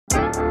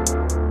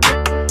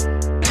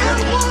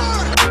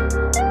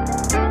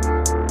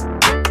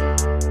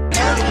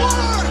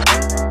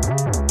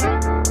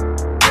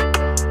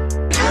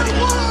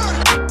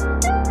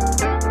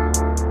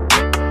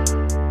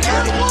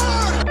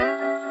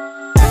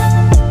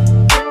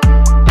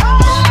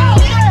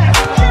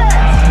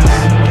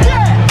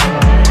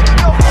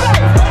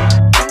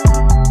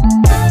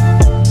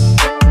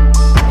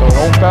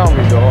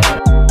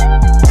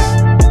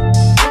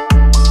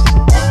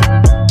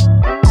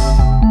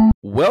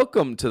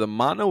Welcome to the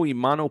Mano y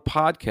Mano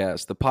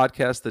podcast, the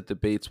podcast that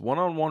debates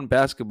one-on-one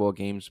basketball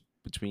games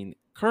between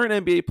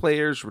current NBA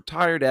players,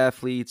 retired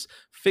athletes,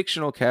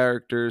 fictional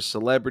characters,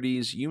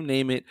 celebrities, you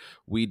name it,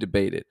 we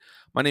debate it.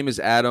 My name is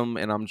Adam,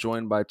 and I'm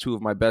joined by two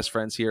of my best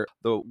friends here,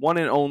 the one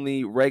and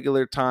only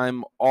regular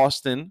time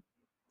Austin.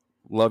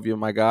 Love you,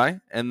 my guy.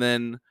 And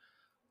then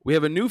we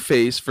have a new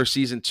face for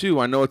season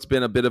 2. I know it's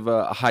been a bit of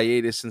a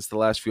hiatus since the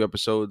last few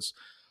episodes.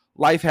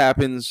 Life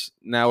happens.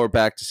 Now we're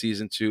back to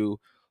season 2.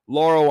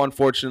 Laurel,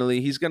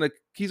 unfortunately, he's gonna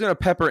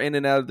pepper in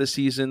and out of the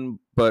season,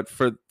 but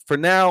for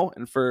now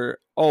and for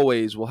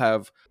always, we'll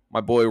have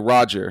my boy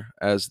Roger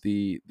as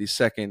the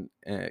second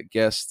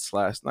guest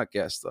slash not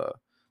guest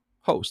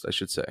host, I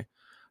should say.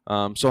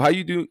 So how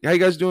you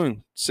guys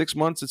doing? 6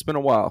 months. It's been a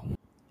while.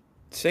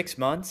 6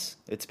 months?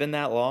 It's been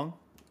that long?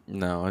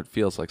 No, it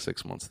feels like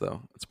 6 months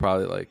though. It's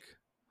probably like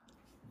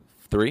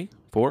 3,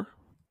 4.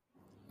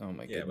 Oh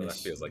my Yeah, but that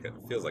goodness. feels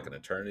like an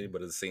eternity.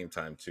 But at the same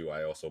time, too,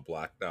 I also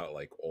blacked out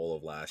like all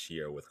of last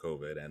year with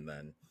COVID, and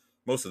then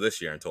most of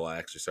this year until I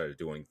actually started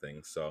doing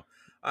things. So,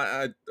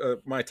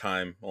 my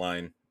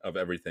timeline of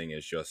everything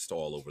is just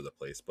all over the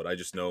place. But I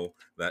just know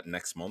that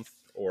next month,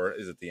 or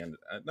is it the end?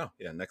 No,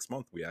 yeah, next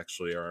month we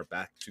actually are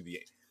back to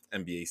the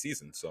NBA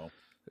season. So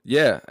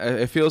Yeah,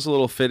 it feels a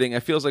little fitting.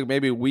 It feels like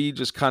maybe we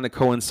just kind of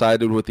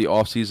coincided with the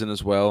off season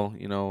as well.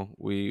 You know,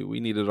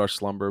 we needed our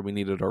slumber, we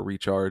needed our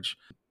recharge.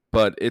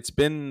 But it's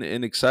been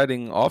an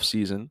exciting off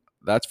season,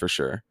 that's for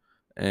sure.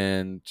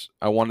 And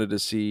I wanted to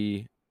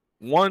see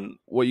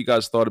what you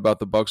guys thought about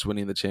the Bucks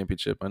winning the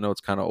championship. I know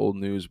it's kind of old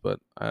news, but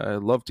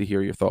I'd love to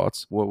hear your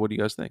thoughts. What do you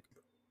guys think?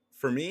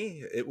 for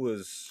me, it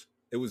was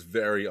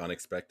very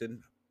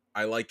unexpected.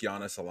 I like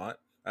Giannis a lot.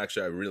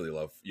 Actually, I really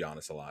love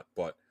Giannis a lot,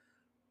 but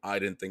I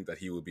didn't think that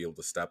he would be able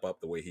to step up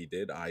the way he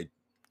did. I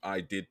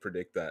did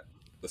predict that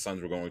the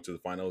Suns were going to the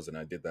finals, and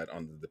I did that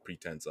under the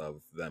pretense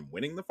of them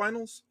winning the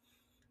finals.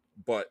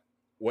 But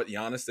what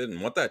Giannis did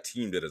and what that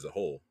team did as a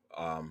whole,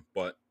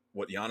 but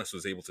what Giannis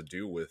was able to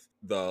do with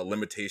the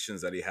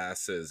limitations that he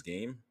has to his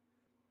game,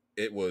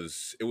 it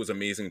was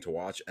amazing to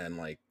watch. And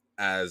like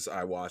as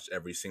I watched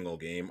every single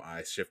game,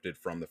 I shifted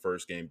from the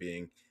first game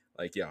being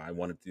like, yeah, I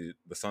wanted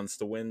the Suns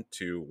to win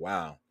to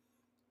wow,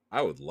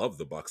 I would love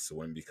the Bucks to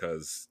win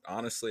because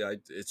honestly,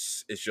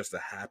 it's just a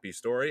happy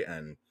story,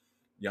 and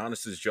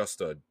Giannis is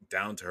just a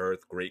down to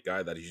earth great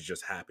guy that he's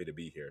just happy to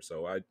be here.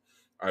 So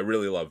I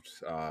really loved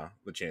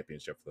the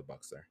championship for the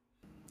Bucks there.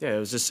 Yeah, it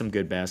was just some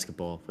good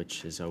basketball,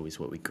 which is always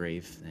what we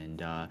crave.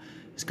 And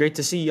it's great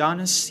to see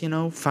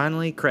Giannis,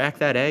 finally crack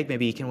that egg.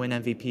 Maybe he can win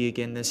MVP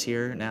again this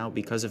year now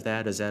because of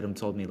that, as Adam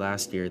told me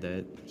last year,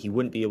 that he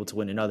wouldn't be able to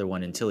win another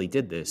one until he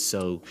did this.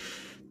 So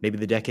maybe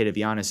the decade of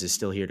Giannis is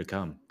still here to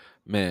come.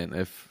 Man,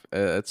 if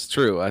it's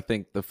true, I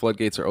think the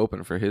floodgates are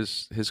open for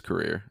his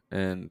career,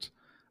 and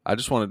I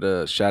just wanted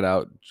to shout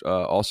out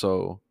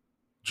also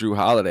Drew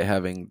Holiday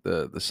having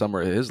the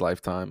summer of his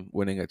lifetime,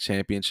 winning a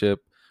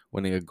championship,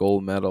 winning a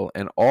gold medal,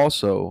 and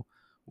also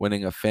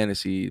winning a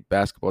fantasy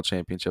basketball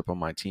championship on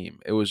my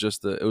team. It was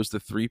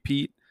the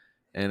three-peat,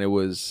 and it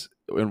was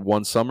in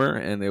one summer,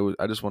 and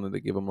I just wanted to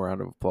give him a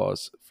round of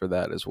applause for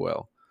that as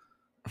well.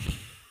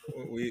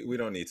 We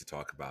don't need to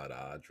talk about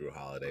Drew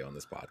Holiday on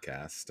this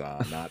podcast.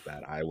 Not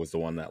that I was the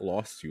one that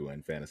lost you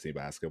in fantasy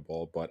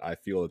basketball, but I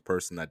feel the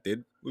person that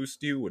did lose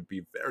to you would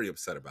be very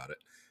upset about it.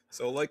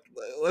 So, like,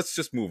 let's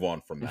just move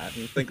on from that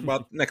and think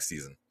about next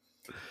season.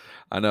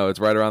 I know it's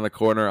right around the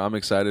corner. I'm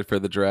excited for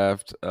the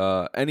draft.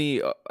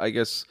 I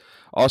guess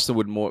Austin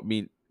would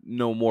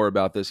know more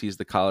about this. He's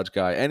the college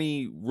guy.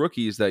 Any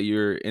rookies that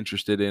you're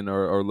interested in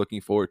or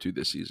looking forward to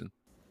this season?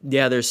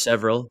 Yeah, there's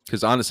several.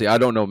 Because honestly, I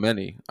don't know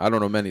many.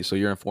 So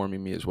you're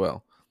informing me as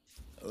well.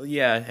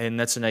 Yeah, and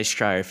that's a nice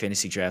try. Our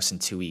fantasy drafts in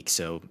 2 weeks,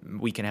 so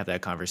we can have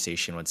that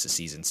conversation once the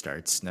season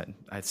starts.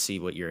 I see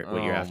what you're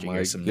after my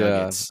here. Some God.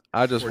 nuggets.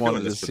 I just We're wanted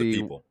doing to this for see.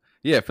 the people.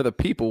 Yeah, for the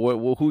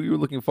people. Who you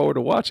looking forward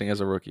to watching as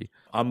a rookie?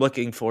 I'm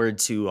looking forward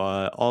to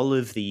all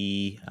of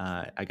the.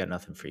 I got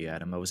nothing for you,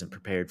 Adam. I wasn't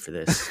prepared for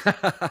this.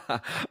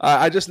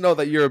 I just know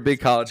that you're a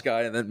big college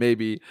guy, and that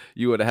maybe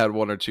you would have had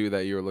one or two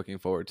that you were looking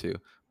forward to,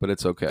 but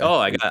it's okay. Oh,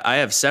 I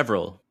have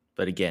several,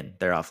 but again,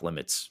 they're off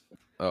limits.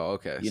 Oh,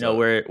 okay.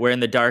 We're in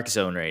the dark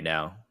zone right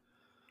now.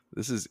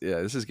 This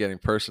is getting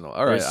personal.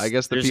 All right, I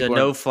guess there's a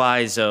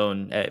no-fly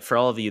zone for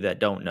all of you that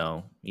don't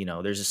know.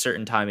 There's a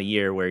certain time of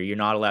year where you're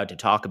not allowed to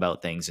talk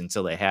about things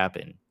until they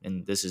happen,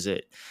 and this is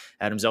it.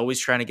 Adam's always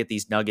trying to get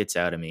these nuggets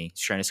out of me. He's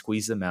trying to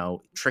squeeze them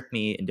out, trick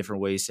me in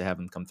different ways to have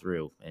them come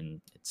through, and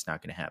it's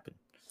not going to happen.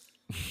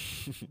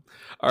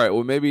 All right,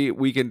 well, maybe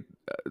we can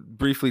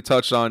briefly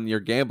touch on your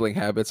gambling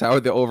habits. How are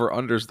the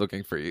over-unders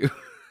looking for you?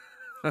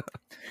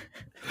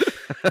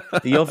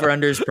 The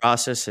over-unders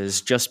process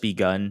has just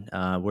begun.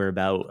 We're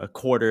about a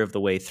quarter of the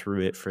way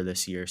through it for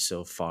this year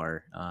so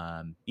far.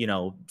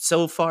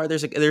 So far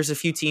there's a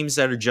few teams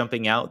that are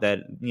jumping out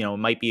that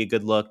might be a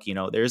good look.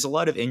 There's a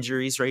lot of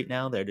injuries right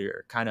now that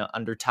are kind of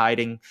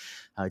undertiding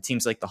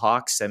teams like the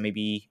Hawks that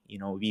maybe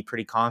be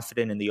pretty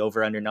confident in the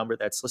over/under number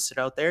that's listed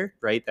out there,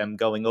 right? Them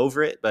going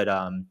over it, but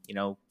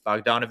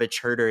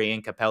Bogdanovich, Herter,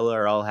 and Capella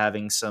are all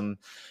having some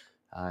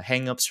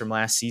hang-ups from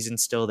last season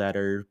still that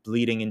are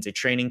bleeding into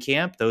training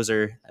camp. Those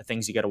are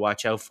things you got to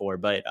watch out for.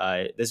 But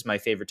this is my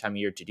favorite time of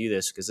year to do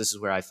this because this is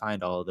where I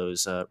find all of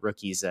those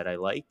rookies that I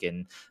like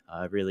and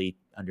really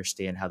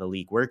understand how the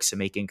league works and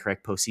make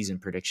incorrect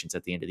postseason predictions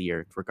at the end of the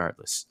year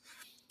regardless.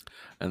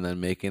 And then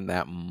making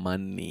that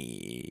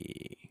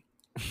money.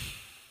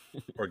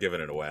 Or giving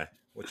it away,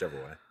 whichever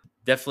way.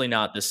 Definitely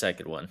not the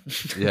second one.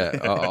 Yeah,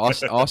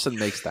 Austin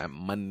makes that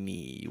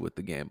money with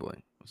the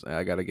gambling. So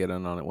I got to get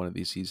in on it one of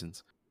these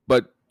seasons.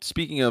 But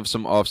speaking of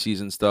some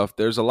off-season stuff,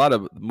 there's a lot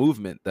of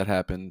movement that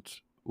happened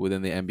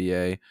within the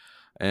NBA,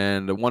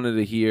 and I wanted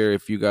to hear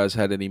if you guys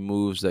had any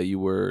moves that you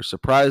were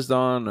surprised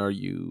on, are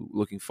you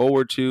looking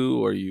forward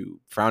to, or are you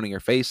frowning your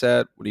face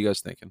at? What are you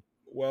guys thinking?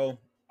 Well,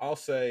 I'll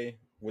say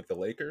with the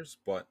Lakers,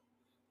 but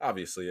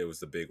obviously it was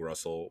the big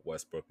Russell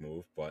Westbrook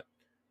move, but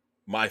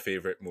my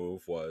favorite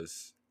move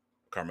was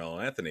Carmelo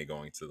Anthony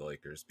going to the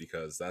Lakers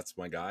because that's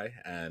my guy.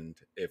 And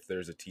if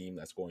there's a team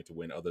that's going to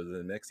win other than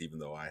the Knicks, even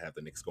though I have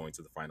the Knicks going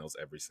to the finals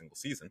every single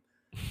season,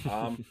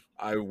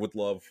 I would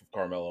love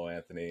Carmelo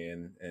Anthony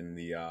in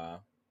the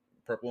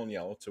purple and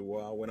yellow to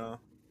win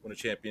a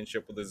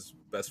championship with his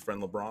best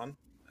friend LeBron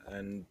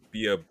and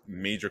be a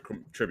major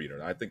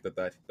contributor. I think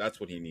that's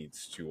what he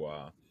needs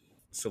to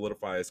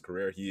solidify his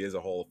career. He is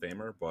a Hall of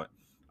Famer, but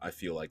I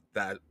feel like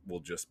that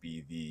will just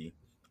be the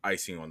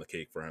icing on the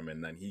cake for him,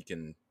 and then he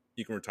can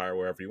retire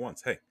wherever he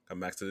wants. Hey,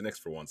 come back to the Knicks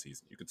for one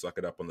season. You could suck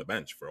it up on the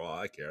bench for all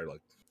I care. Like,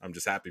 I'm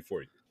just happy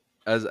for you.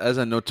 As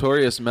a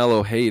notorious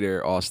Melo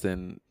hater,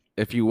 Austin,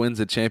 if he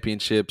wins a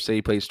championship, say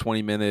he plays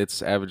 20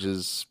 minutes,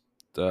 averages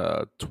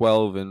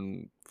 12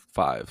 and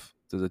 5,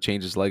 does it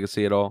change his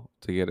legacy at all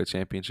to get a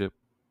championship?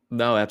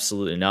 No,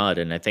 absolutely not.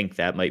 And I think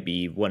that might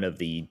be one of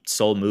the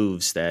sole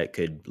moves that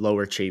could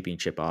lower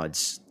championship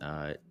odds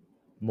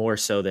more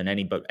so than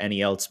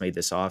any else made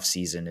this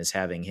offseason is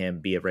having him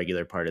be a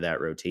regular part of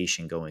that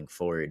rotation going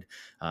forward.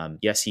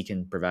 Yes, he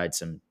can provide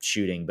some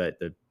shooting, but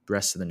the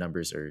rest of the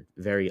numbers are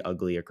very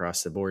ugly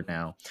across the board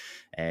now.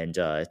 And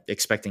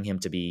expecting him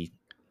to be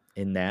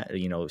in that,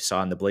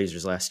 saw in the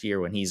Blazers last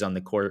year when he's on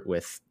the court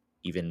with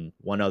even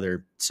one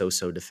other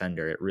so-so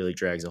defender, it really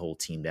drags the whole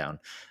team down.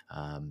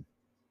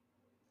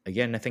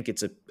 Again, I think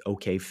it's a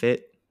okay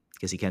fit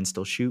because he can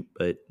still shoot,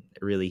 but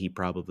really he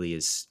probably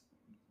is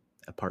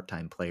a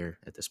part-time player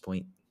at this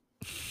point.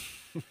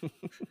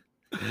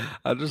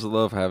 I just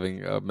love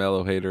having a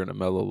Melo hater and a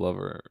Melo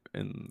lover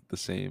in the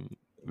same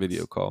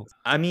video call.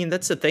 I mean,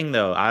 that's the thing,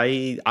 though.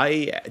 I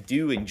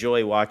do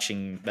enjoy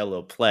watching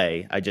Melo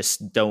play. I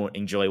just don't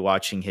enjoy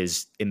watching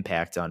his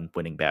impact on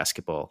winning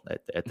basketball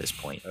at this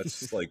point.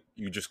 That's like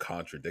you just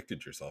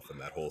contradicted yourself in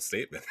that whole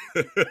statement.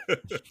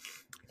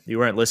 You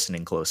weren't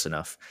listening close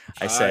enough.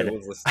 I said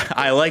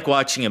I like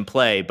watching him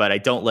play, but I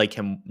don't like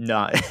him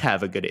not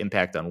have a good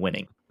impact on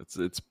winning.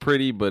 It's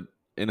pretty, but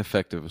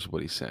ineffective is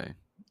what he's saying.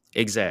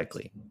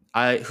 Exactly.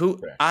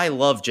 I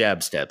love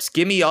jab steps.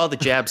 Give me all the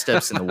jab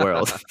steps in the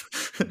world.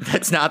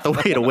 That's not the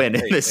way to win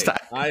in this time.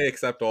 I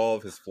accept all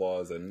of his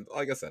flaws, and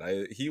like I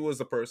said, he was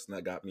the person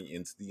that got me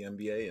into the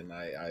NBA, and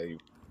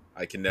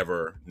I can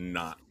never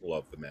not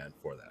love the man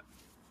for that.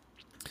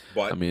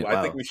 But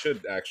I think we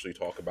should actually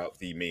talk about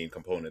the main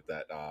component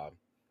that the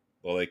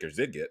Lakers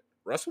did get.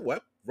 Russell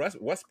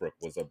Westbrook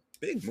was a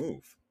big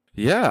move.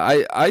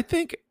 Yeah, I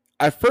think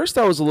at first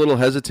I was a little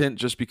hesitant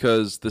just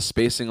because the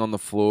spacing on the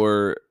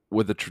floor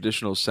with a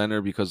traditional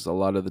center, because a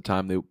lot of the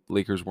time the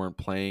Lakers weren't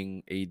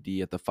playing AD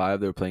at the 5,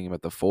 they were playing him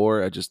at the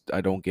 4.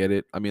 I don't get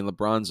it. I mean,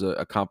 LeBron's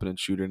a competent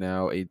shooter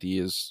now. AD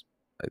is,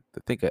 I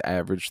think, an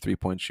average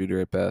 3-point shooter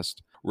at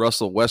best.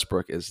 Russell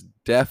Westbrook is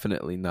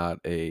definitely not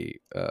a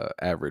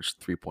average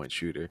 3-point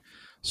shooter.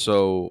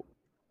 So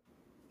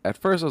at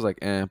first I was like,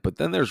 but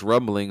then there's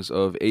rumblings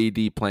of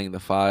AD playing the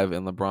 5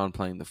 and LeBron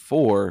playing the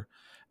 4.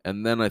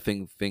 And then I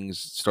think things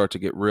start to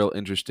get real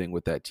interesting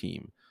with that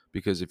team,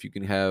 because if you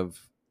can have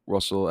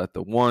Russell at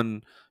the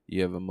 1,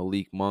 you have a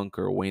Malik Monk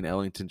or Wayne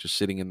Ellington just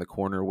sitting in the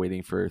corner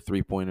waiting for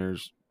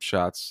 3-pointers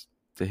shots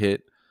to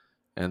hit,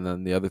 and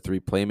then the other 3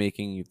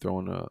 playmaking, you throw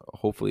in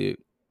hopefully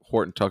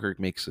Horton Tucker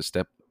makes a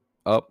step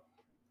up.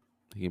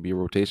 He can be a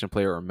rotation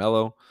player or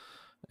Melo,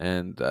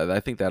 and I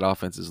think that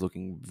offense is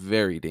looking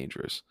very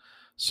dangerous.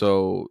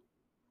 So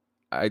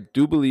I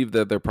do believe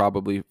that they're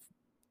probably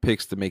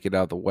picks to make it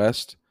out of the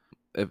West,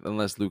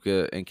 unless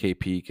Luka and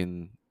KP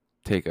can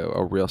take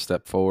a real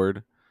step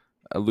forward.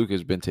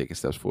 Luka's been taking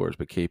steps forward,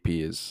 but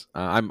KP is.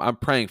 I'm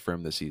praying for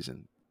him this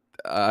season.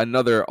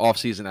 Another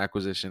offseason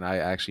acquisition, I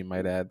actually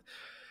might add,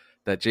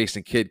 that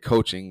Jason Kidd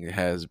coaching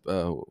has.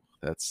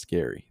 That's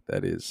scary.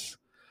 That is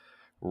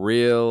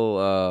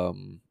real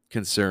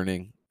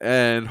concerning.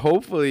 and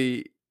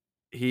hopefully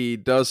he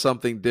does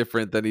something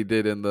different than he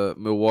did in the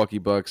Milwaukee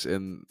Bucks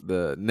and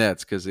the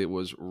Nets, because it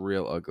was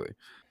real ugly.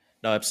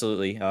 No,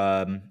 absolutely.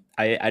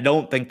 I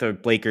don't think the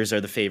Lakers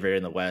are the favorite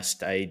in the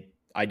West. I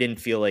didn't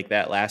feel like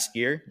that last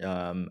year.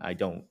 I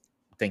don't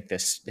think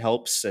this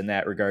helps in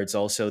that regards.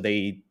 Also,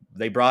 they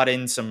brought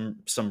in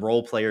some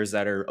role players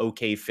that are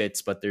okay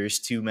fits, but there's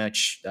too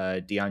much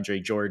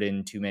DeAndre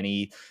Jordan, too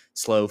many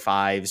slow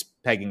fives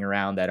pegging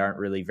around that aren't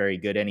really very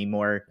good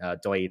anymore.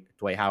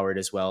 Dwight Howard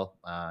as well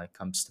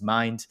comes to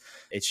mind.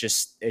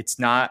 It's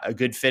not a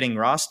good fitting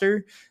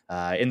roster.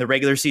 In the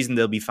regular season,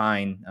 they'll be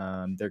fine.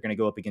 They're going to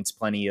go up against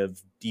plenty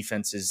of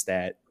defenses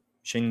that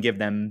shouldn't give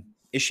them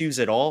issues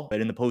at all.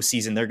 But in the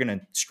postseason, they're going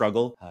to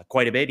struggle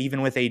quite a bit.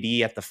 Even with AD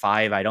at the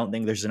 5, I don't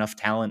think there's enough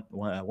talent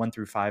 1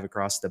 through 5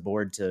 across the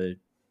board to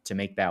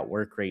make that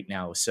work right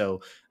now.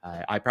 So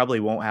I probably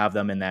won't have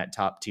them in that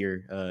top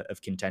tier of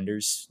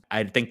contenders.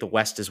 I think the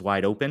West is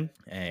wide open,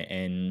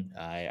 and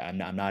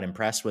I'm not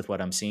impressed with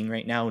what I'm seeing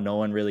right now. No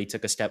one really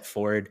took a step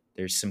forward.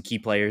 There's some key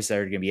players that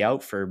are going to be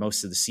out for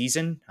most of the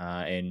season,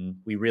 and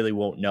we really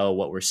won't know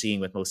what we're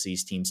seeing with most of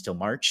these teams till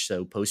March.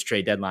 So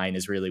post-trade deadline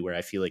is really where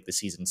I feel like the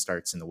season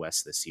starts in the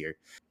West this year.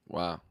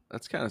 Wow,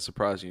 that's kind of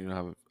surprising. You don't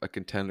have a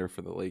contender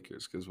for the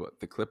Lakers, because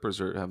the Clippers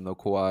have no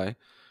Kawhi,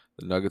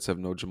 the Nuggets have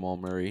no Jamal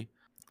Murray.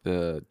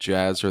 The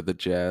Jazz are the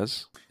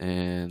Jazz.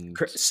 And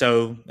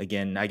so,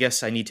 again, I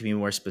guess I need to be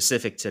more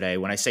specific today.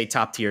 When I say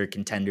top tier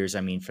contenders,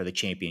 I mean for the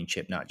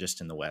championship, not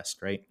just in the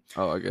West, right?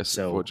 Oh, I guess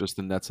so. Just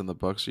the Nets and the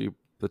Bucks are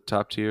the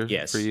top tier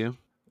for you?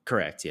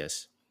 Correct,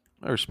 yes.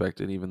 I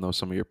respect it, even though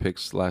some of your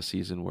picks last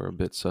season were a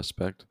bit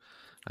suspect.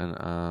 And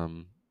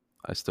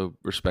I still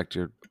respect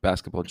your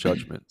basketball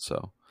judgment.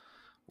 So,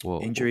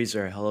 injuries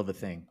are a hell of a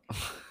thing.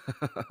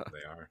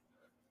 They are.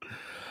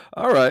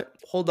 All right.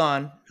 Hold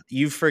on.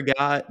 You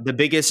forgot the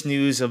biggest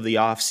news of the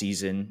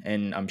offseason,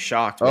 and I'm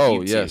shocked.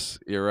 Yes,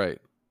 you're right.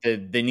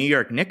 The New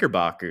York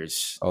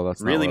Knickerbockers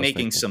that's really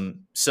making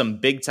some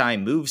big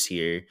time moves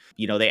here.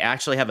 You know, they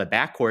actually have a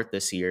backcourt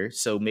this year,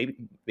 so maybe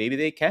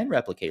they can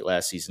replicate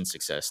last season's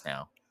success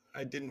now.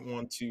 I didn't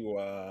want to.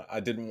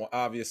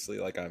 Obviously,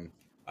 like I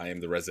am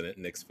the resident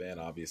Knicks fan.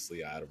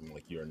 Obviously, Adam,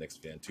 like you're a Knicks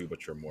fan too,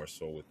 but you're more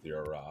so with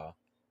your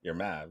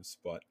Mavs.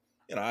 But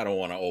I don't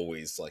want to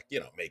always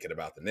make it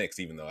about the Knicks,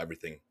 even though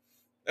everything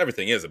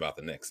is about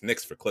the Knicks.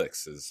 Knicks for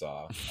clicks is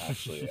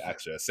actually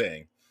a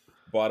saying.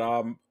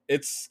 But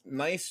it's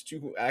nice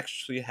to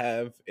actually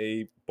have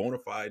a bona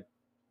fide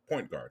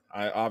point guard.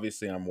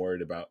 I'm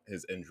worried about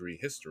his injury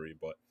history,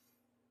 but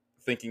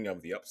thinking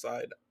of the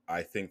upside,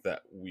 I think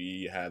that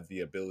we have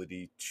the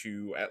ability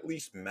to at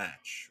least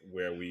match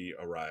where we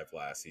arrived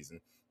last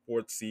season.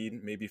 4th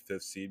seed, maybe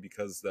 5th seed,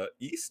 because the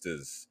East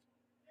is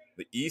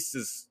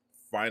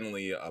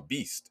finally a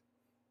beast.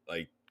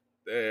 Like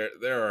there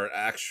are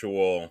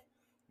actual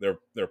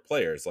they're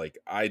players. Like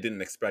I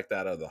didn't expect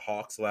that out of the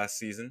Hawks last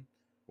season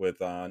with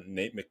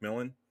Nate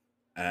McMillan,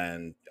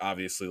 and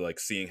obviously like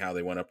seeing how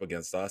they went up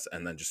against us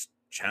and then just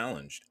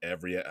challenged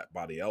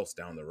everybody else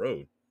down the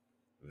road.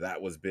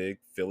 That was big.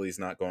 Philly's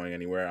not going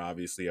anywhere.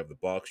 Obviously, you have the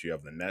Bucks, you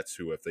have the Nets,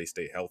 who if they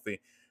stay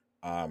healthy,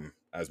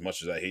 as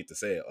much as I hate to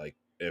say it, like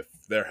if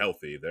they're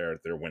healthy, they're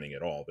winning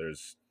it all.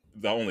 There's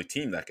the only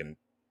team that can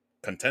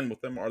contend with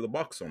them are the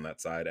Bucks on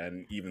that side,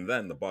 and even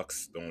then, the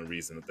Bucks, the only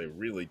reason that they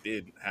really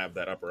did have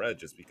that upper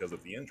edge is because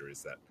of the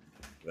injuries that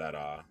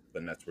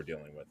the Nets were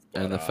dealing with,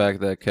 and the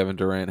fact that Kevin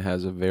Durant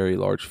has a very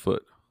large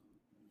foot.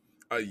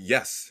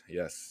 Yes.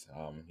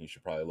 He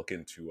should probably look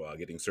into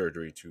getting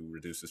surgery to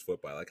reduce his foot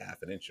by like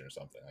half an inch or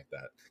something like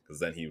that, because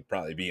then he would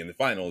probably be in the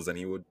finals, and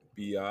he would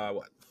be it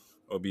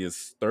would be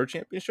his 3rd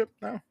championship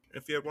now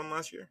if he had one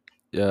last year.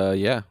 Yeah,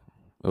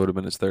 it would have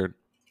been his 3rd.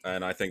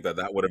 And I think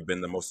that would have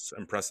been the most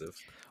impressive.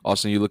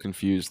 Austin, you look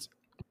confused.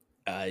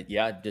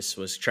 Yeah, just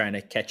was trying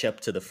to catch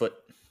up to the foot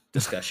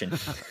discussion. I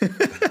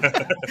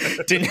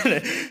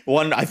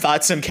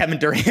thought some Kevin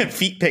Durant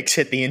feet pics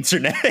hit the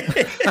internet.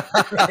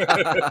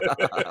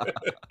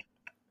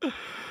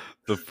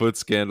 The foot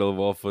scandal of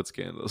all foot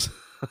scandals.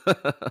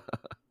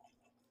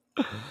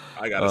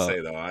 I gotta say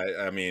though,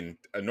 I mean,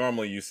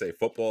 normally you say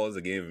football is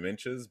a game of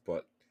inches,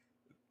 but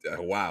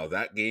wow,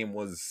 that game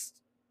was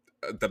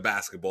the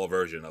basketball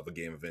version of a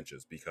game of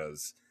inches,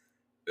 because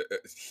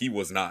he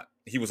was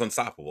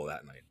unstoppable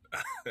that night.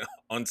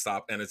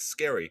 And it's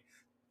scary.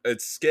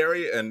 It's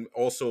scary and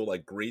also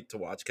like great to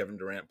watch Kevin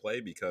Durant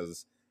play,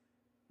 because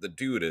the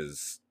dude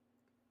is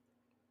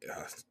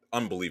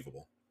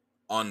unbelievable.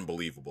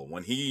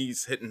 When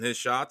he's hitting his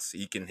shots,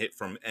 he can hit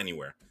from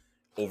anywhere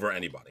over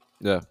anybody.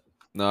 Yeah.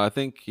 No, I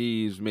think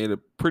he's made a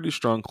pretty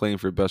strong claim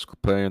for best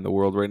player in the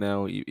world right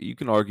now. You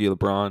can argue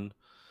LeBron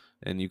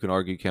and you can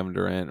argue Kevin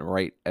Durant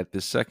right at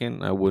this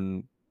second. I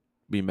wouldn't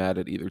be mad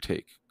at either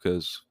take,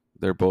 because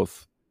they're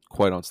both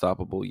quite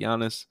unstoppable.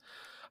 Giannis,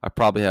 I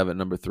probably have at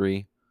number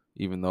 3,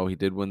 even though he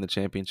did win the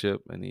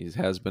championship and he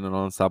has been an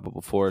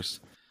unstoppable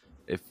force.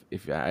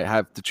 If I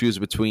have to choose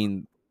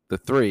between the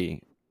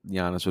 3,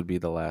 Giannis would be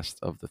the last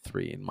of the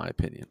 3, in my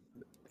opinion.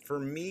 For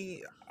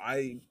me,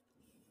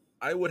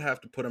 I would have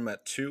to put him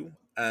at 2,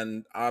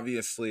 and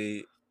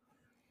obviously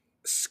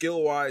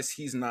skill wise,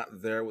 he's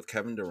not there with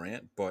Kevin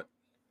Durant, but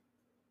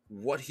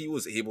what he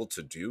was able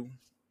to do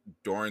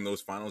during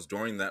those finals,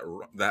 during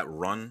that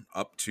run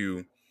up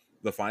to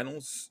the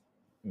finals,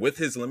 with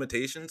his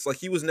limitations, like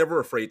he was never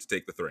afraid to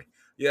take the three.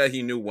 Yeah,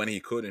 he knew when he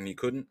could and he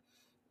couldn't,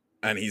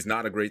 and he's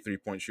not a great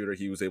 3-point shooter.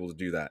 He was able to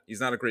do that. He's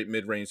not a great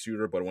mid-range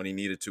shooter, but when he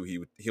needed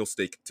to, he'll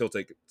still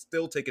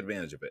take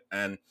advantage of it.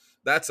 And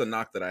that's a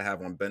knock that I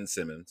have on Ben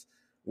Simmons,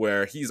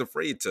 where he's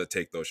afraid to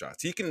take those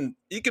shots. He can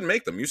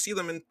make them. You see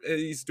them, and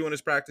he's doing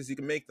his practice. He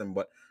can make them,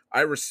 but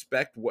I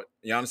respect what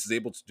Giannis is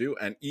able to do.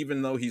 And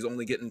even though he's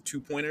only getting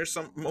 2-pointers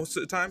most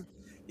of the time,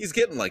 he's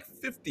getting like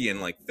 50 and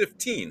like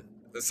 15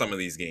 some of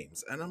these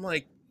games, and I'm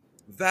like,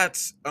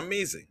 that's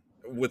amazing.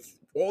 With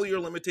all your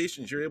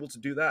limitations, you're able to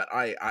do that.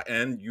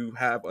 And you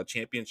have a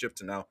championship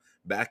to now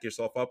back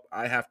yourself up.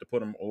 I have to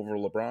put him over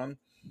LeBron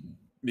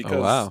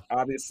because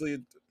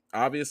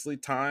obviously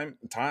time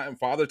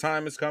father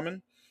time is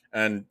coming,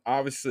 and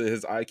obviously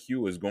his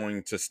IQ is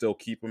going to still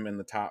keep him in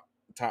the top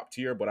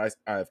tier. But I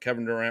have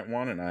Kevin Durant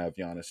 1 and I have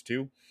Giannis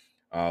 2,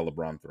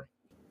 LeBron 3.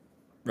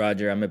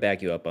 Roger, I'm gonna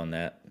back you up on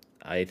that.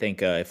 I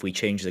think if we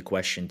change the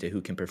question to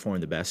who can perform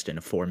the best in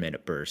a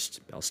 4-minute burst,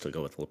 I'll still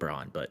go with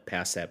LeBron. But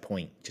past that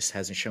point, just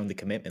hasn't shown the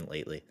commitment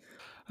lately.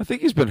 I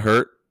think he's been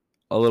hurt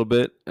a little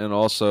bit, and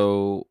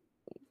also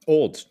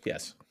old.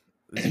 Yes,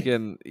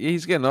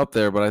 he's getting up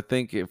there. But I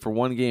think for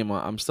one game,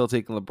 I'm still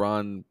taking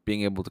LeBron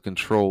being able to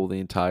control the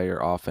entire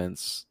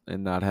offense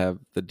and not have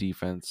the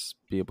defense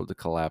be able to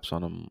collapse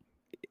on him.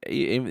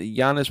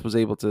 Giannis was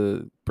able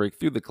to break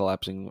through the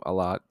collapsing a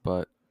lot,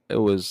 but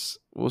we'll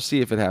see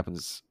if it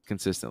happens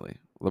consistently.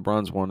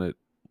 LeBron's won it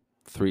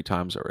 3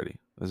 times already.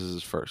 This is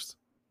his first.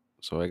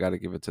 So I got to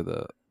give it to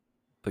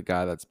the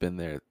guy that's been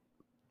there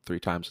 3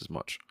 times as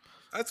much.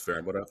 That's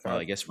fair, but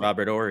I guess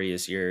Robert Horry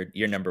is your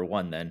number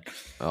 1 then.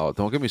 Oh,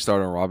 don't get me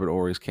started on Robert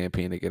Horry's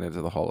campaign to get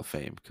into the Hall of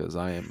Fame, because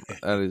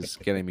that is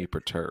getting me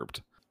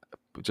perturbed.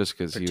 Just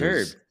because he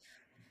was...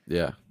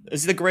 Yeah.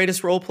 This is the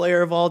greatest role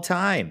player of all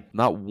time.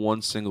 Not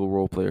one single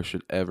role player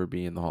should ever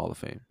be in the Hall of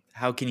Fame.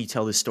 How can you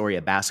tell the story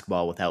of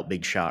basketball without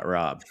Big Shot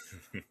Rob?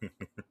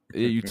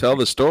 You tell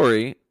the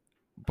story,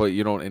 but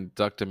you don't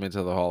induct him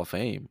into the Hall of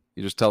Fame.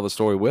 You just tell the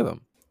story with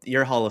him.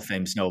 Your Hall of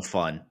Fame's no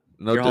fun.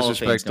 No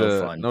disrespect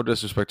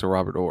to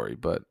Robert Horry,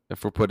 but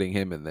if we're putting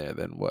him in there,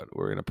 then what?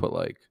 We're gonna put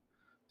like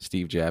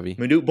Steve Javie,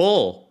 Manute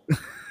Bol,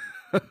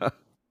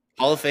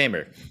 Hall of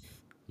Famer,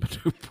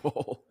 Manute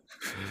Bol,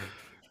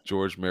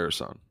 George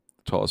Marason,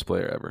 tallest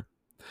player ever.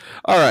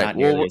 All right, not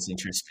nearly as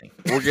interesting.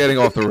 We're getting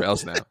off the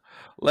rails now.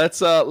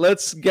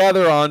 Let's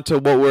gather on to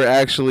what we're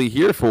actually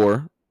here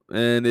for,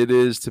 and it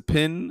is to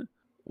pin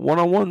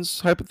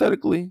one-on-ones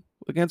hypothetically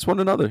against one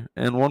another,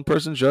 and one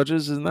person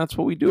judges, and that's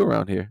what we do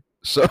around here.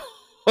 So,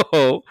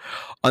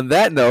 on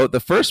that note, the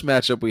first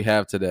matchup we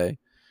have today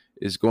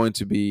is going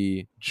to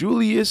be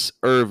Julius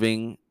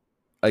Erving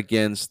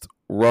against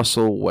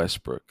Russell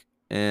Westbrook.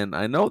 And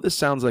I know this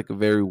sounds like a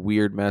very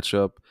weird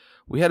matchup.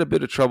 We had a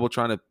bit of trouble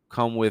trying to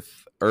come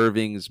with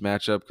Irving's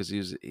matchup because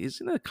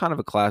he's in a kind of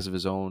a class of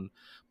his own.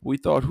 We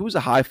thought, who's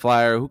a high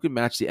flyer? Who can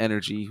match the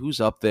energy?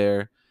 Who's up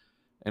there?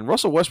 And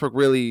Russell Westbrook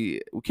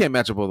we can't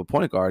match up with a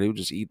point guard. He would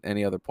just eat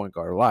any other point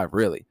guard alive,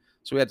 really.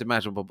 So we had to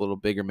match up with a little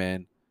bigger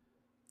man.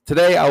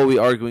 Today, I will be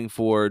arguing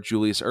for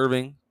Julius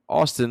Erving.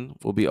 Austin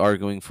will be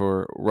arguing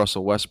for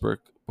Russell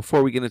Westbrook.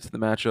 Before we get into the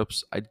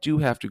matchups, I do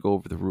have to go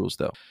over the rules,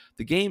 though.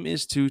 The game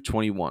is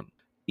 2-21.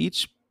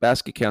 Each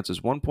basket counts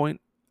as 1 point,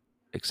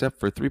 except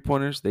for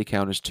 3-pointers, they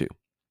count as 2.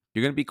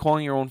 You're going to be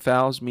calling your own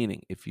fouls,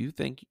 meaning if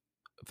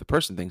the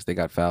person thinks they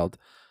got fouled,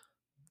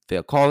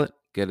 they'll call it,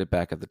 get it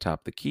back at the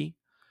top of the key.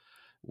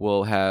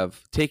 We'll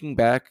have taking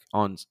back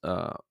on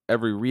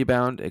every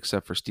rebound,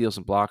 except for steals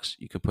and blocks.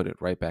 You can put it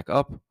right back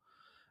up.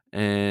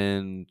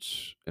 And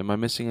am I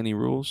missing any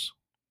rules?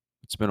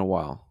 It's been a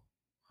while.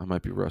 I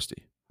might be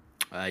rusty.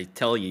 I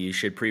tell you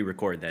should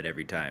pre-record that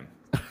every time.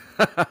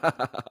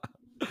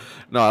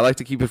 No, I like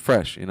to keep it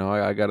fresh. You know,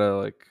 I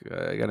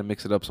gotta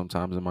mix it up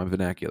sometimes in my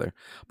vernacular.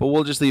 But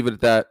we'll just leave it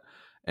at that.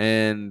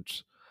 And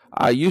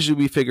usually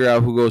we figure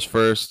out who goes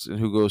first and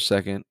who goes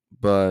second.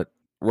 But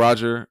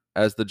Roger,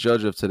 as the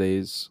judge of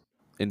today's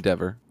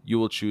endeavor, you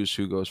will choose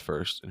who goes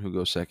first and who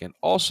goes second.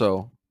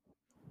 Also,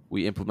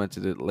 we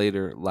implemented it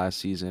later last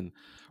season.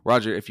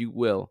 Roger, if you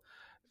will,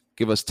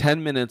 give us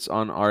 10 minutes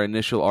on our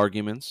initial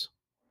arguments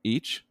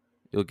each.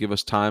 You'll give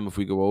us time if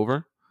we go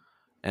over.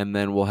 And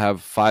then we'll have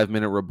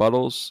 5-minute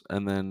rebuttals.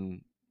 And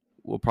then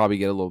we'll probably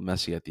get a little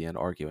messy at the end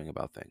arguing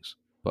about things.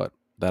 But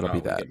that'll be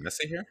that. Get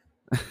messy here?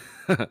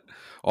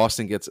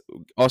 Austin gets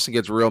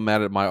real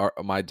mad at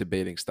my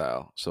debating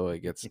style. So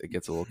it gets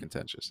a little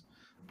contentious.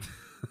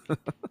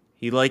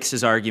 He likes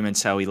his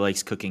arguments how he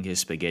likes cooking his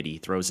spaghetti. He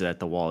throws it at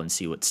the wall and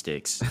see what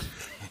sticks.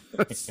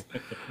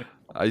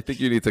 I think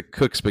you need to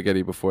cook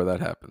spaghetti before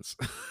that happens.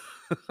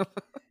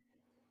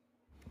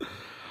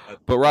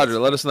 But Roger,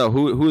 let us know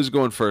who is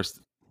going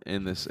first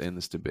in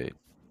this debate.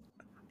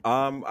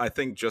 I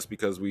think just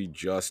because we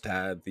just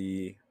had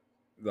the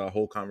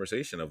whole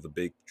conversation of the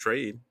big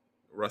trade,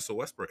 Russell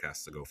Westbrook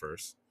has to go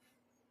first.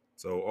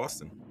 So,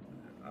 Austin,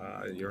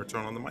 your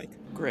turn on the mic.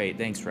 Great.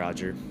 Thanks,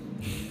 Roger.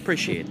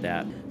 Appreciate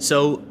that.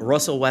 So,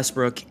 Russell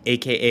Westbrook,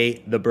 a.k.a.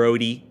 the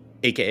Brody,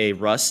 a.k.a.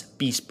 Russ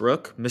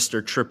Beastbrook,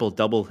 Mr. Triple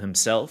Double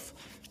himself,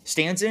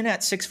 stands in at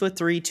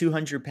 6'3",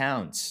 200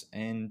 pounds.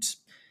 And,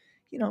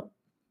 you know,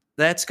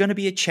 that's going to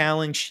be a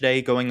challenge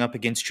today going up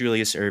against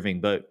Julius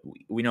Erving, but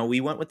we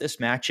went with this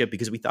matchup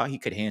because we thought he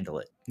could handle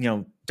it.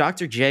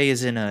 Dr. J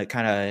is in a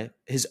kind of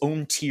his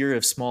own tier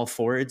of small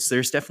forwards.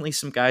 There's definitely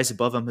some guys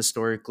above him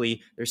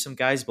historically. There's some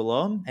guys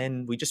below him,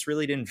 and we just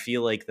really didn't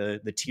feel like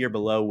the tier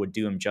below would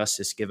do him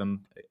justice, give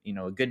him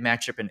a good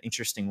matchup, an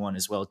interesting one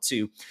as well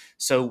too.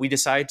 So we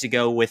decided to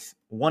go with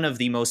one of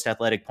the most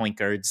athletic point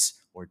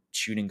guards or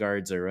shooting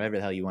guards or whatever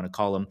the hell you want to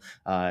call him,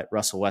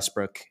 Russell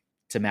Westbrook,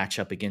 to match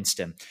up against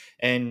him.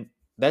 And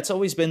that's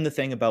always been the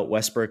thing about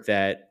Westbrook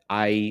that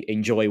I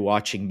enjoy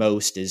watching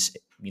most is,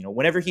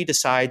 whenever he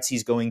decides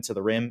he's going to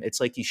the rim, it's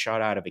like he's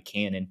shot out of a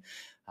cannon.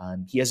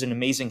 He has an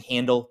amazing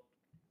handle.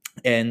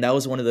 And that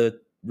was one of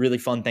the really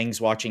fun things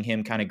watching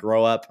him kind of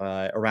grow up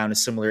around a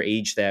similar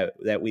age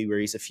that we were.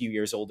 He's a few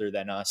years older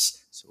than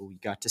us. So we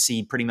got to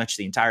see pretty much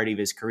the entirety of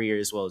his career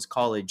as well as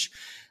college.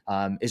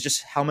 Is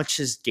just how much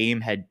his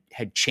game had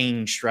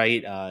changed,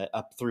 right,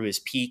 up through his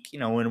peak,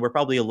 and we're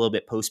probably a little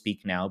bit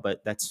post-peak now,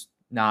 but that's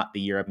not the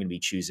year I'm going to be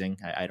choosing.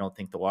 I don't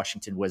think the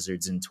Washington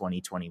Wizards in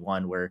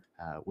 2021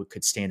 we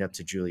could stand up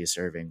to Julius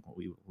Erving.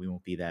 We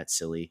won't be that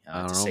silly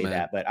to say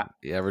that, but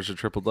he averaged a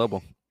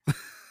triple-double.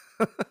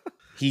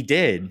 He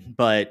did,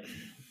 but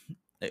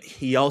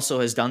he also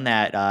has done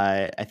that.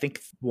 I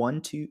think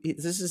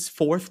this is his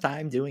fourth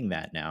time doing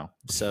that now.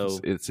 So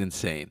it's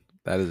insane.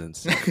 That is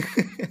insane.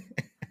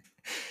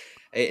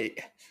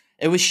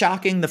 It was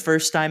shocking the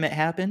first time it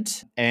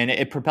happened, and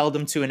it propelled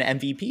him to an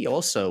MVP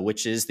also,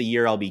 which is the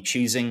year I'll be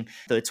choosing,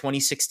 the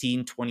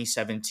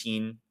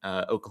 2016-2017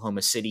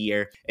 Oklahoma City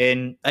year.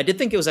 And I did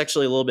think it was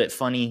actually a little bit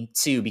funny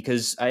too,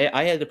 because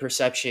I had the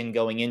perception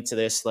going into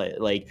this,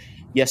 like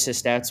yes,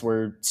 his stats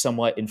were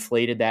somewhat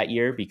inflated that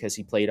year because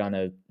he played on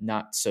a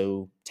not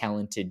so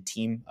talented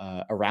team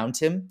around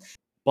him.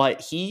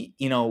 But he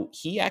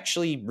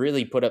actually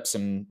really put up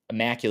some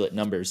immaculate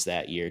numbers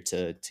that year,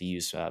 to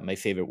use my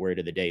favorite word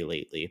of the day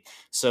lately.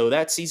 So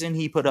that season,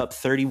 he put up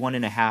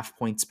 31.5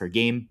 points per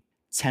game,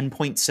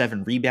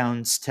 10.7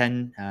 rebounds,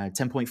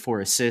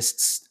 10.4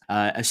 assists,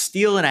 a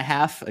steal and a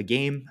half a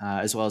game,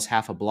 as well as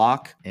half a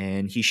block.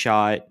 And he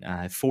shot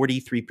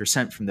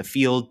 43% from the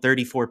field,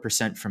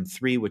 34% from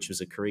three, which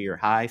was a career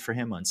high for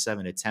him on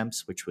 7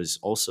 attempts, which was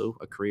also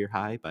a career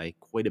high by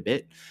quite a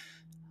bit.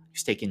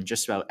 He's taken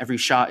just about every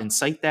shot in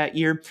sight that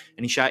year,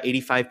 and he shot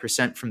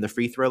 85% from the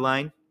free throw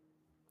line.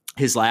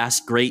 His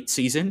last great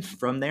season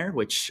from there,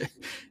 which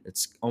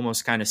it's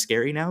almost kind of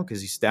scary now because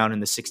he's down in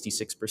the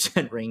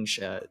 66% range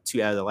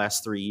 2 out of the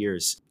last 3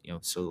 years.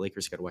 So the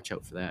Lakers got to watch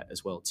out for that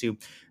as well too.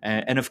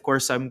 And of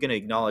course, I'm going to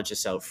acknowledge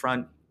this out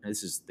front.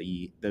 This is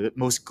the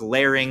most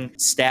glaring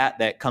stat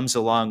that comes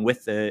along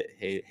with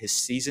his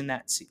season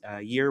that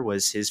year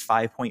was his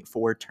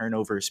 5.4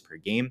 turnovers per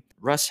game.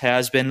 Russ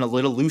has been a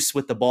little loose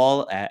with the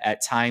ball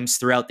at times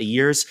throughout the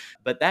years,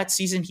 but that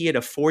season he had a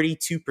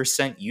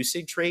 42%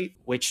 usage rate,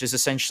 which is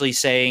essentially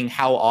saying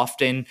how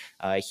often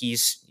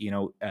he's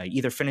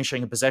either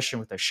finishing a possession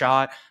with a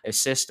shot,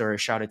 assist, or a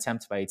shot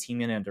attempt by a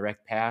teammate in a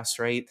direct pass,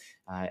 right?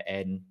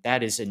 And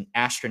that is an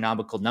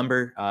astronomical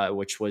number,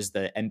 which was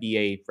the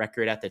NBA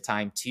record at the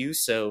time too.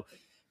 So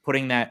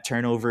putting that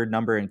turnover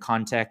number in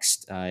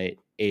context,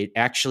 it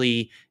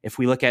actually, if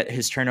we look at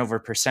his turnover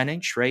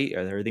percentage, right,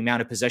 or the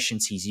amount of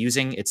possessions he's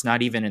using, it's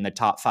not even in the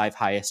top 5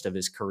 highest of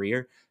his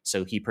career.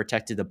 So he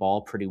protected the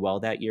ball pretty well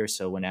that year.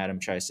 So when Adam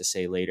tries to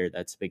say later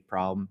that's a big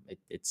problem,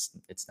 it's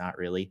not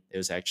really. It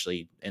was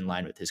actually in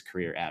line with his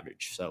career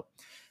average. So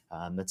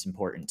that's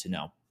important to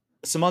know.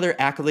 Some other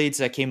accolades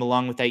that came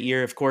along with that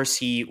year, of course,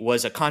 he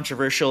was a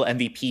controversial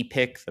MVP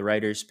pick. The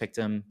writers picked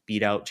him,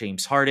 beat out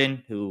James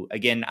Harden, who,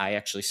 again, I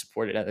actually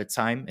supported at the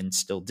time and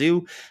still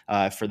do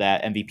for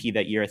that MVP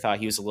that year. I thought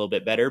he was a little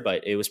bit better,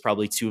 but it was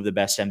probably 2 of the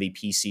best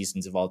MVP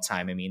seasons of all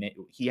time. I mean,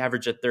 he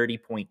averaged a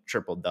 30-point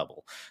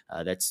triple-double.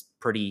 That's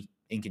pretty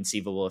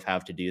inconceivable of how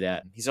to do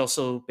that. He's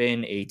also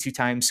been a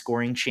 2-time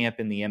scoring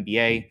champ in the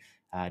NBA,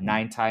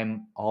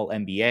 9-time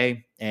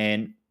All-NBA,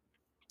 and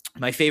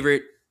my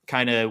favorite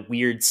kind of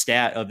weird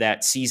stat of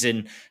that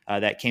season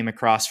that came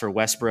across for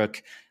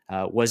Westbrook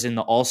was in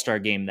the All-Star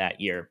game that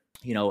year.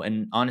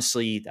 And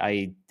honestly,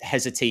 I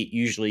hesitate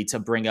usually to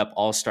bring up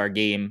All-Star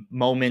game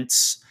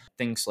moments,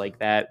 things like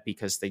that,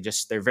 because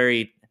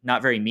they're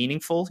not very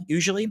meaningful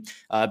usually.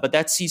 But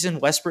that season,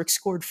 Westbrook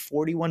scored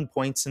 41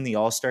 points in the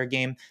All-Star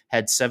game,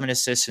 had 7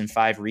 assists and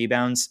 5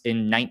 rebounds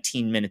in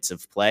 19 minutes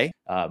of play,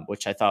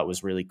 which I thought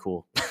was really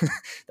cool.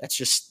 That's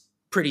just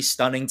pretty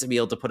stunning to be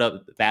able to put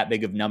up that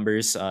big of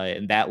numbers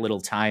in that little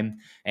time.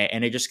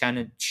 And it just kind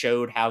of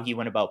showed how he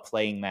went about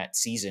playing that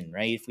season,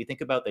 right? If we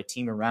think about the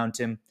team around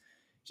him,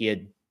 he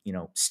had,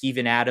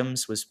 Steven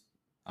Adams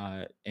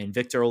and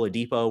Victor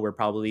Oladipo were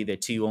probably the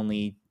 2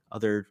 only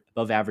other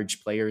above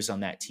average players on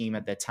that team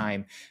at that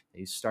time.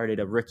 They started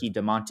a rookie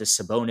Domantas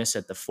Sabonis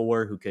at the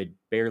 4 who could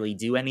barely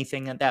do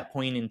anything at that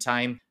point in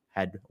time,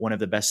 had one of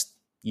the best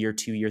year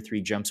 2, year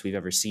 3 jumps we've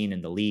ever seen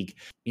in the league.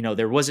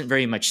 There wasn't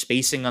very much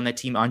spacing on that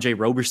team. Andre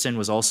Roberson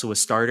was also a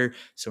starter.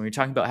 So when you're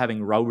talking about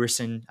having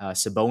Roberson,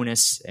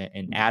 Sabonis,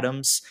 and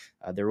Adams,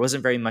 there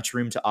wasn't very much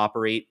room to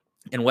operate.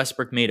 And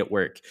Westbrook made it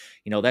work.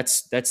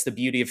 That's the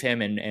beauty of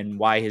him and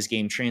why his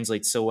game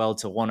translates so well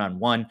to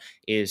one-on-one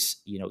is,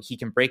 he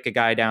can break a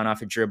guy down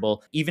off a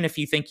dribble. Even if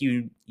you think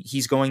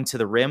he's going to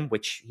the rim,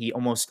 which he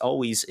almost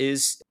always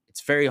is,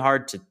 it's very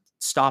hard to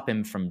stop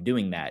him from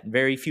doing that.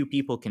 Very few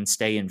people can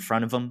stay in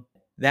front of him.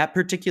 That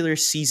particular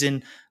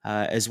season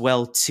as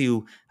well,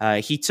 too,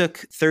 he took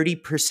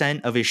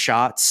 30% of his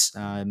shots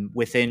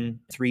within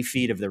 3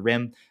 feet of the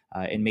rim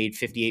and made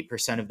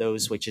 58% of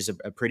those, which is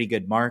a pretty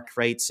good mark,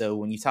 right? So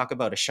when you talk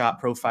about a shot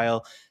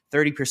profile,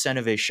 30%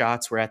 of his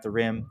shots were at the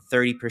rim,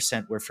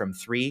 30% were from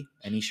 3,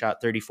 and he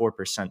shot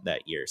 34%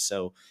 that year.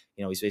 So,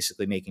 he's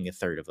basically making a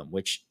third of them,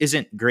 which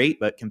isn't great,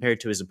 but compared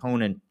to his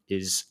opponent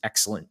is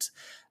excellent,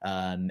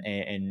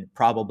 and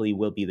probably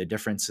will be the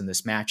difference in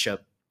this matchup.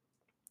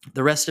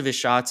 The rest of his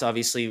shots,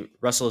 obviously,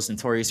 Russell is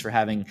notorious for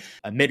having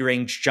a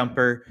mid-range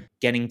jumper,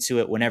 getting to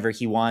it whenever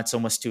he wants,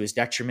 almost to his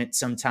detriment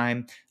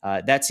sometime.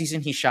 That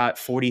season, he shot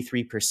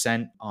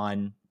 43%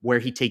 on where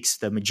he takes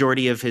the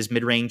majority of his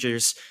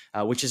mid-rangers,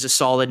 which is a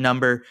solid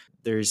number.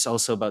 There's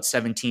also about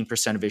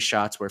 17% of his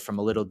shots were from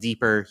a little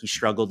deeper. He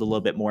struggled a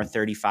little bit more,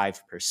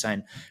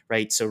 35%,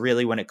 right? So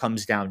really when it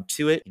comes down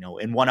to it,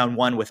 in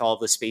one-on-one with all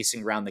the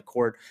spacing around the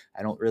court,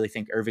 I don't really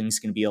think Irving's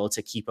going to be able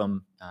to keep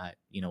him,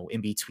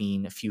 in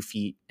between a few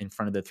feet in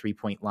front of the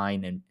 3-point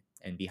line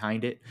and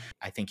behind it.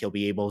 I think he'll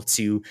be able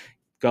to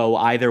go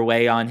either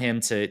way on him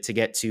to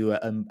get to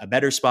a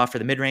better spot for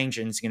the mid-range,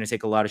 and he's going to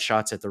take a lot of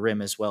shots at the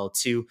rim as well,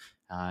 too.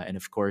 And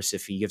of course,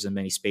 if he gives him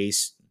any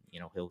space,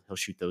 he'll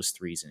shoot those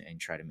threes and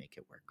try to make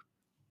it work.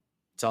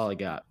 That's all I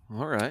got.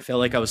 All right. I feel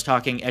like I was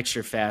talking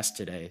extra fast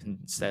today.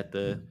 Is that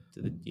do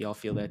y'all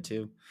feel that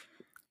too?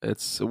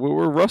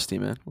 We're rusty,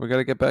 man. We got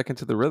to get back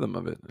into the rhythm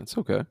of it. It's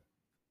okay.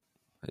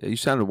 You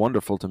sounded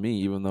wonderful to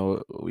me, even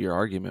though your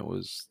argument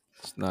was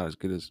not as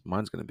good as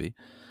mine's going to be.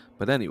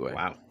 But anyway.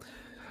 Wow.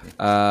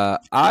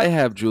 I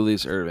have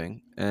Julius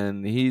Erving,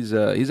 and he's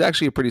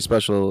actually a pretty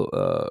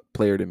special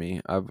player to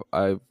me.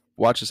 I've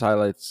watched his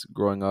highlights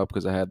growing up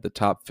because I had the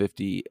top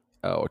 50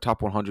 or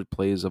top 100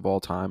 plays of all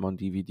time on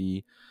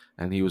DVD,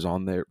 and he was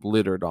on there,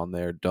 littered on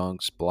there,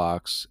 dunks,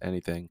 blocks,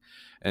 anything.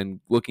 And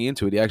looking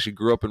into it, he actually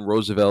grew up in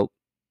Roosevelt,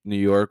 New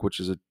York, which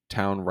is a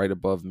town right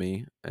above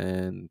me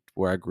and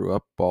where I grew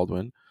up,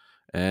 Baldwin.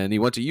 And he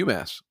went to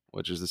UMass,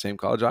 which is the same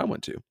college I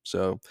went to.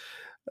 So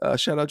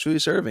shout out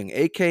Julius Erving,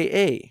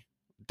 a.k.a.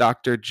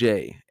 Dr.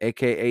 J,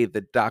 a.k.a.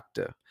 The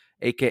Doctor,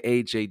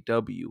 a.k.a.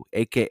 JW,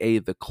 a.k.a.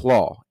 The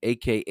Claw,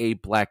 a.k.a.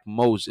 Black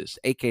Moses,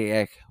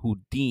 a.k.a.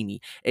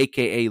 Houdini,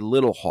 a.k.a.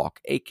 Little Hawk,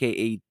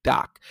 a.k.a.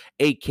 Doc,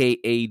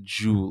 a.k.a.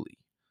 Julie.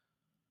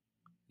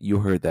 You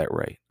heard that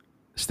right.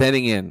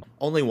 Standing in.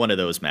 Only one of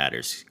those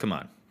matters. Come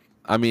on.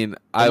 I mean,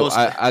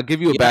 I'll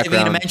give you a background.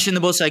 You're going to mention the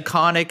most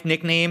iconic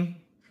nickname?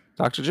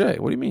 Dr. J.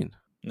 What do you mean?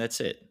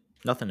 That's it.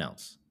 Nothing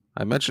else.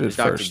 I mentioned it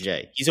Dr. first. Dr.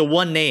 J. He's a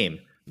one name.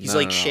 He's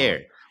like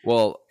Cher.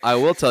 Well, I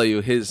will tell you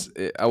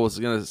I was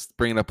going to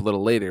bring it up a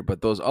little later,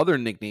 but those other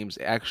nicknames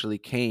actually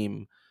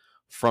came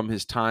from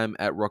his time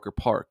at Rucker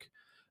Park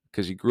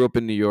because he grew up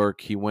in New York.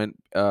 He went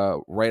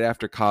right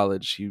after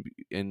college.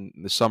 In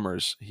the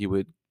summers,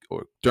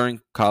 or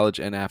during college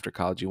and after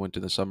college, he went to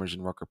the summers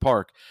in Rucker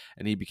Park,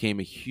 and he became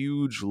a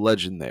huge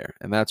legend there.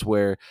 And that's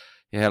where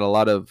he had a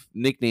lot of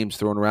nicknames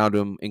thrown around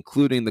him,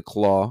 including the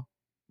Claw,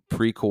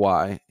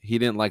 pre-Kawhi. He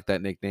didn't like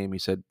that nickname. He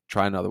said,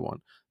 try another one.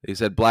 He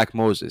said Black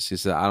Moses. He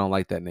said, I don't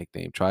like that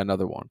nickname. Try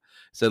another one.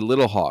 He said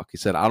Little Hawk. He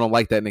said, I don't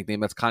like that nickname.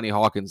 That's Connie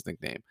Hawkins'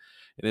 nickname.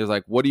 And he was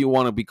like, what do you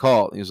want to be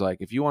called? And he was like,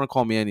 if you want to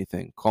call me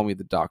anything, call me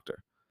the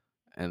Doctor.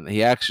 And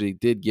he actually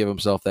did give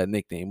himself that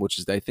nickname, which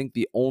is, I think,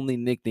 the only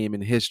nickname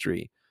in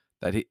history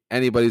that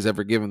anybody's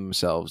ever given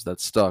themselves that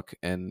stuck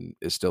and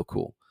is still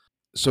cool.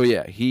 So,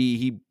 yeah,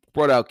 he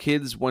brought out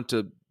kids, went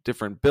to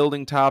different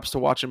building tops to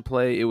watch him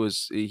play.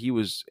 He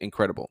was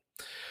incredible.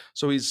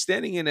 So he's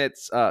standing in at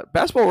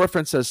Basketball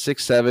Reference says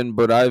 6'7",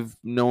 but I've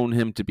known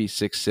him to be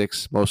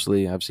 6'6"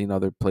 mostly. I've seen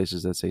other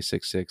places that say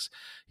 6'6".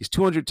 He's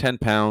 210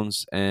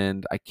 pounds,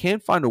 and I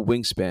can't find a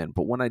wingspan.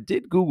 But when I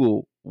did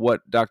Google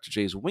what Dr.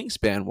 J's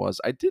wingspan was,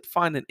 I did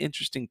find an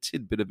interesting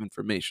tidbit of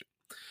information.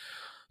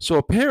 So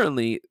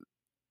apparently,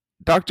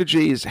 Dr.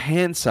 J's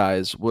hand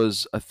size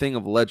was a thing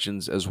of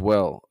legends as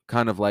well,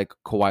 kind of like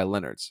Kawhi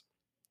Leonard's.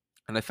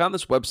 And I found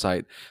this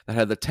website that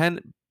had the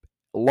 10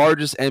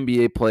 largest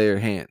NBA player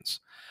hands.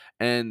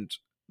 And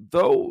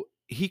though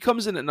he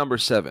comes in at number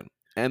 7,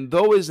 and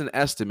though is an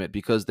estimate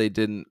because they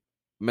didn't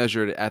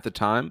measure it at the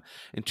time,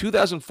 in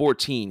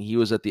 2014, he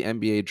was at the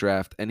NBA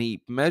draft, and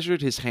he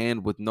measured his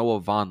hand with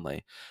Noah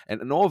Vonleh.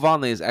 And Noah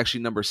Vonleh is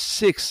actually number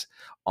 6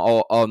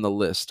 on the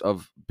list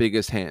of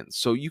biggest hands.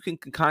 So you can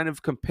kind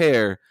of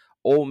compare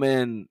old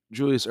man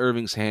Julius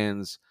Erving's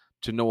hands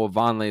to Noah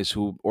Vonleh's,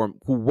 who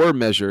were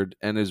measured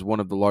and is one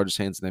of the largest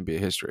hands in NBA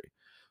history.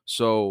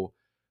 So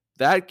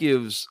that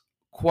gives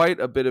quite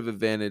a bit of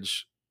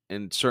advantage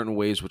in certain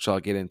ways, which I'll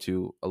get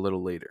into a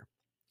little later.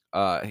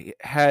 He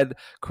had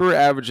career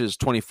averages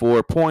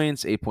 24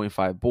 points,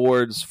 8.5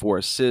 boards, 4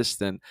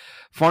 assists. And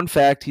fun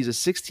fact, he's a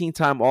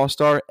 16-time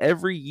All-Star.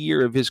 Every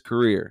year of his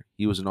career,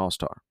 he was an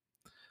All-Star.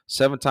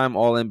 7-time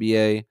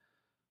All-NBA,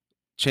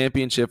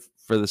 championship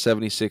for the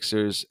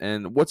 76ers.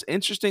 And what's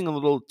interesting, a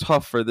little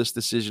tough for this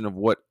decision of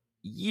what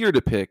year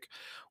to pick,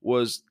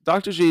 was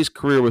Dr. J's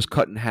career was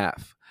cut in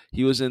half.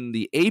 He was in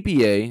the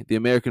ABA, the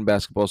American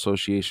Basketball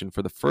Association,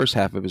 for the first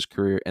half of his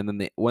career, and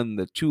then when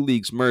the two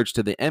leagues merged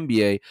to the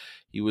NBA,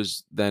 he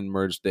was then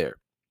merged there.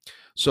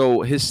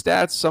 So his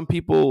stats, some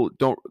people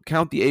don't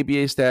count the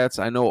ABA stats.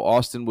 I know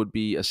Austin would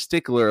be a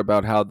stickler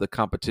about how the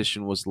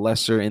competition was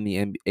lesser in the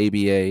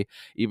ABA,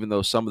 even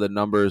though some of the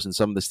numbers and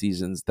some of the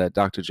seasons that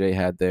Dr. J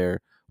had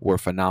there were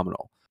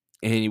phenomenal.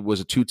 And he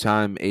was a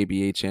 2-time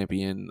ABA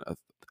champion,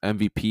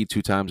 MVP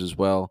 2 times as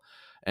well.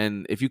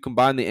 And if you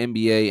combine the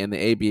NBA and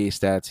the ABA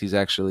stats, he's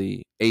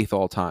actually 8th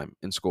all-time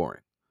in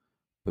scoring.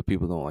 But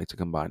people don't like to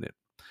combine it.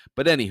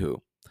 But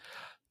anywho,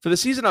 for the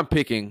season I'm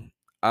picking,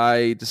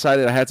 I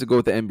decided I had to go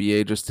with the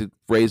NBA just to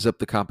raise up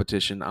the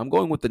competition. I'm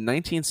going with the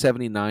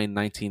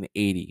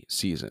 1979-1980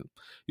 season.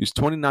 He was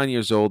 29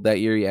 years old.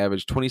 That year he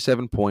averaged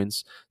 27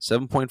 points,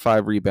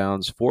 7.5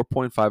 rebounds,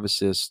 4.5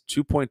 assists,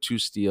 2.2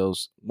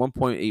 steals,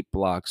 1.8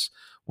 blocks,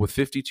 with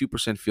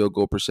 52% field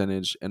goal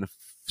percentage and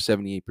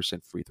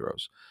 78% free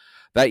throws.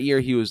 That year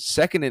he was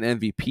second in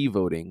MVP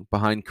voting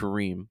behind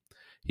Kareem.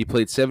 He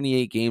played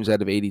 78 games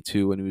out of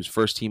 82, and he was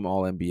first-team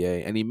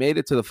All-NBA. And he made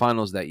it to the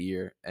finals that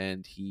year,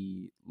 and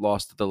he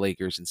lost to the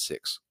Lakers in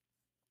 6.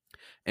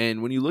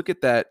 And when you look at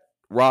that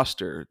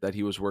roster that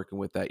he was working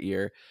with that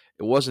year,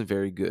 it wasn't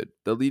very good.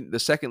 The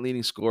second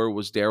leading scorer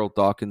was Daryl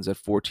Dawkins at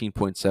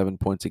 14.7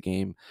 points a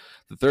game.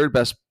 The third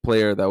best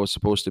player that was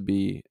supposed to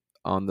be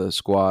on the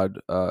squad,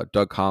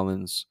 Doug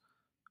Collins,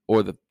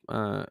 or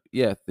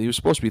he was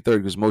supposed to be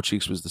third because Mo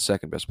Cheeks was the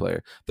second best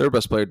player. Third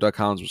best player, Doug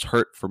Collins, was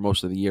hurt for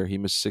most of the year. He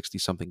missed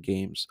 60-something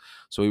games,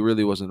 so he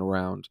really wasn't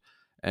around.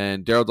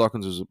 And Daryl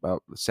Dawkins was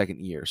about the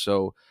second year.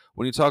 So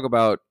when you talk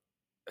about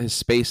his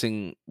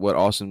spacing, what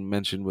Austin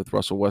mentioned with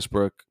Russell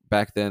Westbrook,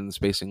 back then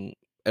spacing,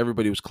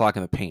 everybody was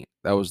clocking the paint.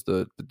 That was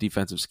the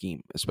defensive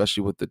scheme,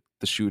 especially with the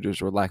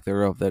shooters or lack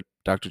thereof that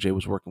Dr. J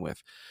was working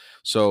with.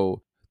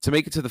 So to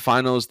make it to the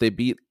finals, they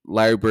beat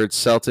Larry Bird's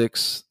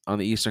Celtics on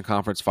the Eastern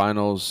Conference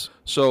Finals.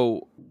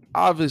 So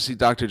obviously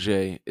Dr.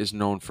 J is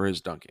known for his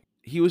dunking.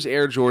 He was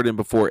Air Jordan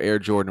before Air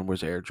Jordan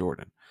was Air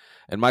Jordan.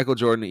 And Michael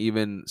Jordan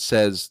even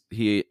says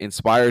he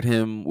inspired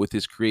him with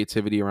his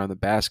creativity around the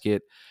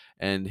basket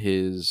and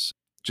his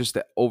just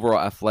the overall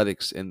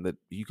athletics, and that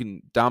you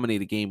can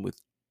dominate a game with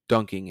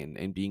dunking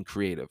and being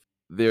creative.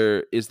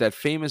 There is that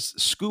famous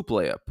scoop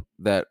layup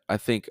that I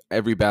think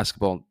every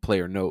basketball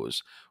player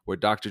knows, where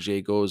Dr.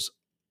 J goes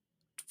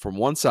from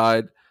one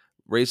side,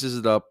 raises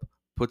it up,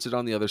 puts it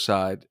on the other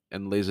side,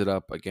 and lays it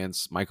up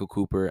against Michael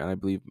Cooper and I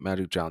believe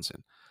Magic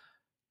Johnson.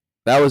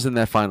 That was in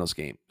that finals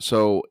game.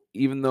 So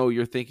even though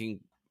you're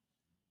thinking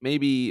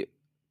maybe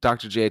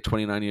Dr. J at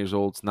 29 years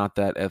old is not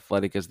that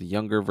athletic as the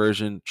younger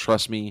version,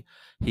 trust me,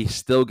 he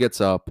still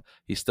gets up.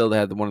 He still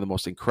had one of the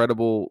most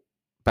incredible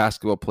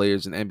basketball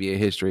players in NBA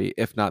history,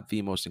 if not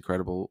the most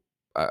incredible.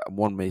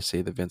 One may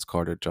say that Vince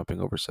Carter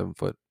jumping over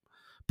 7-foot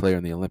player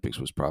in the Olympics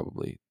was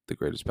probably the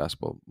greatest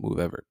basketball move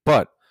ever.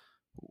 But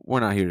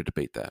we're not here to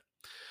debate that.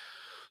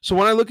 So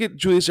when I look at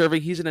Julius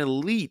Erving, he's an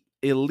elite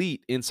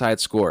inside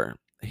scorer.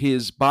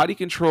 His body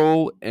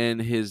control and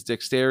his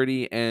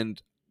dexterity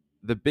and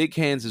the big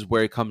hands is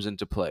where it comes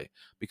into play.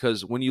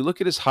 Because when you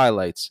look at his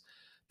highlights,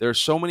 there are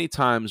so many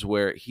times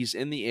where he's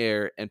in the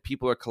air and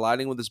people are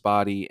colliding with his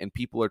body and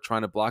people are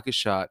trying to block his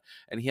shot,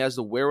 and he has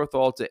the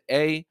wherewithal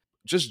to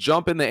just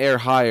jump in the air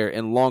higher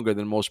and longer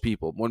than most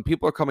people. When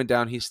people are coming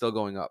down, he's still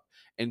going up.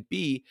 And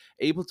B,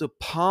 able to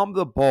palm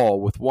the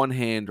ball with one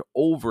hand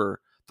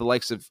over the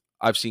likes of,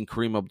 I've seen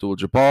Kareem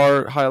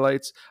Abdul-Jabbar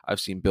highlights, I've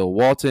seen Bill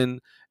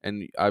Walton,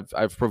 and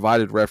I've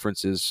provided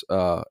references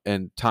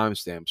and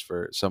timestamps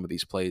for some of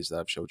these plays that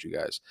I've showed you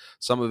guys.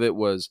 Some of it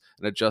was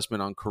an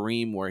adjustment on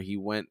Kareem where he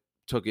went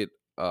for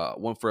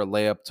a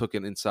layup, took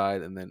it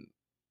inside, and then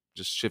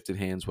just shifted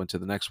hands, went to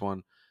the next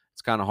one.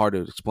 It's kind of hard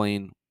to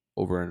explain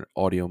over an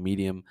audio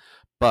medium,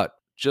 but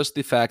just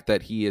the fact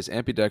that he is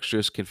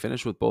ambidextrous, can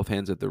finish with both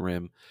hands at the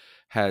rim,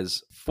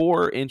 has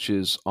 3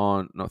 inches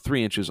on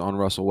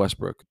Russell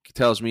Westbrook,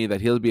 tells me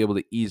that he'll be able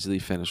to easily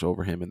finish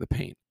over him in the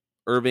paint.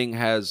 Erving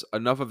has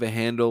enough of a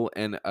handle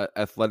and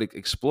athletic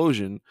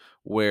explosion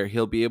where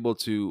he'll be able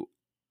to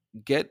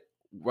get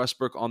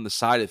Westbrook on the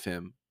side of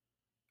him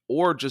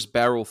or just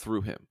barrel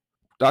through him.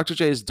 Dr.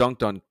 J has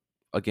dunked on,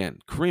 again,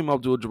 Kareem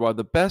Abdul-Jabbar,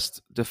 the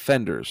best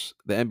defenders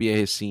the NBA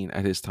has seen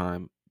at his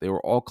time. They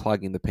were all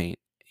clogging the paint.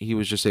 He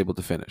was just able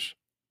to finish.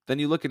 Then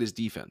you look at his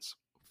defense.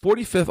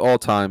 45th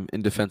all-time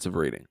in defensive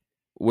rating,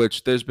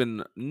 which there's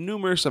been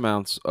numerous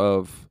amounts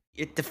of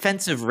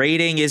Defensive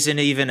rating isn't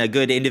even a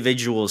good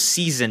individual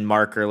season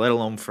marker, let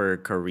alone for a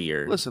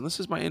career. Listen, this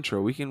is my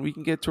intro. We can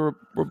get to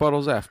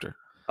rebuttals after.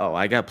 Oh,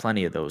 I got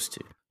plenty of those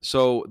too.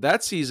 So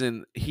that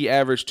season, he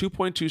averaged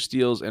 2.2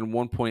 steals and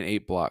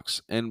 1.8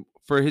 blocks. And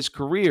for his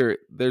career,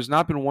 there's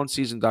not been one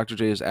season Dr.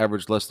 J has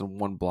averaged less than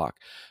 1 block,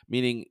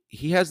 meaning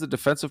he has the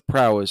defensive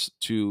prowess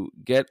to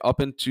get up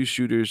into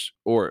shooters,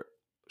 or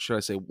should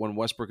I say, when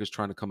Westbrook is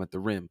trying to come at the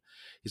rim,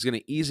 he's going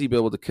to easily be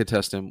able to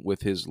contest him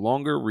with his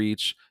longer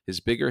reach, his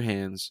bigger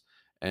hands,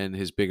 and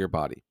his bigger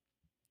body.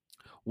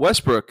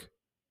 Westbrook,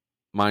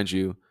 mind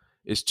you,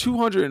 is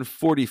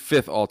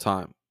 245th all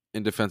time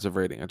in defensive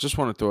rating. I just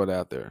want to throw it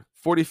out there.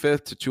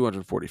 45th to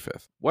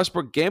 245th.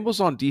 Westbrook gambles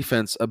on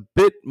defense a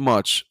bit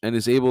much and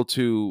is able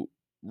to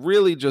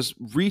really just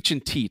reach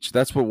and teach.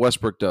 That's what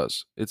Westbrook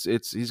does.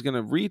 He's going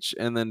to reach,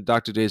 and then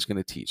Dr. J is going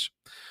to teach.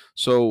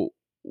 So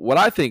what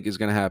I think is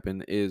going to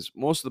happen is,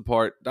 most of the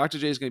part, Dr.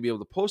 J is going to be able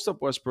to post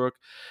up Westbrook.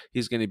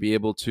 He's going to be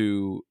able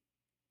to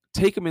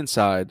take him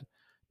inside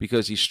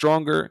because he's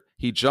stronger,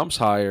 he jumps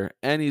higher,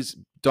 and he's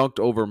dunked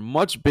over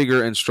much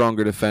bigger and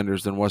stronger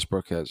defenders than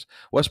Westbrook has.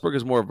 Westbrook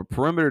is more of a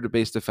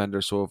perimeter-based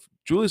defender, so if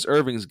Julius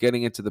Erving is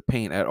getting into the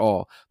paint at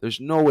all, there's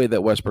no way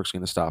that Westbrook's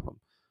going to stop him.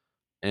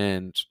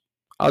 And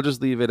I'll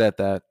just leave it at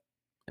that,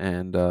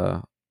 and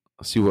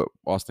see what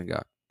Austin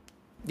got.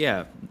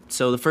 Yeah.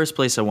 So the first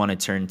place I want to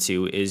turn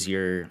to is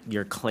your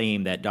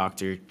claim that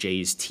Dr.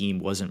 J's team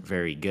wasn't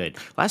very good.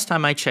 Last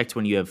time I checked,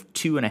 when you have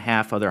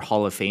 2.5 other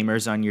Hall of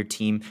Famers on your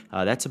team,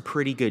 that's a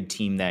pretty good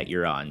team that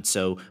you're on.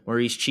 So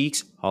Maurice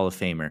Cheeks, Hall of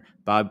Famer.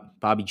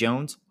 Bobby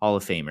Jones, Hall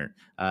of Famer.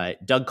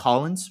 Doug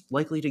Collins,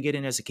 likely to get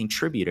in as a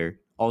contributor,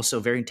 also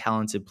a very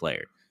talented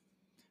player.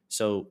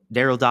 So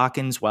Daryl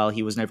Dawkins, while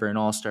he was never an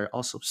all-star,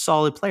 also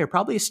solid player,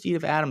 probably a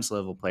Steve Adams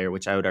level player,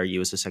 which I would argue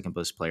is the second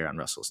best player on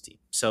Russell's team.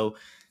 So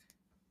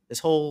this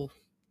whole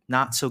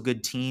not so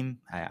good team,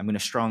 I'm going to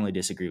strongly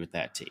disagree with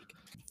that take.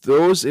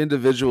 Those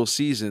individual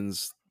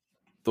seasons,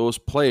 those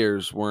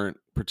players weren't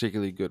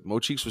particularly good. Mo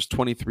Cheeks was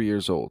 23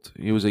 years old.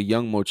 He was a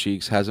young Mo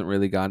Cheeks, hasn't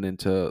really gotten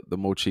into the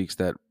Mo Cheeks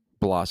that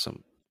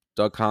blossomed.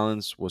 Doug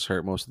Collins was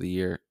hurt most of the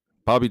year.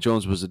 Bobby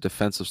Jones was a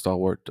defensive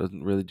stalwart,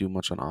 doesn't really do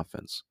much on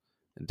offense.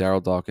 And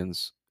Daryl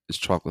Dawkins is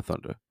chocolate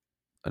thunder.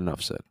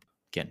 Enough said.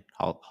 Again,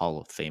 Hall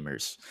of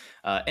Famers.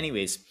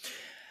 Anyways,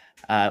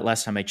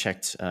 last time I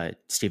checked,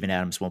 Steven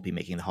Adams won't be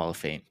making the Hall of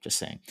Fame. Just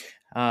saying.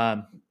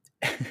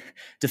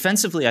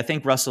 Defensively, I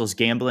think Russell's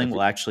gambling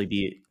will actually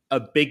be a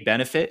big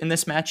benefit in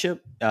this matchup.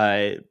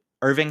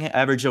 Erving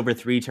averaged over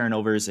 3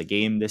 turnovers a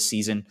game this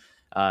season.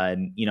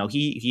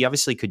 He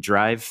obviously could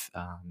drive.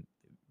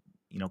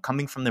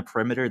 Coming from the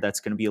perimeter, that's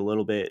going to be a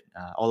little bit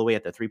all the way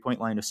at the 3-point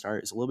line to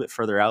start is a little bit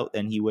further out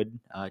than he would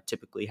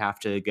typically have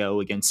to go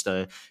against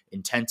a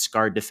intense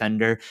guard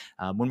defender.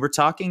 When we're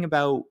talking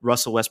about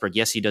Russell Westbrook,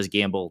 yes, he does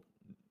gamble.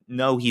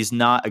 No, he's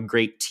not a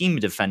great team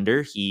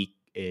defender. He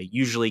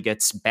usually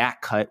gets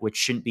back cut, which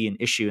shouldn't be an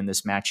issue in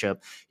this matchup.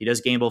 He does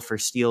gamble for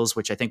steals,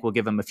 which I think will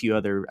give him a few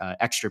other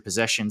extra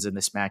possessions in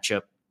this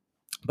matchup.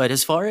 But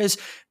as far as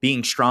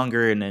being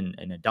stronger in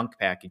a dunk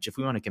package, if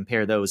we want to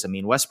compare those, I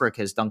mean, Westbrook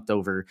has dunked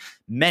over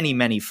many,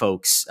 many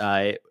folks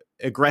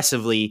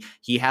aggressively.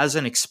 He has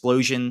an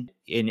explosion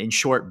in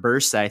short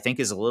bursts that I think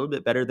is a little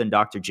bit better than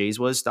Dr. J's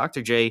was.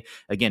 Dr. J,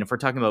 again, if we're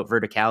talking about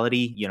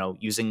verticality,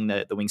 using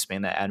the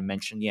wingspan that Adam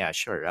mentioned, yeah,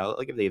 sure,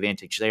 I'll give the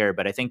advantage there.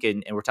 But I think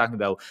and we're talking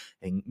about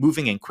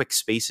moving in quick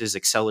spaces,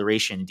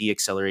 acceleration,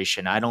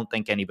 deacceleration, I don't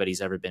think anybody's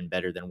ever been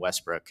better than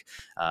Westbrook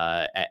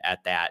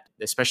at that,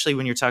 especially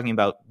when you're talking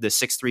about the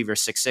 6'3"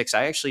 versus 6'6".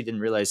 I actually didn't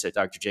realize that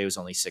Dr. J was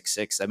only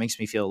 6'6". That makes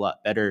me feel a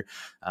lot better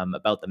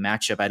about the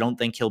matchup. I don't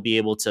think he'll be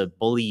able to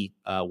bully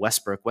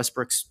Westbrook.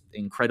 Westbrook's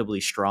incredibly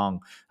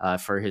strong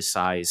for his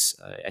size.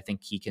 I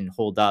think he can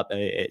hold up.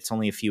 It's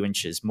only a few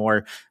inches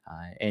more.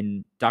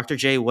 And Dr.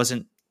 J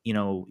wasn't,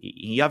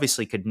 he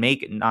obviously could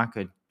knock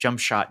a jump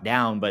shot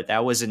down, but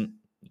that wasn't,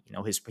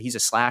 he's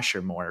a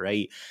slasher more,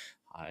 right?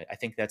 I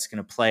think that's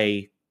going to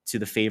play to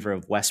the favor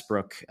of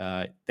Westbrook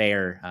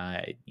there,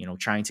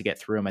 trying to get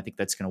through him. I think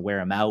that's going to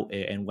wear him out,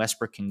 and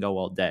Westbrook can go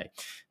all day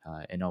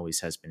and always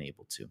has been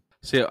able to.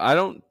 See, I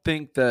don't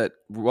think that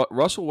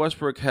Russell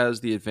Westbrook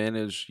has the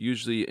advantage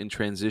usually in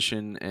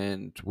transition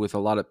and with a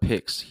lot of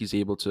picks. He's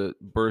able to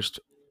burst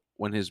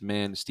when his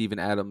man, Steven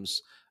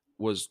Adams,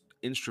 was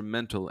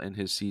instrumental in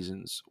his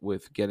seasons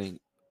with getting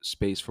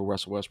space for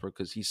Russell Westbrook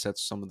because he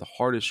sets some of the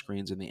hardest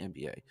screens in the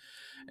NBA.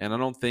 And I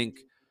don't think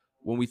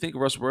when we think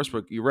of Russell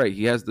Westbrook, you're right.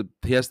 He has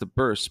the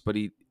burst, but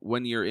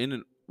when you're in a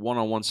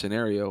one-on-one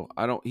scenario,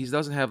 he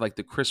doesn't have like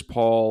the Chris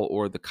Paul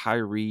or the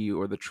Kyrie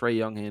or the Trae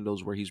Young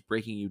handles where he's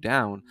breaking you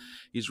down.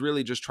 He's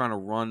really just trying to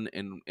run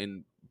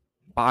and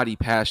body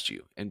past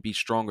you and be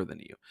stronger than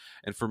you.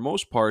 And for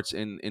most parts,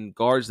 in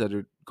guards that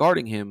are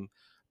guarding him,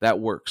 that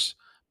works.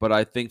 But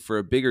I think for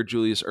a bigger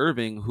Julius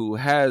Erving who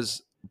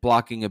has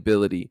blocking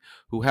ability,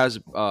 who has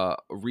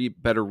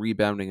better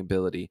rebounding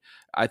ability,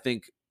 I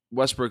think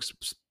Westbrook's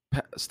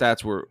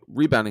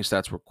rebounding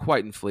stats were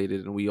quite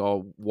inflated, and we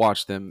all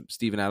watched them.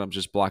 Steven Adams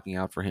just blocking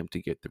out for him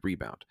to get the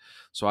rebound.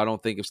 So I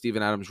don't think if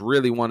Steven Adams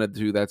really wanted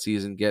to that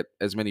season get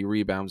as many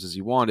rebounds as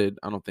he wanted,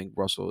 I don't think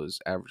Russell is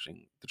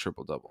averaging the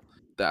triple double.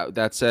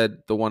 That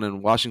said, the one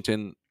in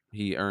Washington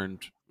he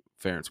earned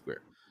fair and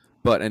square.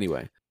 But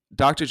anyway,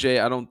 Dr.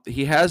 J,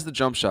 he has the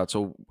jump shot,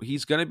 so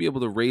he's going to be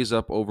able to raise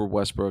up over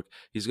Westbrook.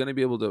 He's going to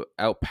be able to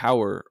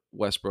outpower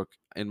Westbrook,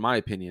 in my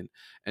opinion.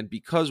 And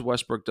because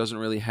Westbrook doesn't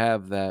really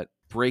have that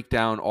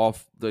breakdown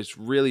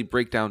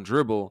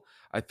dribble,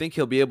 I think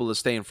he'll be able to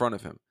stay in front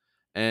of him.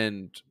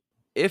 And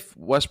if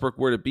Westbrook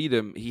were to beat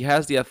him, he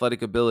has the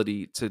athletic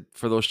ability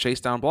for those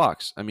chase down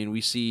blocks. I mean,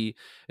 we see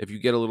if you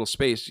get a little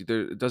space,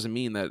 it doesn't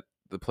mean that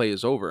the play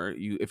is over.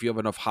 If you have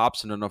enough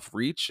hops and enough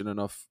reach and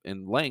enough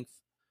in length,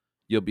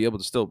 you'll be able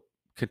to still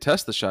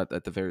contest the shot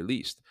at the very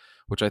least,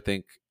 which I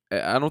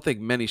don't think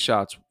many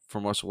shots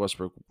from Russell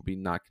Westbrook will be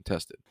not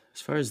contested.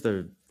 As far as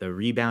the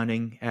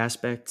rebounding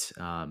aspect,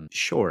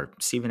 sure,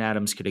 Steven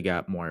Adams could have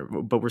got more,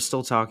 but we're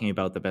still talking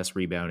about the best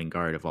rebounding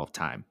guard of all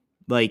time.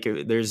 Like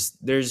there's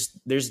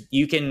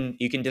you can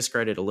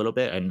discredit a little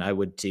bit, and I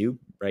would too,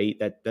 right?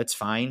 That's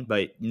fine,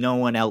 but no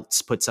one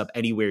else puts up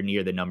anywhere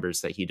near the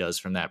numbers that he does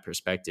from that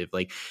perspective.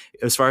 Like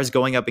as far as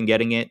going up and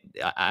getting it,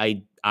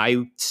 I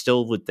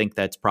still would think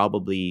that's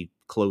probably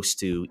close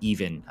to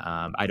even.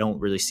 I don't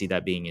really see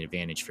that being an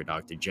advantage for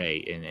Dr. J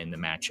in the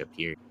matchup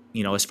here.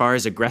 You know, as far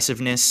as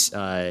aggressiveness,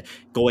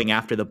 going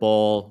after the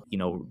ball,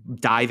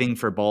 diving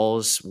for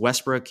balls,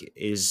 Westbrook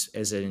is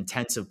as an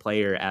intensive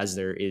player as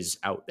there is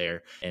out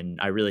there.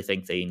 And I really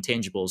think the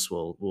intangibles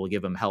will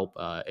give him help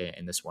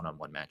in this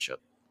one-on-one matchup.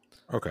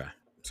 Okay.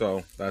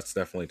 So that's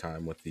definitely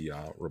time with the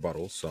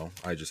rebuttals. So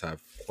I just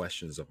have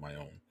questions of my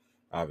own.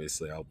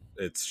 Obviously,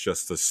 it's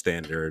just the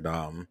standard,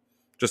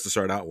 just to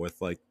start out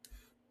with, like,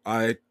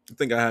 I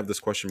think I have this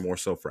question more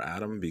so for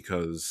Adam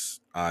because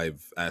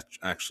I've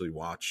actually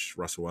watched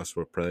Russell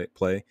Westbrook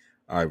play.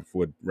 I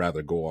would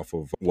rather go off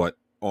of what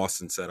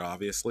Austin said,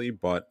 obviously,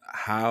 but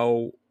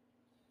how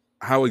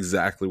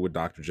exactly would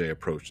Dr. J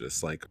approach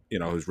this? Like,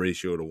 his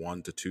ratio to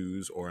 1 to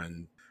 2s,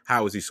 and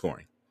how is he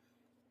scoring?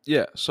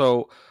 Yeah,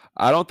 so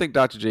I don't think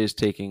Dr. J is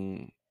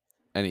taking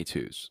any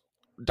 2s.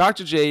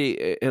 Dr.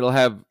 J, it'll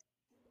have,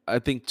 I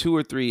think, 2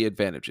 or 3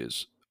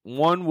 advantages.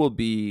 One will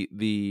be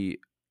the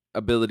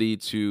ability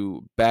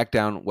to back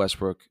down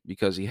Westbrook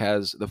because he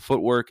has the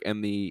footwork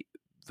and the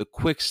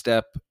quick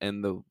step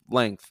and the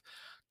length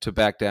to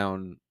back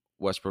down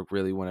Westbrook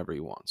really whenever he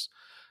wants.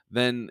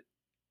 Then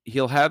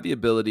he'll have the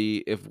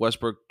ability, if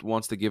Westbrook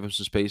wants to give him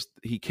some space,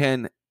 he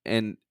can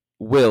and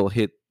will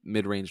hit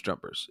mid-range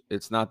jumpers.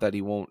 It's not that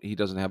he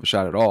doesn't have a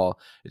shot at all.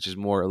 It's just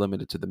more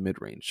limited to the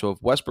mid-range. So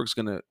if Westbrook's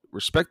going to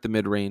respect the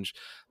mid-range,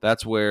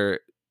 that's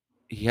where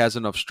he has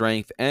enough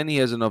strength and he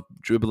has enough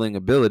dribbling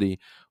ability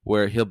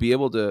where he'll be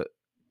able to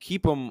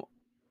keep him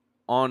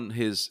on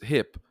his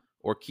hip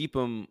or keep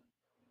him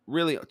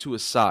really to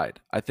his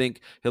side. I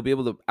think he'll be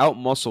able to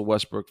outmuscle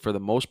Westbrook for the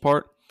most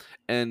part.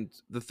 And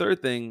the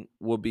third thing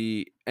will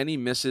be any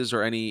misses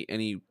or any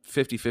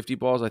 50-50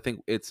 balls. I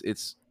think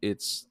it's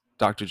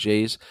Dr.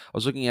 J's. I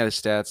was looking at his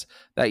stats.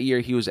 That year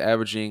he was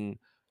averaging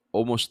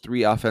almost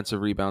 3 offensive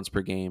rebounds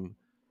per game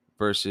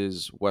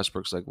versus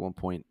Westbrook's like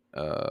 1.8,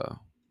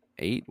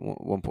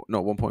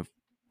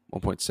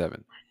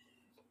 1.7.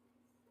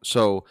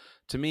 So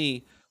to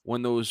me,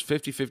 when those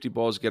 50-50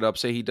 balls get up,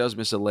 say he does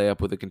miss a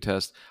layup with a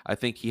contest, I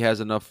think he has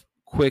enough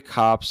quick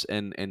hops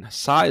and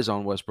size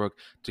on Westbrook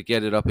to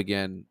get it up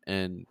again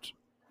and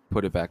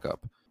put it back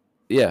up.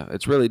 Yeah,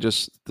 it's really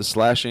just the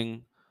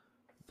slashing,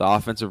 the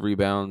offensive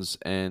rebounds,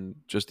 and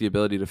just the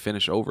ability to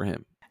finish over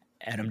him.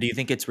 Adam, do you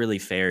think it's really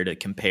fair to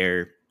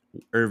compare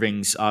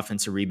Irving's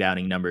offensive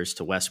rebounding numbers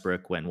to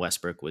Westbrook when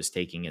Westbrook was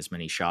taking as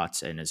many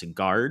shots and as a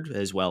guard,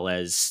 as well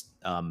as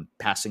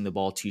passing the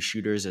ball to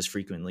shooters as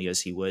frequently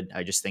as he would?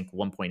 I just think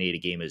 1.8 a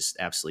game is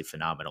absolutely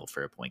phenomenal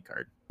for a point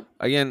guard.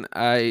 Again,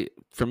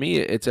 for me,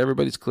 it's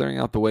everybody's clearing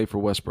out the way for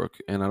Westbrook,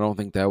 and I don't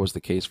think that was the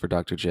case for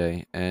Dr.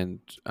 J. And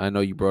I know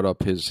you brought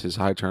up his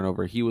high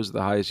turnover. He was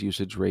the highest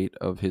usage rate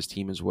of his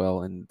team as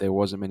well, and there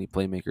wasn't many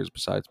playmakers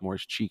besides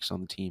Morris Cheeks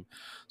on the team.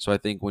 So I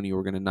think when you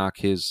were going to knock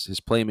his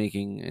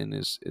playmaking and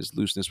his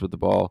looseness with the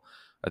ball,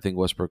 I think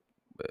Westbrook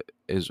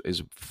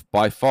is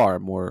by far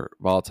more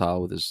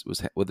volatile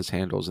with his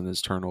handles and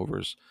his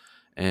turnovers,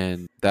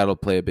 and that'll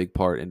play a big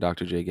part in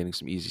Dr. J getting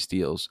some easy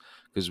steals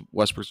because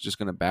Westbrook's just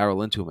going to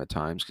barrel into him at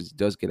times because he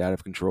does get out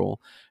of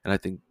control, and I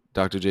think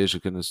Dr. J is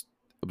just going to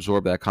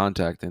absorb that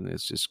contact, and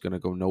it's just going to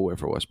go nowhere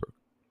for Westbrook.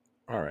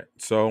 All right,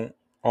 so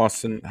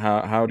Austin,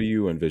 how do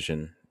you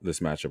envision this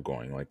matchup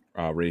going, like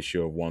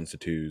ratio of 1s to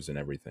 2s and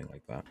everything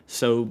like that?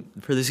 So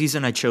for the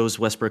season, I chose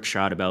Westbrook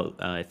shot about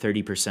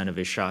 30% of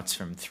his shots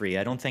from 3.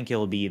 I don't think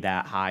he'll be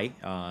that high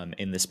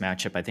in this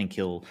matchup. I think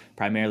he'll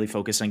primarily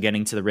focus on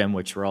getting to the rim,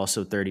 which were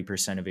also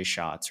 30% of his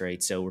shots,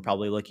 right? So we're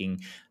probably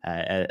looking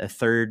at a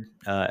third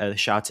of the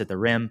shots at the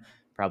rim,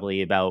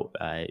 probably about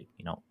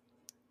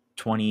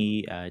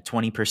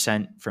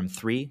 20% from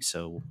 3.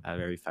 So out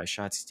of every 5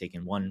 shots, he's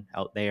taking 1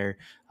 out there.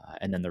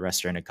 and then the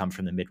rest are going to come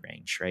from the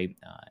mid-range, right?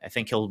 I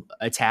think he'll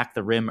attack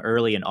the rim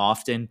early and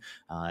often,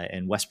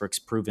 and Westbrook's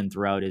proven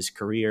throughout his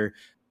career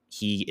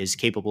he is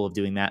capable of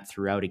doing that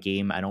throughout a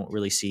game. I don't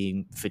really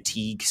see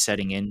fatigue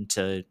setting in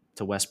to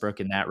Westbrook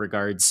in that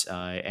regards,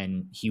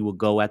 and he will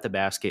go at the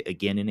basket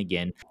again and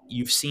again.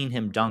 You've seen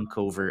him dunk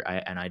over,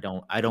 and I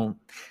don't.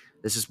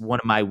 This is one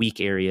of my weak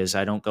areas.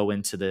 I don't go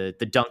into the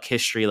dunk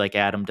history like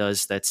Adam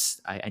does.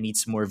 I need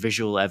some more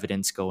visual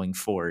evidence going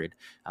forward.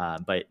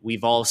 But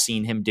we've all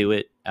seen him do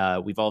it.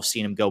 We've all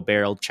seen him go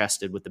barrel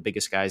chested with the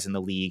biggest guys in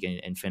the league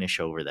and finish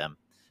over them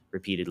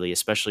repeatedly,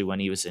 especially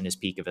when he was in his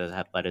peak of his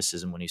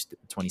athleticism when he was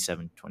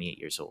 27, 28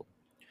 years old.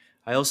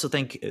 I also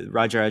think,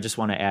 Roger, I just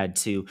want to add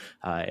too,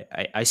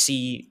 I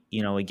see,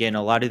 again,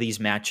 a lot of these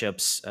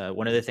matchups,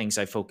 one of the things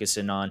I focus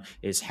in on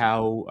is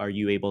how are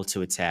you able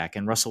to attack?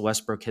 And Russell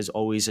Westbrook has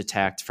always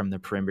attacked from the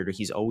perimeter.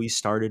 He's always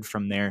started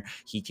from there.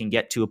 He can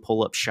get to a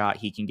pull-up shot.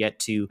 He can get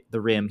to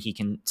the rim. He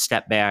can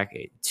step back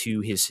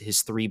to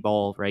his three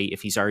ball, right?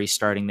 If he's already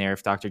starting there,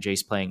 if Dr.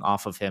 J's playing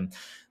off of him.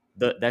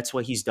 That's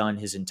what he's done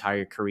his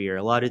entire career.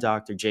 A lot of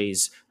Dr.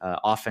 J's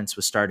offense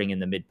was starting in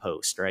the mid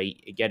post, right?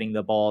 Getting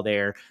the ball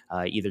there,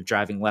 either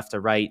driving left or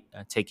right,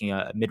 taking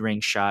a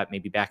mid-range shot,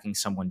 maybe backing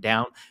someone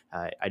down.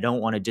 I don't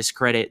want to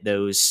discredit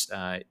those,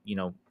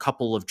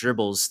 couple of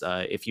dribbles.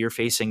 If you're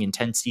facing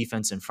intense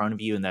defense in front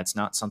of you and that's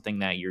not something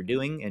that you're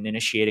doing and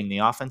initiating the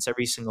offense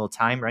every single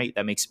time, right?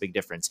 That makes a big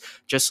difference.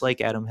 Just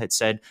like Adam had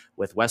said,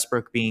 with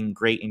Westbrook being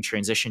great in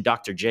transition,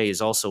 Dr. J is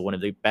also one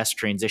of the best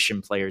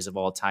transition players of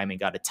all time and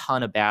got a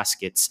ton of baskets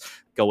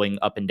going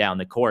up and down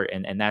the court.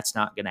 And that's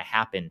not going to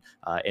happen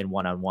in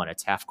one-on-one.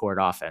 It's half-court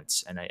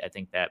offense. And I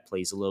think that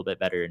plays a little bit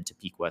better into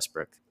peak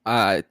Westbrook.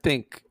 I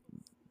think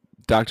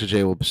Dr.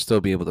 J will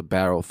still be able to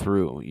barrel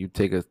through. You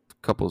take a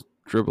couple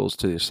dribbles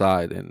to the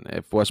side, and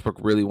if Westbrook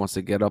really wants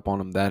to get up on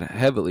him that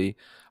heavily,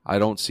 I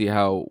don't see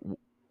how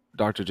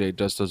Dr. J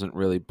just doesn't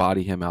really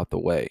body him out the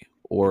way.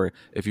 Or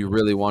if you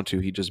really want to,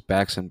 he just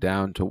backs him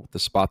down to the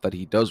spot that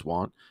he does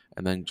want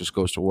and then just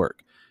goes to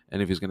work.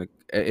 And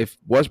if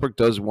Westbrook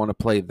does want to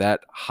play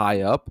that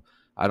high up,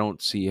 I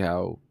don't see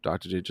how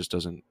Dr. J just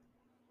doesn't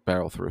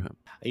barrel through him.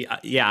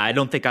 Yeah, I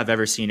don't think I've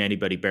ever seen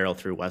anybody barrel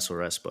through Russell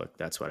Westbrook.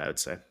 That's what I would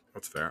say.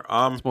 That's fair.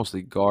 It's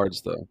mostly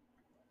guards though.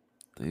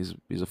 He's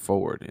a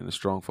forward and a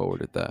strong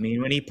forward at that. I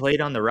mean, when he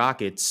played on the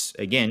Rockets,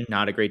 again,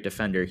 not a great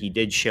defender, he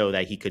did show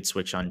that he could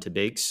switch on to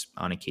bigs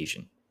on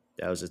occasion.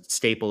 That was a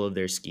staple of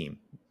their scheme.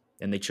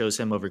 And they chose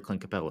him over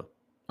Clint Capella.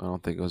 I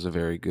don't think it was a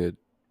very good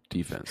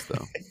defense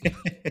though.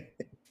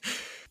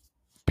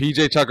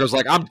 PJ Tucker's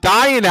like, I'm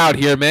dying out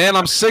here, man.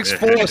 I'm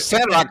 6'4"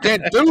 center. I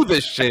can't do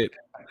this shit.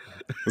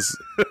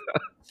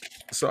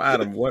 So,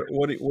 Adam,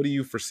 what do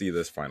you foresee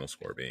this final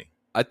score being?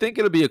 I think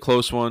it'll be a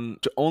close one,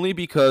 only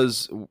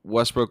because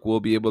Westbrook will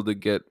be able to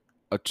get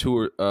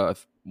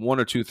one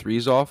or two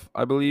threes off,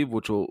 I believe,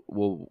 which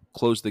will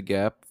close the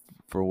gap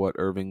for what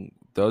Irving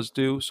does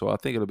do. So I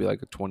think it'll be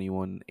like a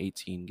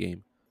 21-18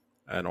 game.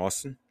 And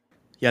Austin?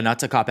 Yeah, not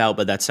to cop out,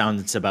 but that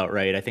sounds about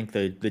right. I think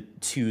the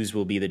twos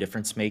will be the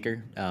difference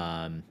maker.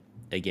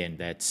 Again,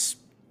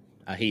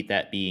 I hate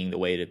that being the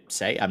way to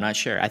say. I'm not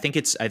sure. I think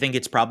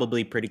it's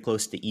probably pretty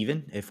close to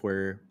even if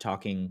we're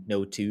talking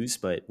no twos,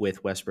 but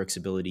with Westbrook's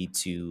ability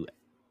to,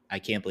 I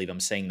can't believe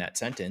I'm saying that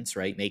sentence,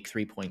 right? Make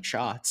 3-point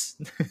shots.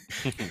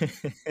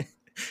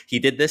 He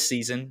did this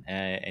season,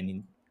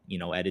 and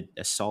at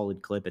a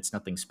solid clip. It's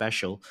nothing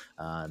special,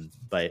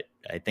 but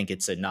I think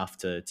it's enough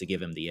to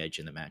give him the edge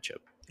in the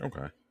matchup.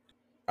 Okay.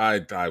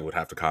 I would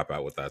have to cop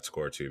out with that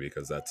score too,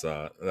 because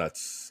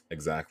that's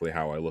exactly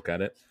how I look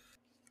at it.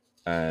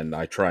 And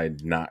I try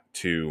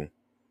to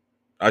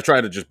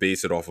just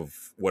base it off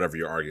of whatever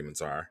your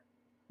arguments are,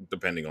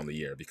 depending on the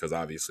year, because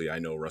obviously I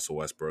know Russell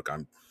Westbrook.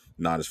 I'm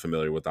not as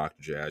familiar with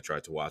Dr. J. I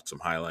tried to watch some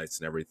highlights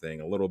and everything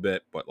a little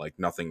bit, but like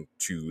nothing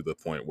to the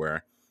point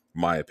where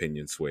my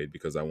opinion swayed,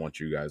 because I want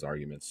you guys'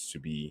 arguments to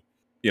be,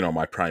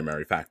 my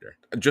primary factor.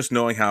 Just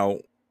knowing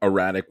how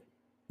erratic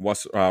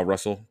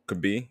Russell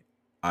could be,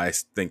 I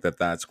think that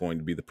that's going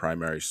to be the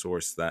primary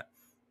source that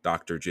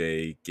Dr.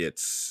 J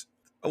gets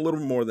a little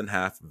more than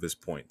half of his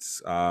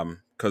points.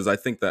 Because I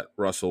think that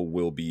Russell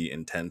will be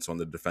intense on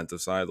the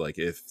defensive side. Like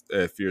if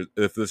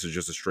this is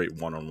just a straight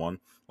one-on-one,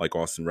 like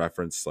Austin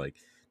referenced, like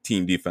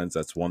team defense,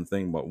 that's one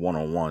thing, but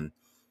one-on-one,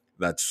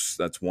 that's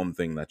one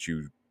thing that's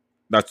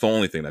the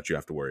only thing that you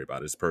have to worry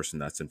about is the person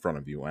that's in front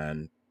of you.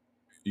 And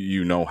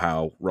you know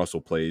how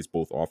Russell plays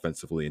both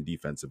offensively and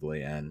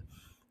defensively, and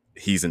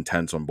he's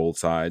intense on both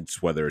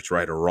sides, whether it's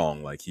right or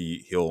wrong. Like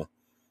he'll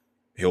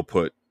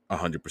put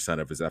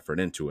 100% of his effort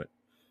into it.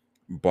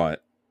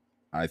 But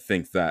I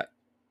think that,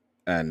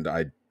 and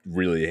I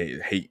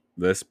really hate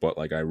this, but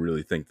like I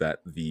really think that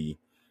the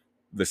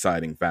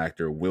deciding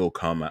factor will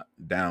come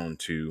down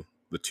to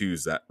the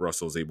twos that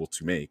Russell's able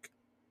to make,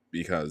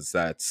 because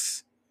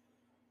that's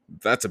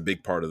a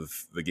big part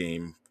of the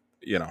game.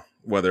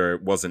 Whether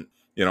it wasn't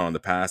in the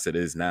past, it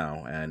is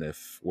now, and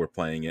if we're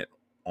playing it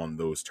on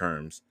those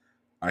terms,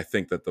 I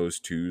think that those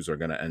twos are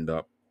going to end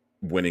up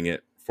winning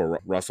it for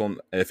Russell.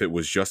 If it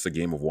was just a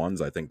game of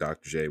ones, I think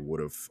Dr. J would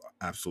have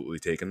absolutely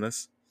taken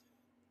this.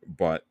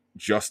 But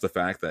just the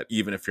fact that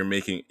even if he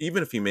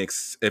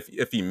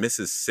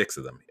misses 6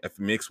 of them, if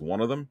he makes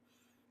one of them,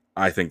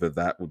 I think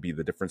that would be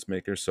the difference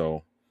maker.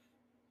 So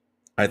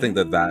I think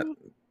that I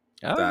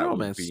don't know,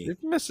 man. If he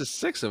misses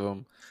 6 of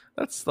them,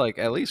 that's like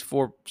at least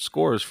 4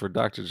 scores for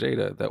Dr.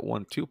 Jada, that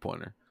 1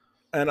 2-pointer.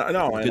 And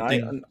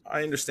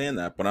I understand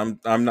that, but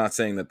I'm not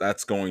saying that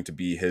that's going to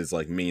be his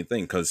like main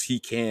thing, because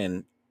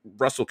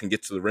Russell can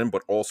get to the rim,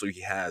 but also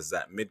he has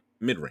that mid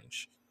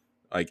range.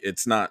 Like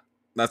that's not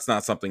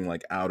something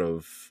like out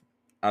of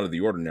the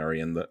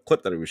ordinary. And the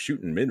clip that he was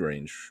shooting mid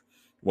range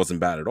wasn't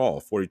bad at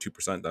all.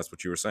 42%. That's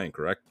what you were saying,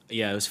 correct?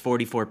 Yeah, it was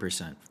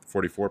 44%.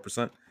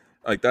 44%.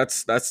 Like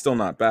that's still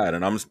not bad.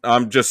 And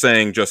I'm just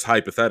saying, just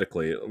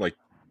hypothetically, like,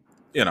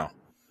 you know,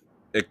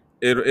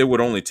 it would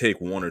only take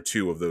 1 or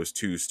 2 of those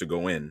twos to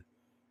go in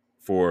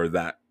for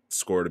that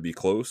score to be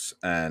close.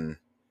 And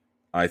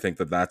I think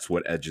that that's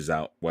what edges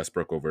out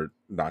Westbrook over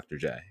Dr.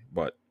 J.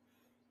 But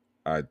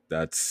I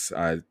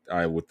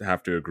would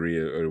have to agree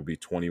it'll be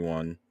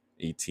 21-18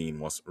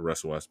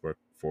 Russell Westbrook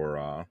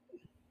for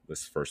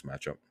this first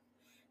matchup.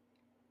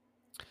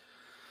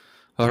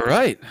 All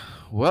right.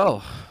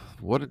 Well,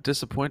 what a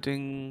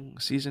disappointing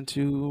season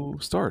 2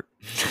 start.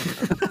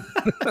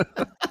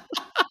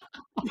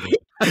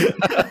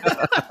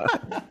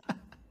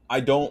 I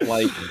don't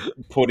like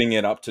putting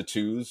it up to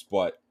twos,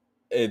 but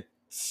it's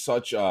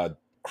such a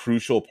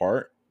crucial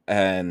part.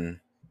 And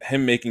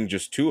him making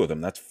just 2 of them,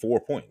 that's 4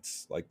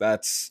 points. Like,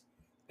 that's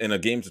in a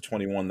game to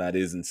 21, that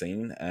is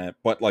insane.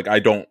 But like, I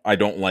don't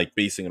like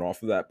basing it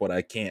off of that, but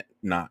I can't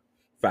not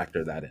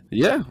factor that in.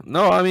 Yeah,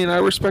 no, I mean, I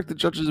respect the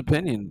judge's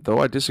opinion, though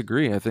I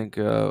disagree. I think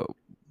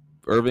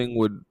Irving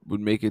would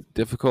make it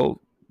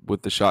difficult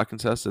with the shot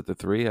contest at the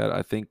 3.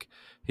 I think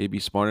he'd be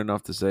smart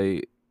enough to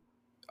say,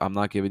 I'm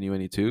not giving you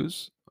any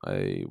 2s.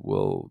 I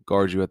will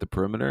guard you at the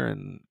perimeter,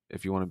 and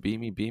if you want to beat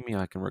me,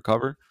 I can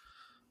recover.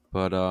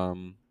 But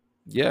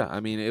yeah,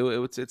 I mean,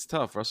 it's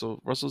tough.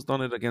 Russell's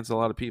done it against a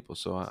lot of people,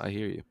 so I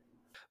hear you.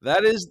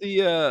 That is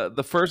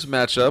the first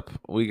matchup.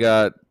 We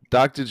got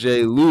Dr.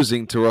 J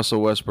losing to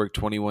Russell Westbrook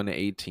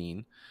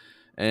 21-18.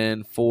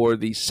 And for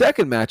the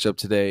second matchup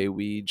today,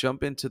 we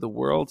jump into the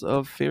world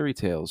of fairy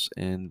tales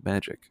and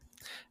magic.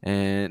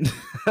 And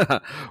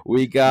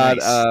we got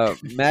a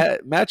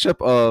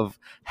matchup of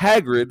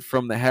Hagrid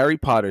from the Harry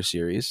Potter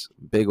series,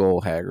 big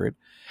old Hagrid,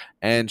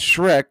 and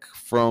Shrek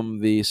from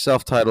the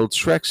self-titled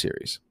Shrek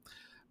series.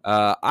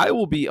 I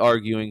will be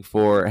arguing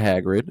for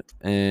Hagrid,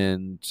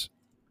 and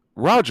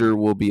Roger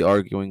will be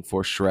arguing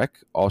for Shrek.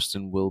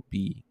 Austin will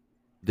be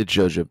the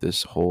judge of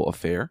this whole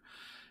affair.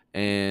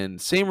 And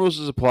same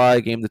rules apply,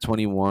 game to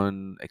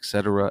 21,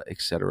 etc.,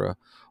 etc.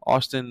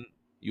 Austin,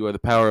 you are the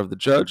power of the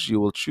judge. You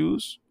will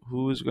choose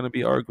who is going to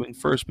be arguing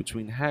first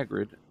between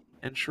Hagrid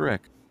and Shrek.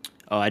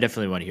 Oh, I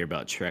definitely want to hear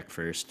about Shrek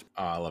first.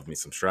 I love me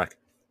some Shrek.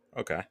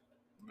 Okay.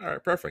 All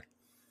right, perfect.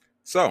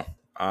 So,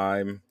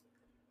 I'm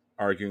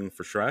arguing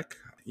for Shrek.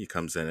 He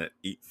comes in at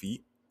 8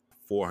 feet,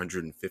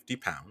 450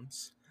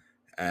 pounds.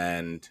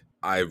 And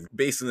I'm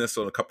basing this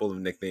on a couple of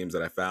nicknames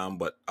that I found,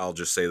 but I'll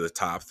just say the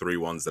top 3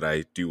 ones that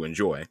I do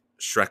enjoy.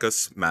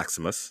 Shrekus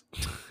Maximus,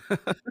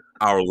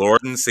 our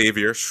Lord and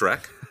Savior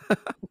Shrek,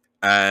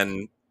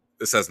 and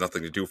this has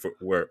nothing to do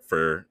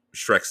for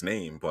Shrek's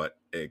name, but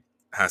it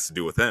has to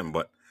do with him.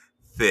 But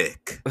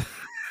Thick,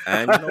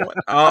 and you know what?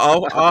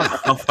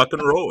 I'll fucking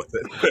roll with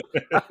it.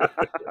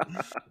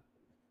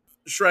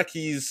 Shrek,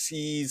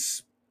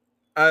 he's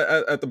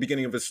at the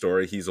beginning of his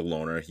story, he's a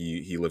loner.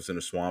 He lives in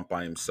a swamp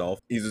by himself.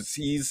 He's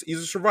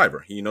a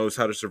survivor. He knows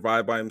how to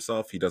survive by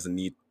himself. He doesn't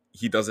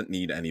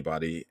need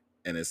anybody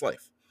in his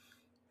life.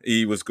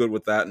 He was good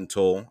with that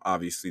until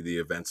obviously the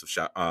events of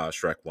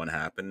Shrek 1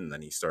 happened, and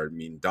then he started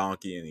meeting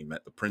Donkey and he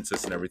met the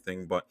princess and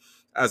everything. But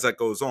as that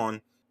goes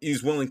on,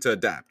 he's willing to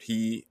adapt.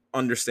 He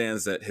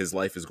understands that his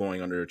life is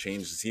going under a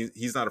change.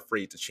 He's not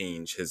afraid to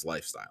change his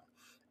lifestyle.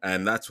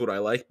 And that's what I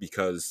like,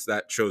 because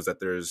that shows that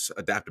there's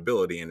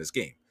adaptability in his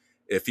game.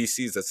 If he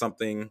sees that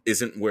something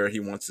isn't where he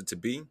wants it to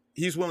be,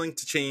 he's willing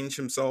to change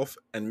himself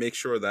and make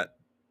sure that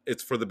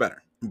it's for the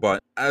better.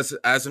 But as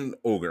an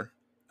ogre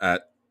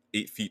at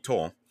 8 feet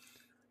tall,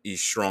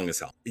 he's strong as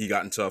hell. He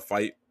got into a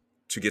fight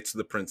to get to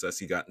the princess.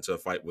 He got into a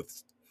fight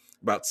with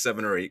about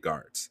 7 or 8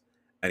 guards,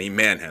 and he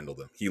manhandled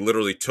them. He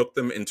literally took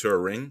them into a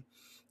ring,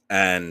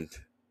 and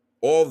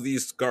all of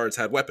these guards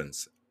had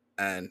weapons,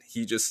 and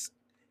he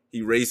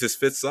raised his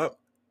fists up,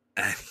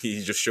 and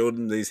he just showed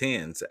them these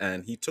hands,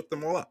 and he took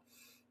them all up.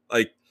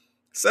 Like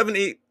 7,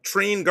 8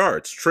 trained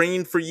guards,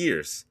 trained for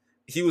years.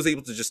 He was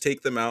able to just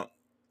take them out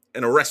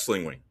in a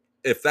wrestling ring.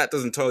 If that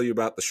doesn't tell you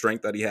about the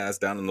strength that he has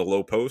down in the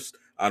low post,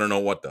 I don't know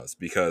what does,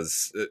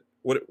 because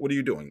what are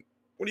you doing?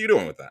 What are you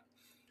doing with that?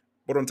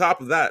 But on top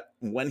of that,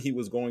 when he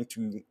was going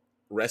to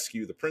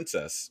rescue the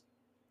princess,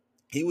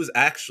 he was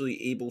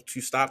actually able to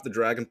stop the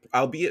dragon,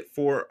 albeit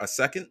for a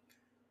second.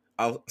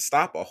 I'll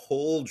stop a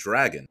whole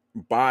dragon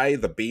by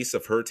the base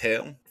of her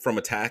tail from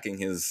attacking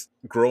his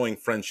growing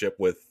friendship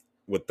with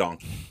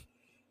Donkey.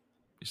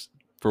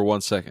 For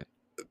 1 second.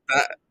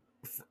 That,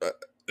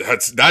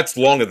 that's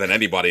longer than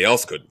anybody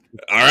else could.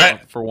 All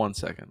right, For 1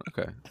 second.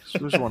 Okay.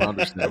 Just want to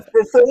understand.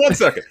 for 1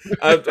 second.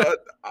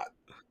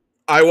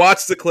 I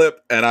watched the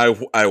clip and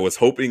I was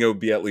hoping it would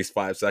be at least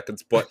 5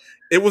 seconds, but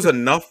it was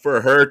enough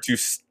for her to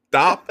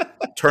stop,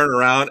 turn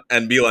around,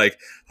 and be like,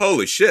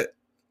 "Holy shit!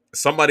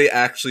 Somebody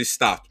actually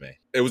stopped me."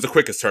 It was the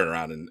quickest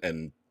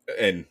turnaround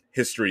in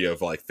history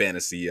of like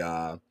fantasy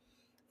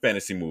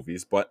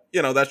movies. But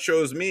that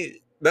shows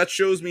me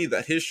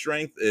that his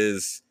strength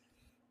is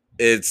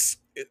it's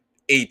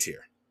A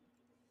tier,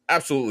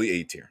 absolutely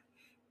A tier.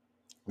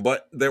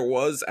 But there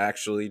was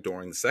actually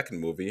during the second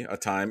movie a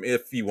time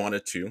if he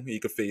wanted to, he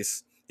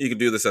could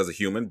do this as a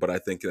human, but I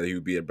think that he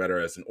would be better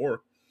as an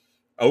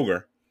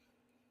ogre.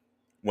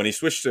 When he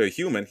switched to a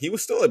human, he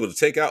was still able to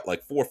take out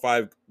like 4 or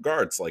 5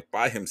 guards like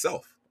by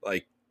himself.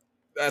 Like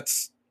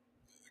that's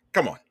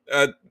come on.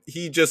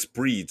 He just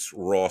breeds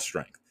raw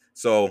strength.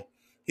 So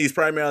he's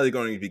primarily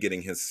going to be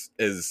getting his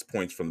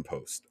points from the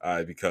post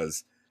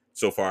because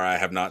so far I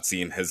have not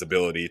seen his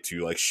ability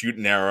to like shoot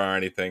an arrow or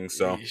anything.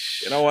 So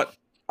you know what?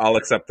 I'll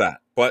accept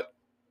that. But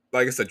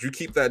like I said, you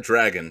keep that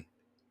dragon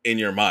in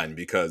your mind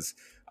because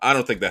I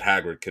don't think that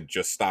Hagrid could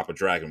just stop a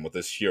dragon with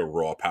this sheer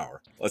raw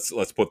power.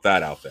 Let's put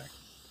that out there.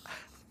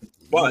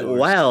 But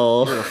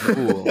well, you're a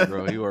fool,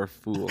 bro. You are a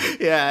fool.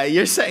 Yeah,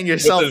 you're setting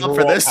yourself up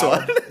for this power,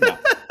 one. No.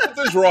 With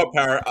this raw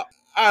power,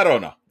 I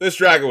don't know. This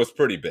dragon was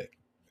pretty big.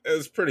 It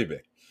was pretty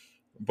big.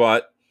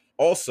 But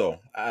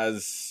also,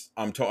 as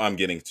I'm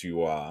getting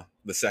to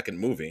the second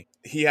movie,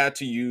 he had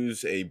to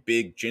use a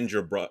big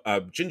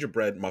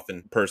gingerbread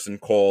muffin person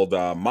called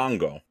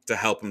Mongo to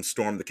help him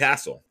storm the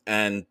castle.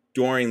 And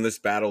during this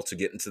battle to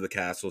get into the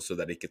castle so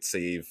that he could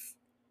save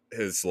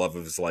his love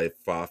of his life,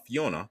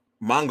 Fiona,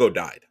 Mongo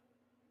died.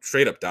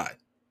 Straight up died.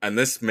 And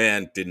this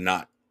man did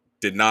not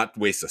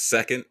waste a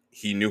second.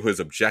 He knew his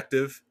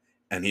objective,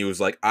 and he was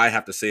like, I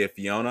have to save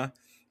Fiona.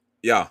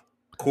 Yeah,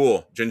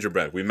 cool,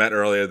 gingerbread. We met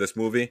earlier this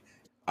movie.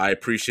 I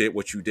appreciate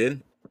what you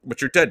did,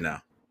 but you're dead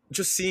now.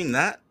 Just seeing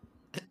that,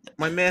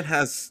 my man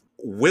has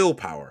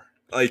willpower.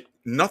 Like,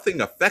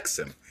 nothing affects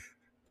him.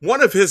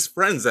 One of his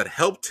friends that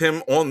helped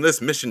him on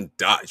this mission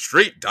died.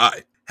 Straight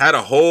died. Had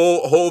a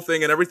whole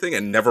thing and everything,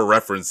 and never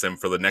referenced him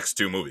for the next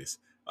 2 movies.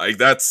 Like,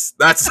 that's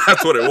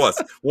what it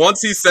was.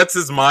 Once he sets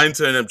his mind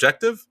to an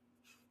objective,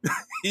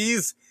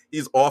 he's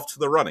off to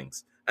the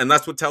runnings. And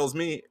that's what tells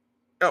me,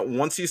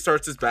 once he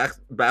starts his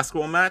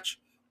basketball match,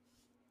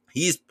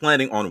 he's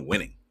planning on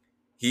winning.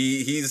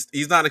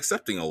 He's not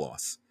accepting a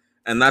loss.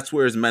 And that's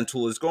where his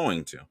mental is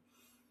going to.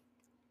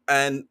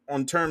 And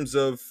on terms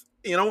of,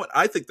 you know what,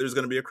 I think there's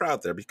going to be a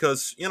crowd there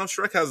because,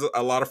 Shrek has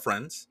a lot of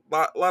friends.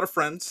 A lot of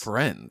friends.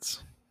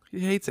 Friends?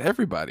 He hates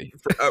everybody.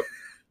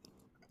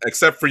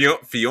 Except for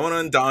Fiona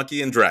and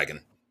Donkey and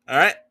Dragon. All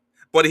right?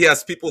 But he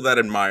has people that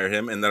admire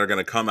him and that are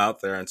going to come out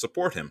there and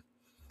support him.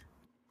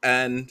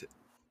 And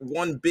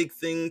one big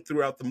thing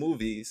throughout the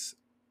movies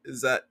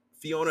is that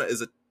Fiona is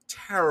a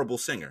terrible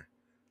singer.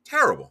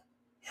 Terrible.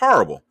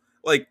 Horrible.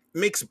 Like,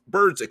 makes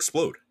birds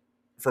explode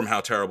from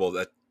how terrible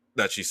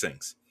that she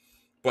sings.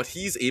 But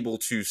he's able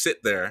to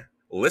sit there,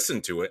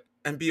 listen to it,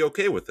 and be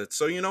okay with it.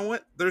 So you know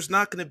what? There's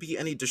not going to be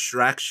any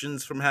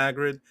distractions from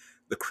Hagrid.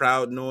 The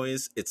crowd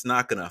noise, it's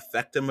not going to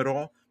affect him at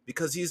all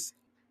because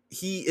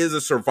he is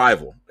a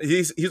survival.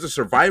 He's a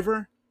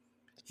survivor.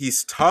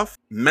 He's tough,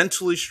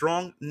 mentally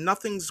strong.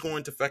 Nothing's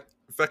going to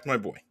affect my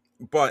boy.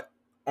 But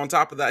on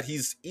top of that,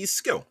 he's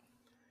skilled.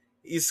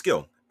 He's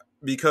skilled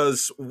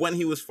because when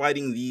he was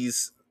fighting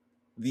these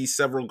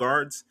several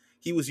guards,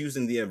 he was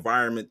using the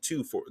environment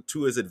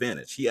to his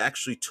advantage. He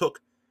actually took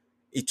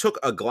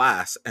a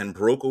glass and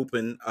broke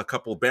open a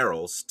couple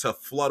barrels to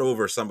flood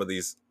over some of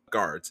these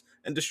guards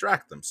and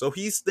distract them. So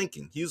he's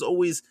thinking. He's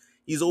always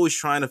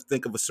trying to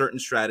think of a certain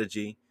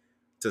strategy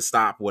to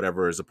stop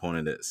whatever his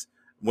opponent is.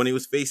 When he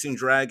was facing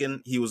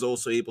Dragon, he was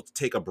also able to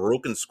take a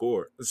broken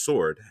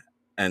sword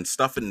and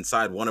stuff it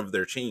inside one of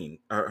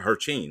her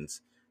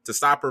chains to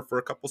stop her for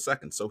a couple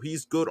seconds. So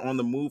he's good on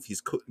the move.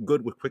 He's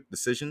good with quick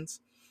decisions.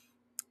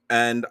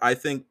 And I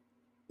think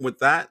with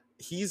that,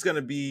 he's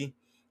gonna be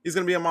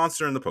a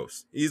monster in the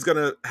post. He's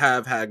gonna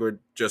have Hagrid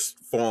just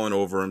falling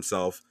over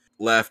himself,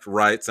 left,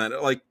 right, center.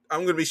 Like,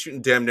 I'm gonna be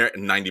shooting damn near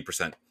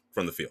 90%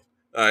 from the field.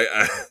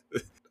 I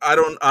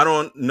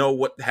don't know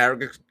what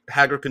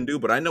Hagrid can do,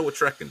 but I know what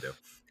Shrek can do.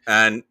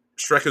 And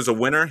Shrek is a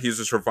winner. He's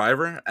a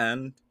survivor,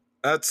 and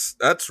that's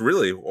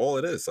really all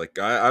it is. Like,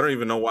 I don't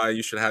even know why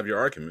you should have your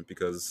argument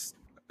because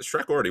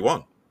Shrek already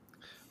won.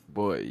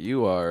 Boy,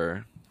 you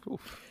are.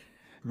 Oof.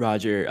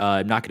 Roger,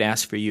 I'm not going to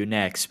ask for you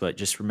next, but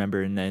just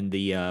remember, and then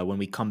when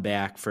we come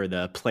back for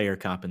the player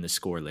comp and the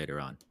score later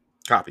on.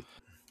 Copy.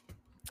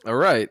 All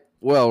right.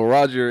 Well,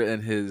 Roger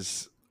and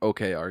his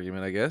okay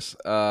argument, I guess,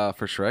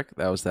 for Shrek.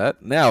 That was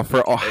that. Now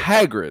for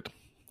Hagrid,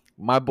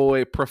 my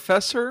boy,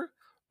 Professor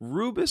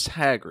Rubus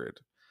Hagrid,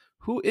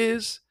 who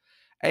is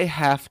a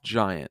half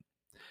giant.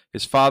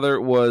 His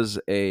father was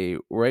a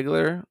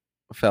regular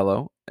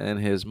fellow, and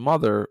his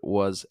mother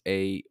was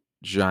a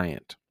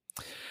giant.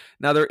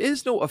 Now, there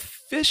is no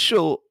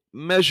official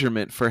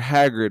measurement for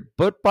Hagrid,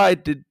 but by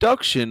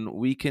deduction,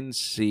 we can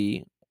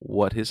see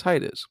what his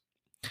height is.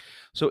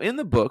 So in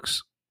the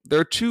books,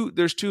 there's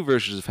two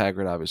versions of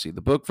Hagrid, obviously.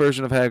 The book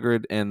version of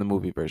Hagrid and the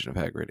movie version of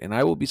Hagrid. And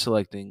I will be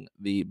selecting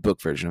the book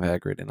version of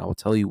Hagrid, and I will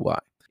tell you why.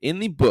 In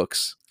the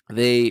books,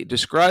 they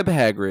describe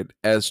Hagrid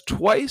as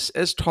twice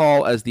as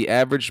tall as the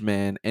average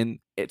man, and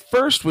it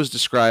first was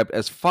described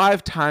as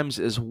 5 times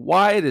as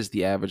wide as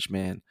the average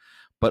man,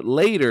 but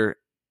later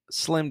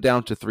slimmed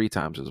down to 3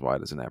 times as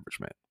wide as an average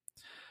man.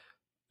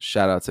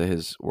 Shout out to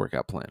his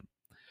workout plan.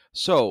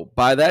 So,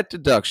 by that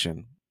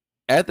deduction,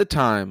 at the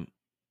time,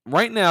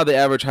 right now the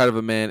average height of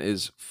a man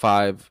is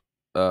 5'6",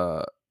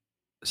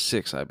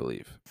 I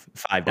believe.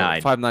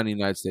 5'9". 5'9" in the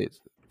United States.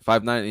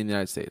 5'9" in the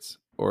United States,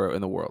 or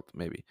in the world,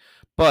 maybe.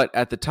 But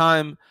at the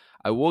time,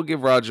 I will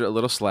give Roger a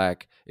little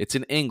slack. It's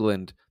in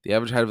England. The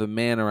average height of a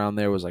man around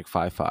there was like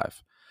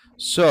 5'5".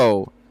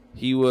 So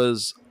he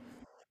was,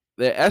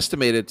 they're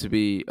estimated to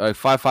be 5'5",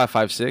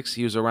 5'6".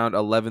 He was around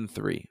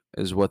 11'3",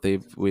 is what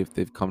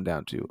they've come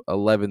down to.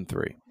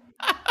 11'3".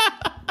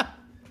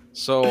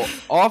 So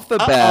off the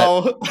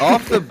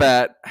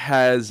bat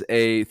has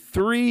a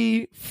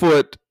 3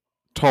 foot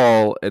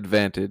tall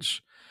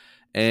advantage,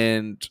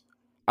 and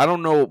I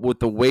don't know what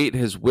the weight,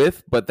 his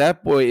width, but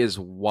that boy is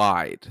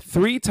wide.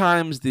 3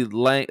 times the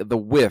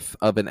width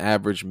of an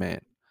average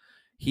man.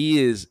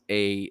 He is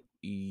a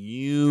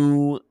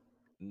unit.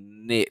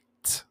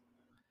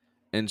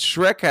 And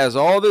Shrek has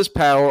all this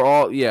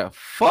power.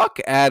 Fuck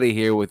out of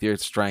here with your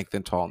strength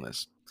and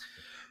tallness.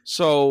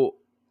 So,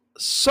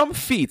 some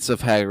feats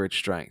of Hagrid's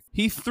strength.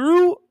 He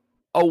threw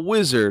a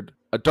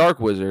dark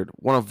wizard,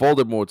 one of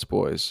Voldemort's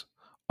boys,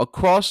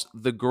 across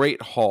the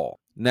Great Hall.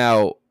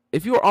 Now,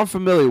 if you are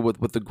unfamiliar with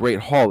what the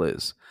Great Hall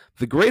is,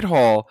 the Great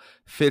Hall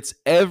fits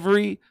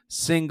every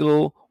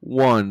single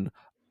one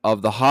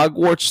of the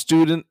Hogwarts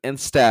student and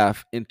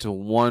staff into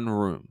one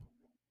room.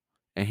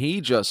 And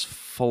he just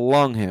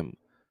flung him.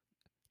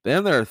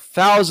 Then there are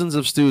thousands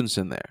of students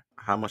in there.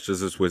 How much does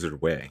this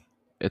wizard weigh?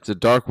 It's a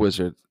dark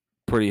wizard.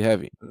 Pretty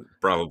heavy.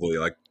 Probably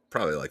like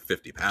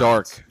 50 pounds.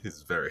 Dark.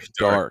 He's very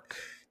dark.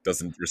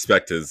 Doesn't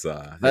respect his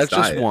That's diet.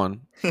 Just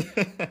one.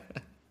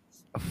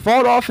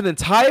 Fought off an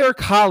entire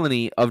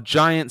colony of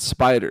giant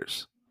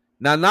spiders.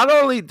 Now, not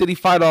only did he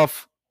fight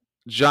off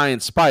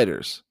giant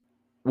spiders,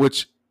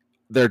 which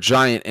they're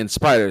giant and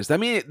spiders, I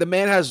mean, the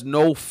man has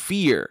no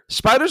fear.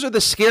 Spiders are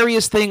the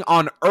scariest thing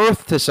on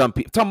earth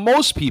to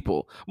most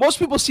people. Most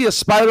people see a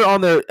spider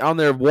on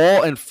their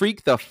wall and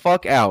freak the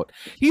fuck out.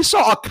 He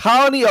saw a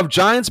colony of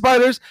giant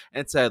spiders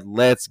and said,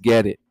 "Let's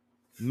get it."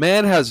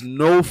 Man has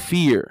no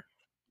fear.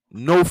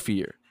 No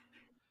fear.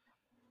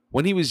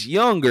 When he was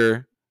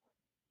younger,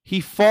 he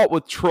fought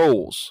with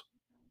trolls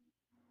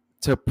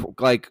to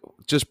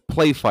just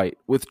play fight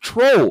with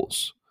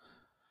trolls.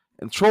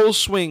 And trolls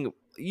swing.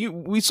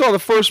 We saw the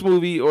first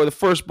movie or the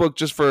first book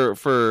just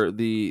for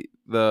the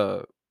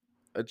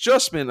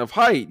adjustment of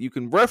height. You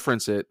can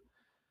reference it.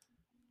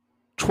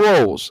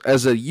 Trolls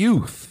as a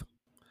youth.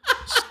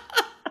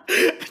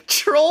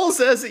 Trolls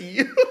as a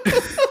youth.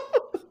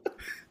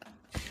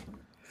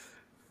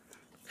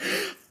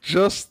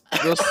 just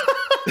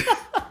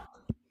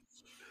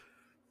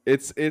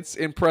it's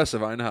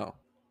impressive, I know.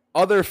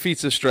 Other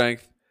feats of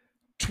strength: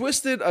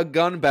 twisted a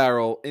gun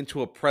barrel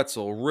into a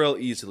pretzel real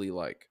easily,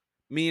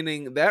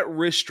 meaning that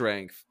wrist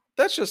strength,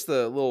 that's just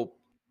a little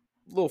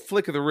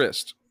flick of the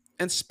wrist.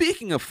 And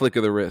speaking of flick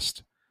of the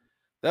wrist,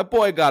 that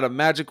boy got a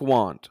magic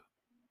wand.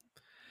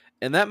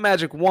 And that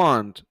magic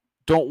wand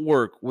don't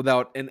work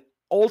without an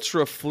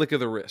ultra flick of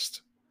the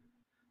wrist.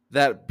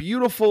 That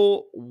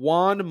beautiful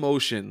wand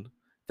motion,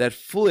 that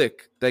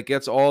flick that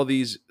gets all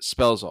these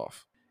spells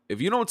off. If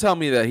you don't tell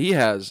me that he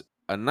has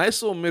a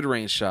nice little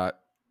mid-range shot,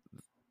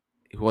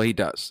 well, he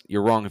does.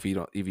 You're wrong if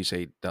you say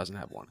he doesn't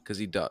have one, because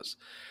he does.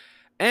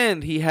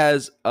 And he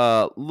has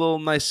a little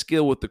nice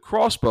skill with the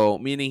crossbow,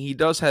 meaning he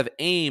does have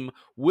aim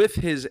with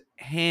his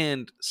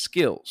hand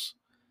skills.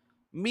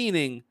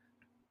 Meaning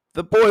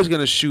the boy's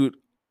going to shoot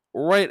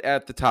right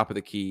at the top of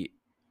the key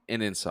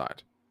and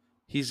inside.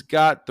 He's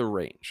got the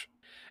range.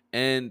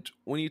 And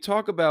when you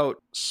talk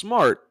about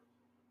smart,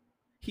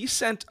 he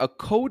sent a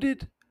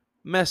coded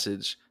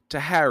message to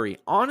Harry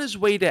on his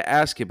way to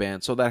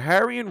Azkaban so that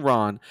Harry and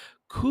Ron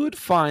could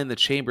find the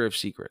Chamber of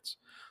Secrets.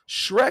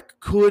 Shrek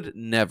could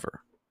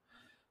never.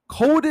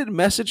 Coded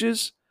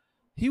messages,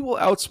 he will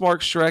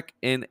outsmart Shrek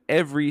in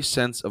every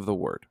sense of the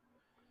word.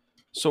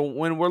 So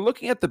when we're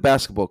looking at the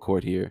basketball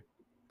court here,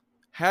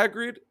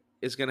 Hagrid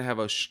is going to have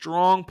a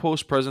strong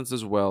post presence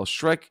as well.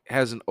 Shrek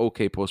has an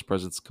okay post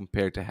presence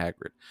compared to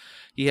Hagrid.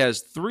 He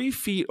has 3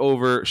 feet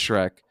over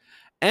Shrek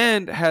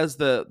and has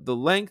the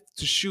length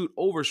to shoot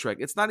over Shrek.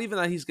 It's not even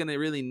that he's going to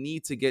really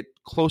need to get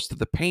close to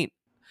the paint.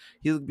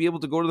 He'll be able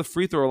to go to the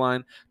free throw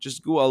line,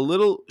 just go a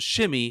little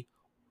shimmy.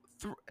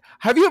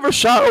 Have you ever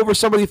shot over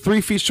somebody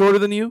 3 feet shorter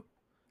than you?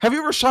 Have you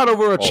ever shot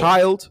over a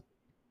child?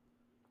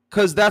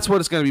 Because that's what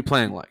it's going to be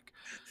playing like.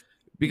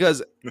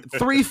 Because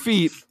 3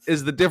 feet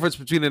is the difference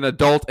between an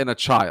adult and a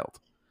child.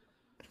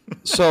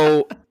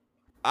 So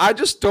I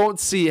just don't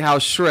see how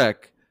Shrek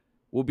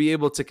will be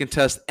able to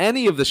contest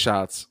any of the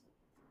shots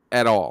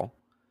at all.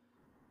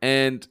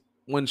 And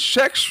when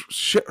Shrek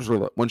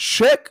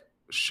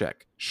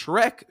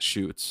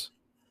shoots,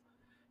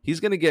 he's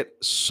going to get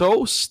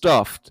so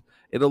stuffed,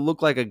 it'll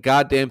look like a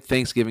goddamn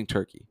Thanksgiving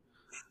turkey.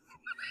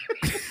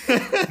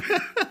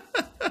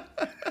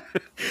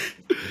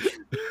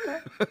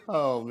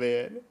 Oh,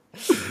 man.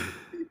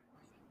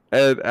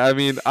 And I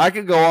mean, I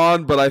could go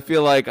on, but I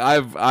feel like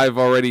I've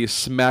already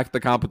smacked the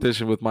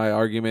competition with my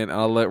argument.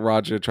 I'll let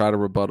Roger try to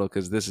rebuttal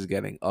because this is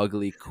getting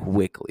ugly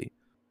quickly.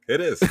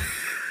 It is.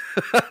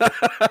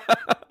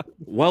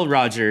 Well,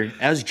 Roger,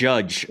 as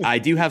judge, I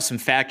do have some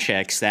fact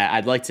checks that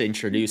I'd like to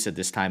introduce at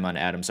this time on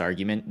Adam's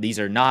argument. These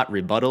are not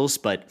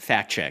rebuttals, but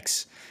fact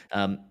checks.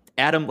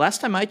 Adam,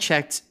 last time I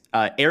checked,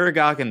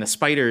 Aragog and the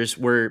spiders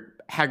were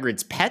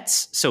Hagrid's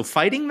pets, so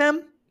fighting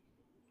them?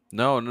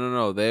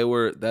 No.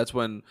 That's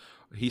when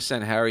he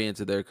sent Harry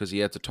into there because he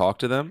had to talk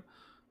to them.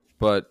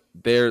 But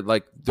they're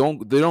like, they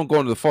don't go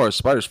into the forest.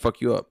 Spiders fuck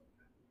you up.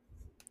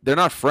 They're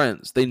not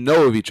friends. They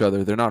know of each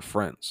other. They're not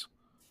friends.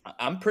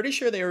 I'm pretty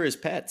sure they were his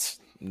pets.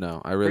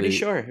 No, I really... Pretty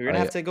sure. You're going to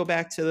have to go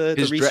back to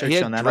the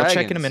research on that. I'll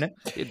check in a minute.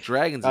 He had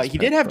dragons. He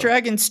did have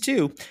dragons,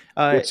 too.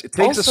 It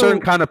takes a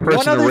certain kind of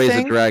person to raise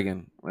a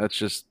dragon. That's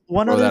just...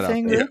 One other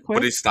thing real quick.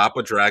 Would he stop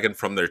a dragon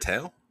from their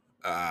tail?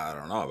 I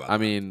don't know about that. I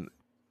mean...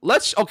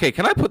 Okay,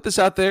 can I put this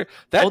out there?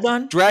 That Hold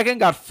on. dragon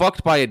got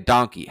fucked by a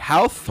donkey.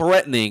 How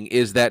threatening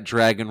is that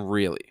dragon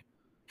really?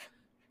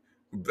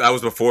 That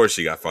was before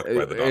she got fucked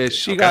by the donkey.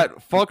 She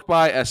got fucked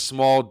by a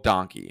small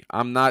donkey.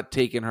 I'm not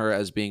taking her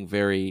as being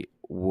very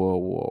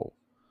whoa.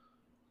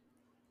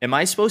 Am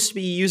I supposed to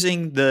be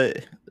using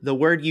the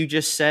word you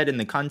just said in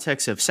the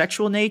context of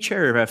sexual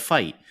nature or a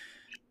fight?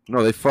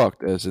 No, they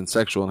fucked as in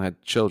sexual and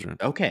had children.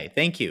 Okay,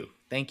 thank you.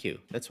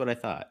 That's what I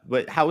thought.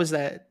 But how was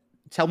that?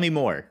 Tell me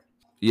more.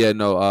 Yeah,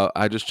 no,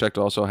 I just checked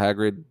also.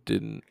 Hagrid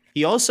didn't...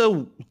 He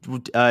also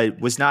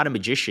was not a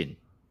magician.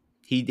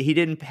 He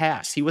didn't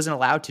pass. He wasn't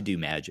allowed to do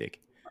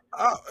magic.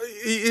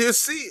 You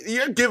see,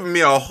 you're giving me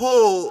a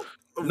whole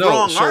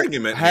wrong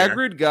argument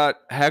Hagrid here.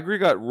 Hagrid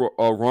got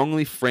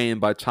wrongly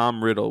framed by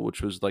Tom Riddle,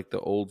 which was like the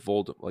old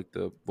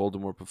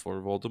Voldemort before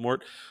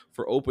Voldemort,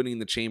 for opening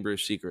the Chamber of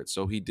Secrets.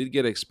 So he did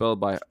get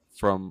expelled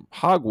from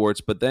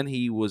Hogwarts, but then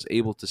he was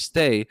able to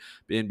stay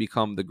and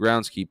become the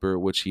groundskeeper,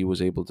 which he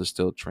was able to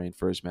still train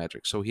for his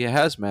magic. So he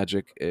has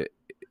magic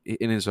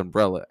in his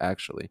umbrella,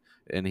 actually,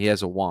 and he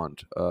has a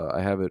wand.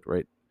 I have it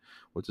right.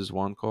 What's his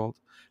wand called?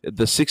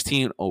 The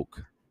 16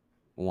 Oak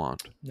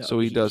wand. No, so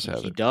he does have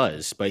it. He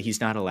does, but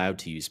he's not allowed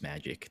to use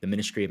magic. The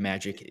Ministry of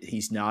Magic,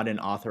 he's not an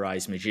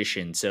authorized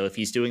magician. So if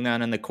he's doing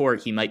that in the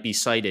court, he might be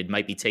cited,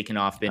 might be taken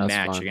off in match.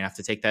 Fine. You're going to have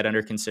to take that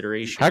under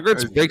consideration.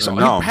 Hagrid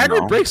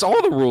breaks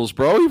all the rules,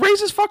 bro. He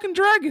raises fucking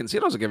dragons. He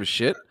doesn't give a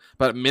shit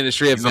about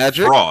Ministry of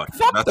Magic. A fraud.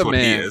 Fuck That's the what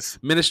man. He is.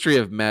 Ministry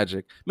of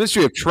Magic.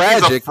 Ministry of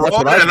Tragic. He's a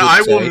fraud, and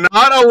I will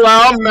not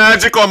allow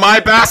magic on my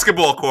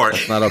basketball court.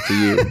 That's not up to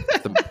you.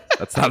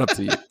 That's not up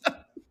to you.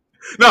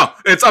 No,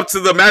 it's up to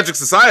the Magic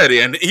Society,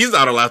 and he's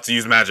not allowed to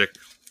use magic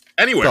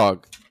anywhere.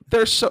 Dog,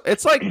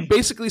 it's like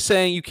basically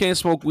saying you can't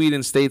smoke weed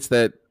in states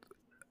that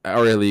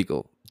are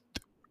illegal.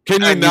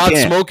 Can you not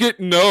smoke it?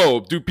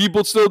 No. Do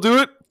people still do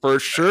it? For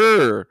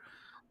sure.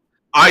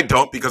 I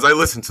don't, because I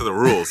listen to the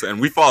rules, and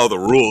we follow the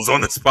rules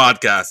on this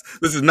podcast.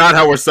 This is not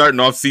how we're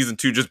starting off season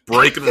 2, just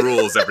breaking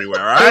rules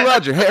everywhere, all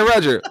right? Hey,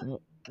 Roger.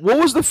 What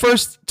was the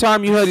first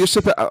time you had your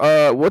sip?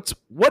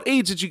 What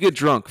age did you get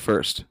drunk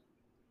first?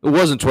 It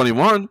wasn't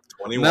 21.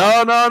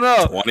 21.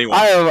 No. 21.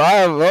 I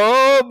have.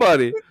 Oh,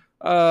 buddy.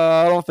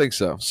 I don't think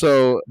so.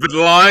 So, been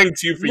lying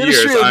to you for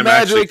Ministry years. Of I'm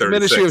Magic, actually 36.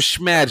 Ministry of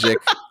Schmagic.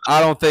 I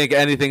don't think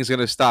anything's going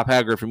to stop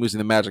Hagrid from using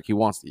the magic he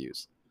wants to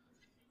use.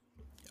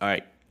 All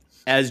right.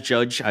 As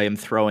judge, I am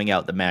throwing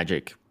out the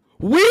magic.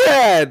 We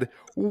had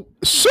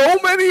so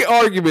many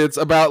arguments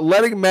about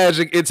letting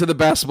magic into the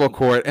basketball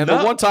court, and the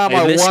one time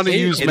I want to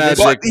use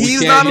magic,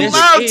 he's not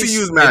allowed to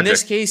use magic. In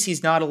this case,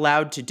 he's not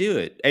allowed to do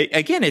it.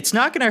 Again, it's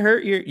not going to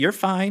hurt. You're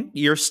fine.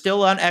 You're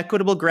still on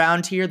equitable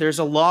ground here. There's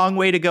a long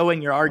way to go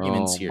in your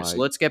arguments here. So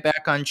let's get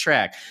back on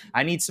track.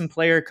 I need some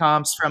player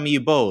comps from you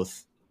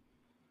both.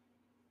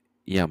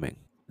 Yumming.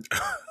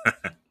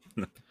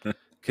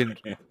 Can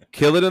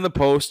kill it in the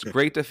post,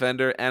 great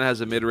defender, and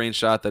has a mid-range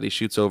shot that he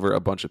shoots over a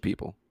bunch of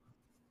people.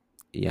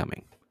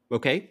 Yumming.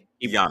 Okay.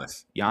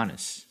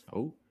 Giannis.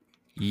 Oh.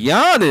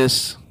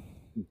 Giannis.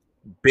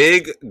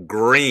 Big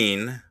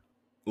green,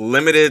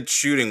 limited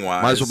shooting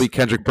wise. Might as well be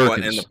Kendrick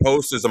Perkins. And the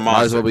post is a monster.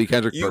 Might as well be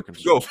Kendrick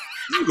Perkins. You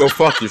go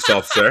fuck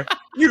yourself, sir.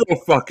 You go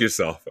fuck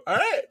yourself. All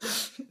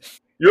right.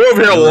 You're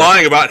over here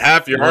lying about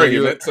half your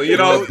argument, so you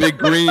know. Big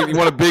green. You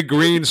want a big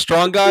green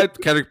strong guy?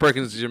 Kendrick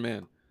Perkins is your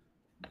man.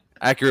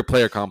 Accurate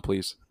player comp,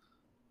 please.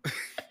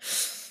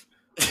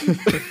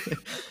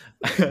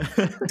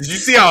 Did you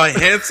see how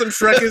handsome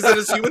Shrek is in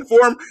his human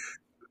form?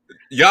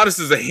 Giannis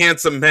is a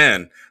handsome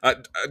man.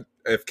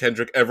 If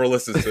Kendrick ever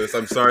listens to this,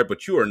 I'm sorry,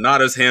 but you are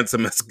not as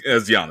handsome as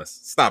Giannis.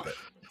 Stop it.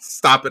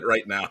 Stop it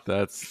right now.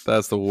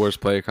 That's the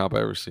worst player comp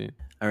I've ever seen.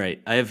 All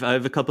right, I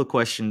have a couple of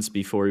questions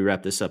before we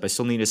wrap this up. I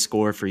still need a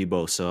score for you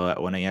both, so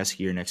when I ask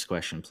you your next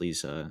question,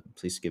 please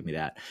give me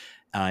that.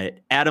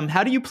 Adam,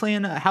 how do you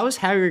plan? How is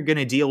Hagrid going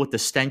to deal with the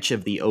stench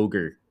of the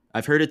ogre?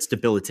 I've heard it's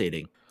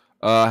debilitating.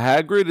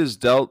 Hagrid has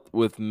dealt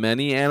with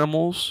many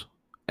animals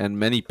and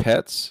many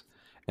pets,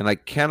 and I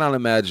cannot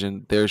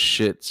imagine their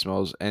shit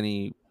smells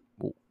any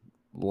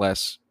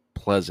less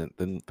pleasant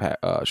than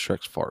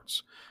Shrek's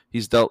farts.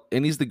 He's the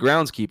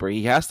groundskeeper.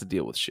 He has to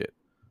deal with shit.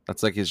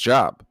 That's like his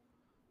job.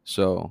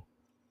 So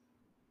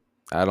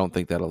I don't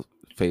think that'll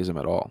phase him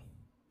at all.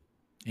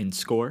 In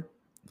score?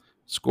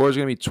 Score is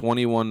going to be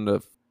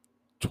 21-10.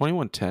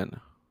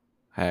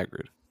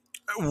 Hagrid.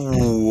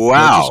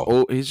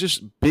 Wow. He's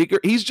just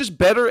bigger. He's just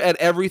better at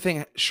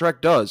everything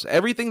Shrek does.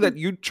 Everything that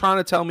you're trying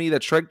to tell me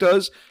that Shrek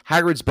does,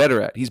 Hagrid's better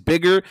at. He's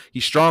bigger,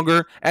 he's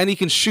stronger, and he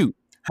can shoot.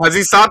 Has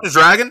he stopped the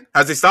dragon?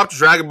 Has he stopped the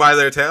dragon by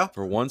their tail?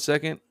 For 1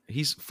 second,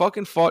 he's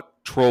fucking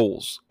fought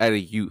trolls at a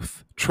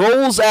youth.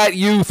 Trolls at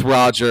youth,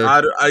 Roger.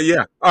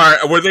 Yeah. All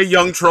right. Were they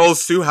young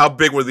trolls too? How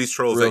big were these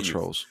trolls? Real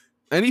trolls.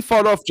 And he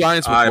fought off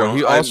giants before.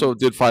 He also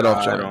did fight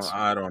off giants.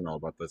 I don't know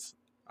about this.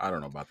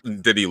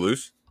 Did he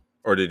lose?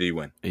 Or did he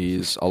win?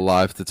 He's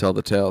alive to tell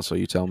the tale, so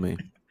you tell me.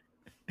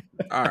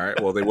 All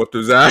right. Well, they whipped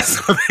his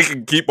ass, so they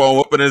can keep on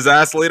whipping his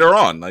ass later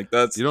on. Like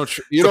that's you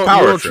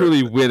don't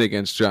truly win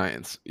against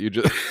giants. You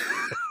just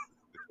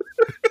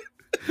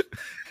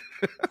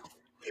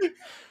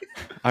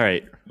All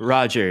right,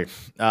 Roger.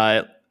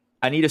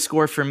 I need a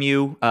score from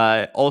you.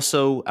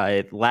 Also,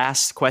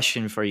 last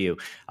question for you.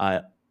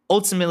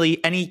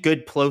 Ultimately, any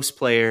good post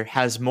player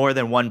has more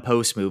than one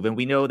post move, and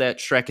we know that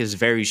Shrek is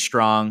very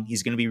strong.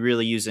 He's going to be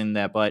really using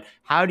that, but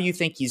how do you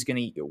think he's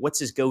going to, what's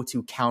his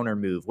go-to counter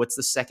move? What's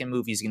the second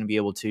move he's going to be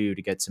able to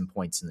get some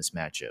points in this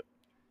matchup?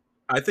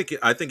 I think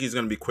he's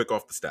going to be quick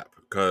off the step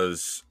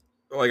because,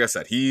 like I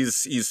said,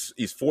 he's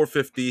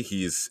 450,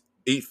 he's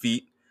 8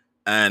 feet,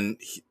 and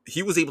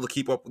he was able to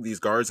keep up with these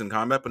guards in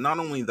combat, but not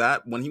only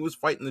that, when he was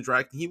fighting the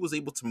dragon, he was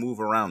able to move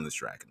around this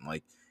dragon.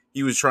 Like,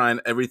 he was trying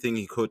everything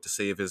he could to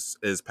save his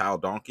pal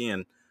Donkey,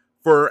 and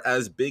for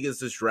as big as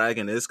this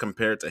dragon is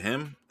compared to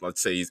him, let's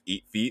say he's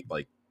 8 feet,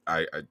 like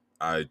I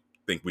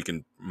think we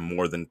can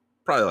more than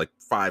probably like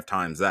 5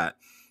 times that,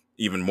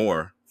 even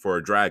more for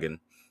a dragon.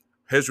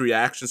 His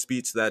reaction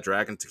speed to that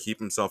dragon to keep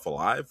himself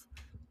alive,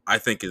 I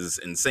think is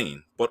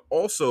insane. But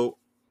also,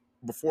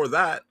 before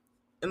that,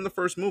 in the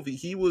first movie,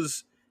 he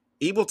was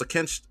able to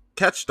catch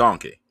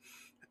Donkey,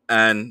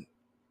 and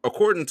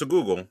according to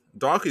Google,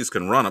 donkeys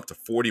can run up to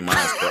 40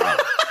 miles per hour.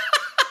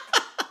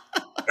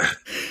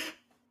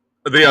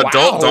 The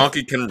adult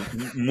donkey can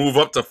move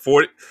up to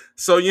 40.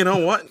 So you know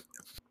what?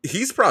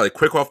 He's probably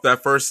quick off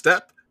that first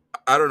step.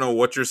 I don't know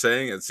what you're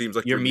saying. It seems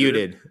like you're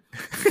muted.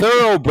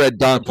 Thoroughbred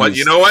donkeys. But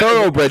you know what?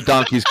 Thoroughbred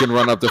donkeys can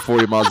run up to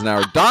 40 miles an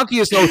hour. Donkey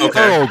is no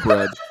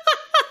thoroughbred.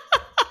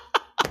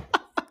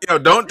 Yo,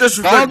 don't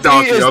disrespect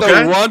Donkey, is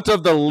okay? the runt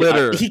of the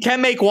litter. He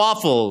can make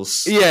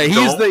waffles. Yeah,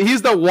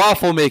 he's the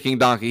waffle making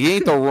donkey. He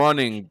ain't the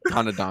running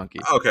kind of donkey.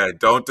 Okay,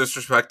 don't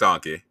disrespect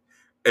Donkey.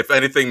 If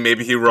anything,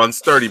 maybe he runs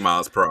 30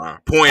 miles per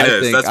hour.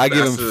 I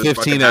give him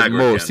 15 at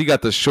most. He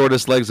got the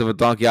shortest legs of a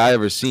donkey I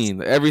ever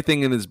seen.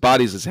 Everything in his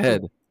body is his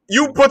head.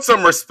 You put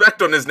some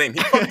respect on his name.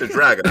 He fucked the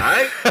dragon, all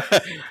right? All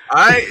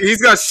right?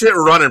 He's got shit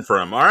running for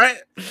him, all right?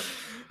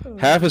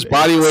 Half his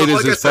body weight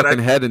is his fucking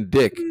head and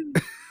dick.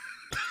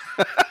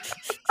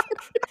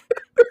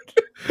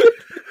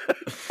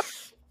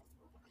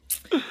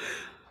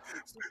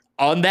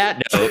 On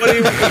that note,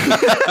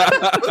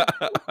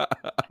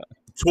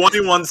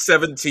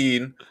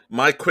 21-17,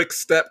 my quick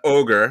step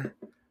ogre,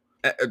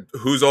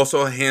 who's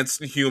also a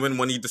handsome human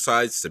when he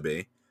decides to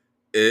be,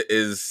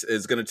 is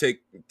going to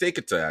take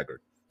it to Hagrid.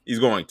 He's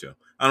going to.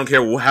 I don't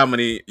care how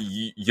many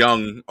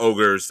young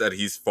ogres that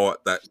he's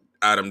fought that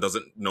Adam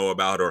doesn't know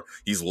about or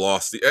he's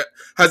lost.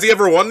 Has he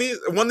ever won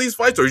these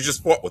fights, or he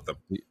just fought with them?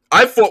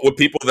 I've fought with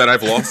people that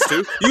I've lost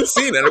to. You've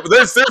seen it.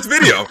 There's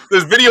video.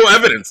 There's video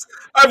evidence.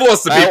 I've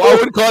lost to people. I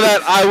would call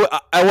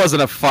that. I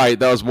wasn't a fight.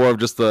 That was more of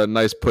just a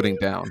nice putting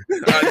down.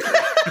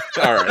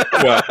 All right.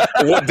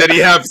 Well, did he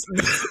have?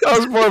 That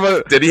was more of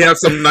a. Did he have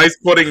some nice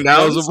putting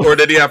downs, or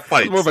did he have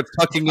fights? More of a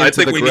tucking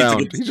into the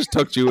ground. He just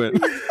tucked you in.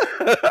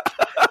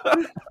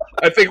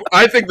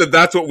 I think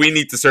that's what we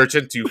need to search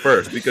into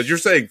first, because you're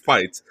saying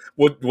fights.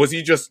 Was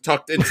he just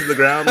tucked into the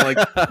ground,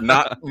 like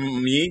not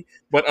me,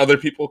 but other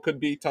people could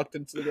be tucked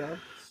into the ground?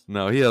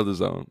 No, he held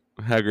his own.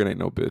 Hagrid ain't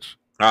no bitch.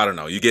 I don't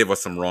know. You gave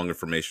us some wrong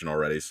information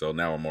already, so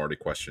now I'm already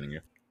questioning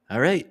you. All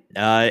right.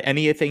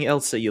 Anything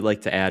else that you'd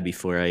like to add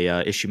before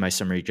I issue my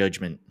summary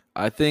judgment?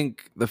 I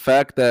think the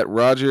fact that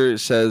Roger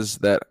says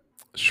that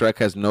Shrek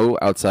has no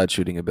outside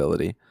shooting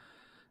ability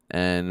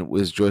and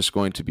was just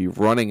going to be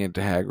running into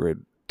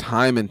Hagrid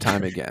time and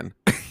time again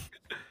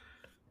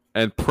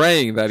and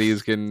praying that he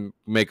can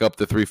make up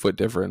the 3-foot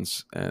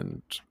difference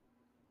and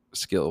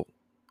skill.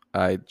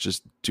 I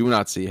just do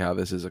not see how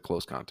this is a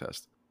close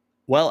contest.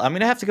 Well, I'm going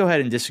to have to go ahead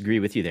and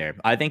disagree with you there.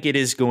 I think it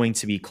is going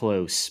to be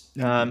close.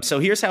 So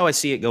here's how I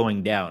see it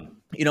going down.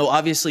 You know,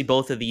 obviously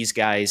both of these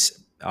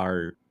guys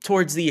are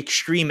towards the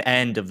extreme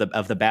end of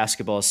the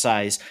basketball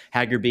size.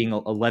 Hagrid being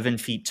 11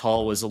 feet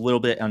tall was a little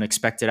bit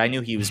unexpected. I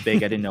knew he was big.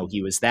 I didn't know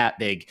he was that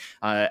big.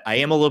 I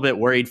am a little bit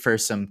worried for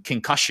some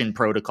concussion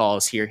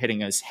protocols here,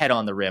 hitting his head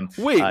on the rim.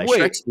 Wait.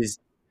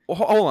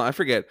 Hold on, I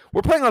forget.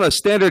 We're playing on a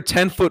standard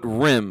 10-foot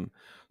rim.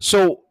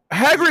 So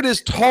Hagrid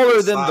is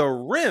taller than the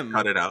rim.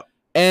 Cut it out.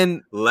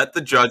 And let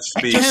the judge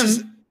speak.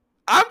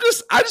 I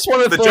just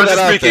wanted to throw that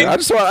out there. I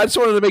just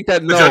wanted to make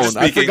that known.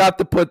 I forgot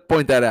to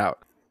point that out.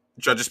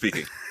 Judge is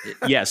speaking.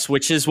 Yes,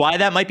 which is why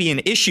that might be an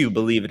issue,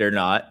 believe it or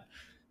not.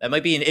 That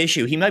might be an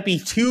issue. He might be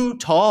too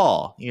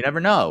tall. You never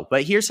know.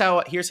 But here's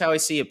how I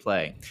see it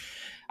playing.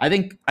 I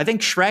think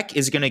Shrek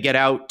is going to get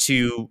out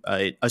to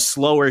a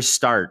slower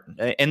start.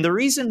 And the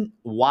reason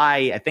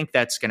why I think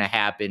that's going to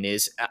happen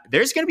is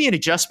there's going to be an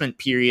adjustment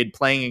period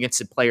playing against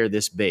a player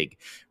this big,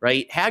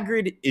 right?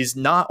 Hagrid is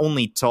not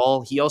only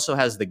tall, he also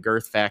has the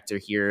girth factor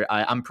here.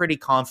 I'm pretty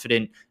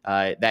confident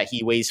that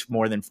he weighs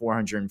more than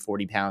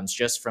 440 pounds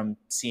just from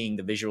seeing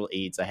the visual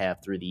aids I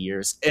have through the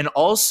years. And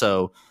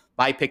also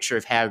my picture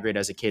of Hagrid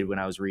as a kid when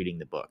I was reading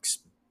the books.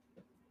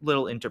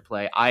 Little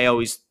interplay. I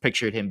always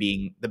pictured him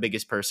being the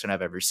biggest person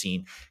I've ever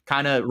seen.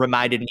 Kind of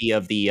reminded me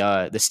of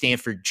the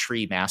Stanford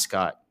Tree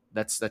mascot.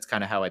 That's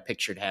kind of how I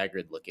pictured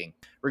Hagrid looking.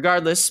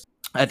 Regardless,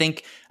 I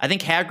think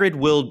Hagrid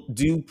will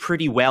do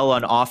pretty well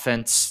on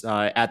offense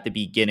at the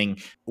beginning.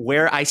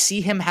 Where I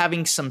see him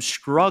having some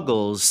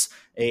struggles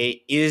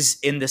is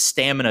in the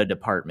stamina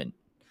department.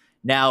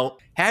 Now,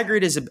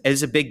 Hagrid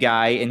is a big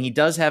guy, and he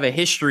does have a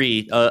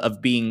history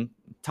of being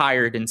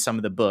tired in some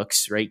of the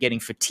books, right? Getting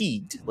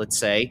fatigued, let's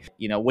say.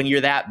 You know, when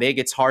you're that big,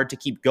 it's hard to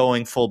keep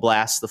going full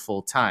blast the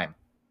full time.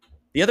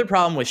 The other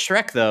problem with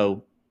Shrek,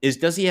 though, is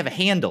does he have a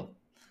handle?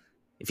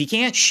 If he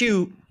can't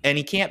shoot and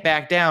he can't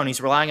back down, he's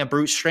relying on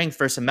brute strength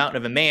versus a mountain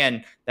of a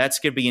man, that's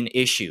going to be an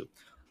issue.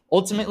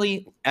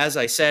 Ultimately, as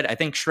I said, I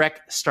think Shrek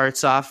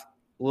starts off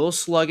a little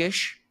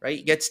sluggish, right?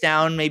 He gets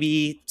down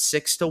maybe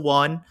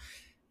 6-1.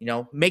 You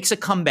know, makes a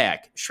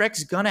comeback.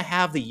 Shrek's gonna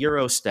have the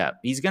Euro step.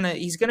 He's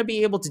gonna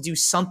be able to do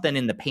something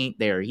in the paint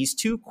there. He's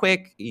too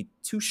quick,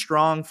 too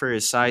strong for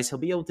his size. He'll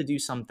be able to do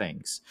some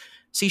things.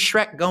 See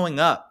Shrek going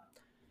up.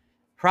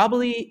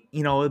 Probably,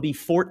 it'll be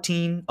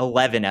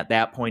 14-11 at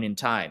that point in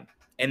time.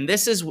 And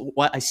this is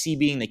what I see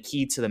being the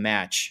key to the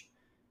match.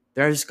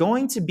 There's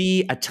going to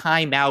be a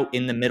timeout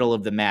in the middle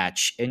of the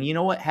match. And you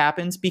know what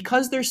happens?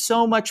 Because there's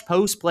so much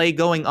post play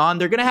going on,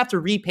 they're gonna have to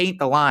repaint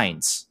the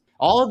lines.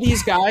 All of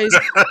these guys,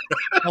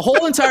 the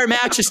whole entire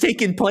match is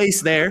taking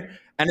place there,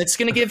 and it's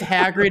going to give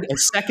Hagrid a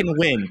second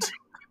wind.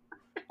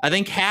 I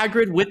think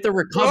Hagrid, with the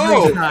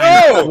recovery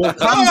time, will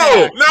come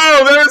back.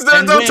 There's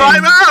no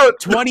timeout.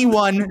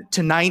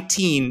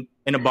 21-19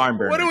 in a barn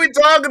burner. What are we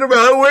talking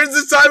about? Where's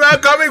this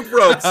timeout coming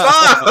from?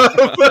 Stop.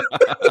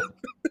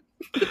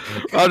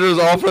 Roger was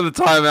all for the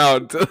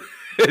timeout.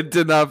 It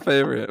did not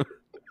favor him.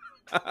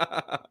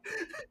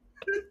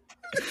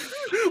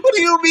 What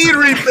do you mean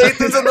repaint?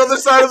 There's another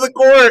side of the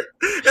court.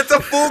 It's a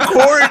full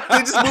court. They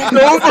just moved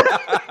over.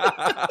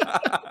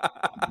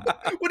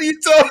 What are you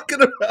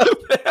talking about?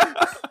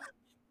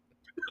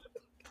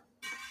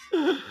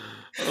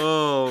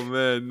 Oh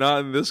man, not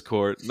in this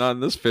court. Not in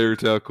this fairy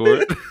tale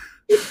court.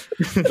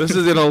 This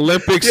is an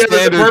Olympic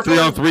standard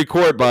 3-on-3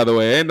 court, by the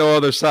way. Ain't no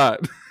other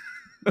side.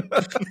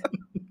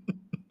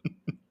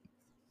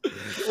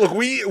 Look,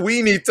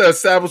 we need to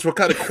establish what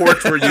kind of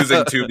courts we're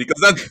using too,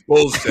 because that's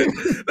bullshit.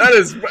 That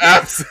is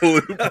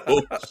absolute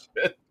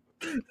bullshit.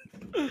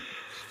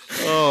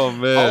 Oh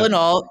man! All in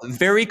all,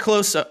 very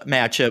close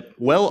matchup.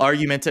 Well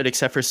argumented,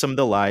 except for some of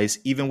the lies.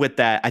 Even with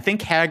that, I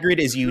think Hagrid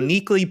is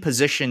uniquely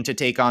positioned to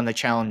take on the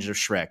challenge of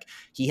Shrek.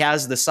 He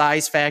has the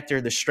size factor,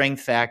 the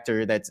strength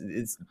factor.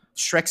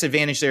 Shrek's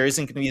advantage there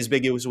isn't going to be as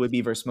big as it would be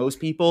versus most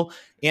people.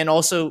 And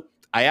also,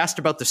 I asked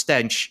about the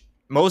stench.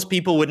 Most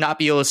people would not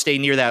be able to stay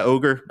near that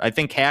ogre. I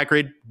think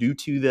Hagrid, due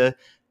to the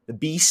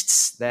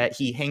beasts that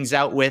he hangs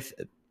out with,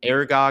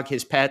 Aragog,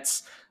 his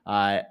pets,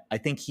 I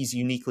think he's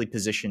uniquely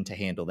positioned to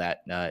handle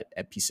that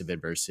piece of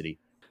adversity.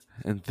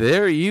 And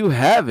there you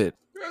have it.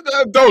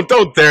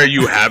 Don't there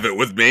you have it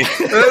with me.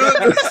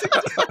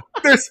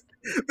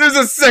 There's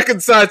a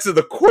second side to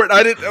the court.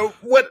 I didn't know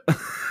what.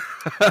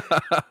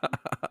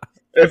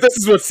 If this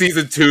is what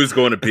season 2 is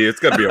going to be,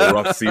 it's going to be a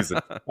rough season.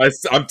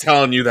 I'm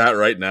telling you that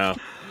right now.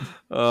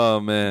 Oh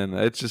man,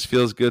 it just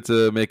feels good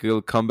to make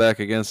a comeback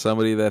against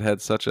somebody that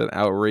had such an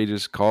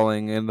outrageous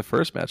calling in the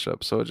first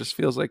matchup. So it just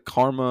feels like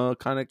karma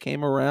kind of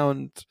came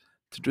around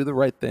to do the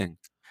right thing.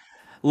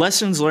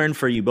 Lessons learned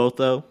for you both,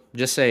 though.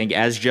 Just saying,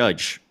 as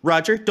judge.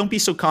 Roger, don't be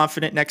so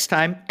confident next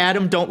time.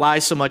 Adam, don't lie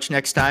so much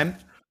next time.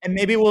 And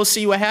maybe we'll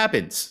see what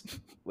happens.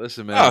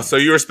 Listen, man. Oh, so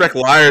you respect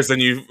liars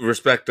and you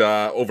respect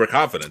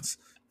overconfidence.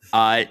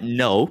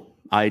 No.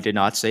 I did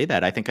not say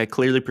that. I think I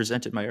clearly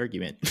presented my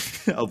argument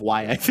of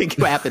why I think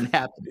what happened.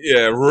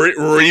 Yeah,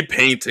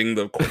 repainting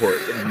the court.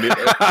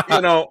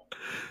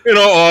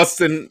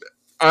 Austin,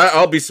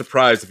 I'll be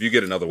surprised if you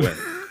get another win.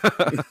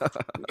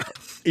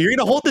 You're going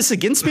to hold this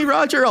against me,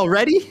 Roger,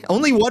 already?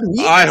 Only 1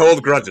 week? I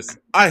hold grudges.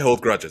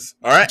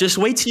 All right. Just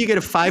wait till you get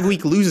a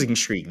 5-week losing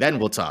streak. Then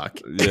we'll talk.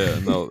 Yeah,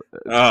 no,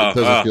 it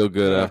doesn't feel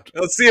good after.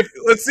 Let's see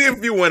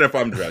if you win if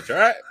I'm Dredge. All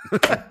right.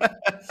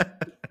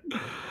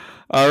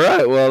 All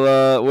right.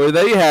 Well,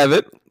 there you have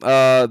it.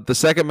 The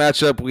second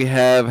matchup, we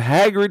have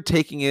Hagrid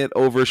taking it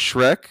over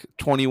Shrek,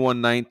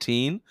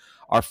 21-19.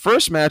 Our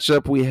first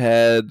matchup, we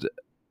had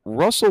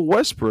Russell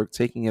Westbrook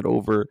taking it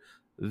over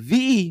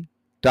the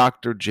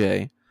Dr.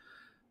 J.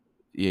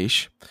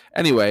 Yeesh.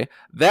 Anyway,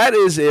 that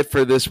is it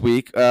for this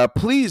week.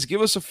 Please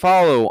give us a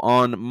follow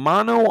on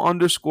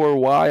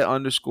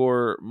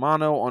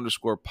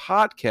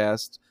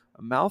mono_y_mono_podcast.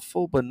 A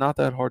mouthful, but not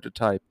that hard to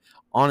type,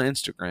 on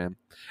Instagram.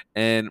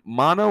 And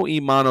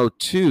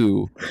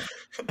mono2,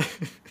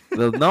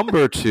 the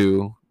number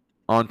 2,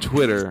 on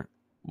Twitter.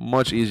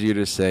 Much easier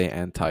to say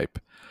and type.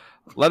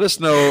 Let us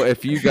know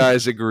if you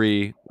guys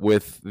agree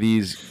with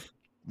these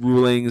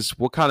rulings,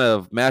 what kind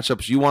of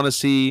matchups you want to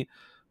see.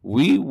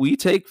 We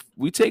take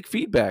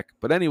feedback.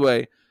 But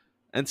anyway,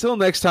 until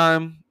next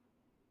time,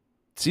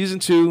 season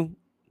 2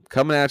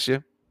 coming at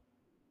you.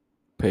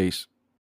 Peace.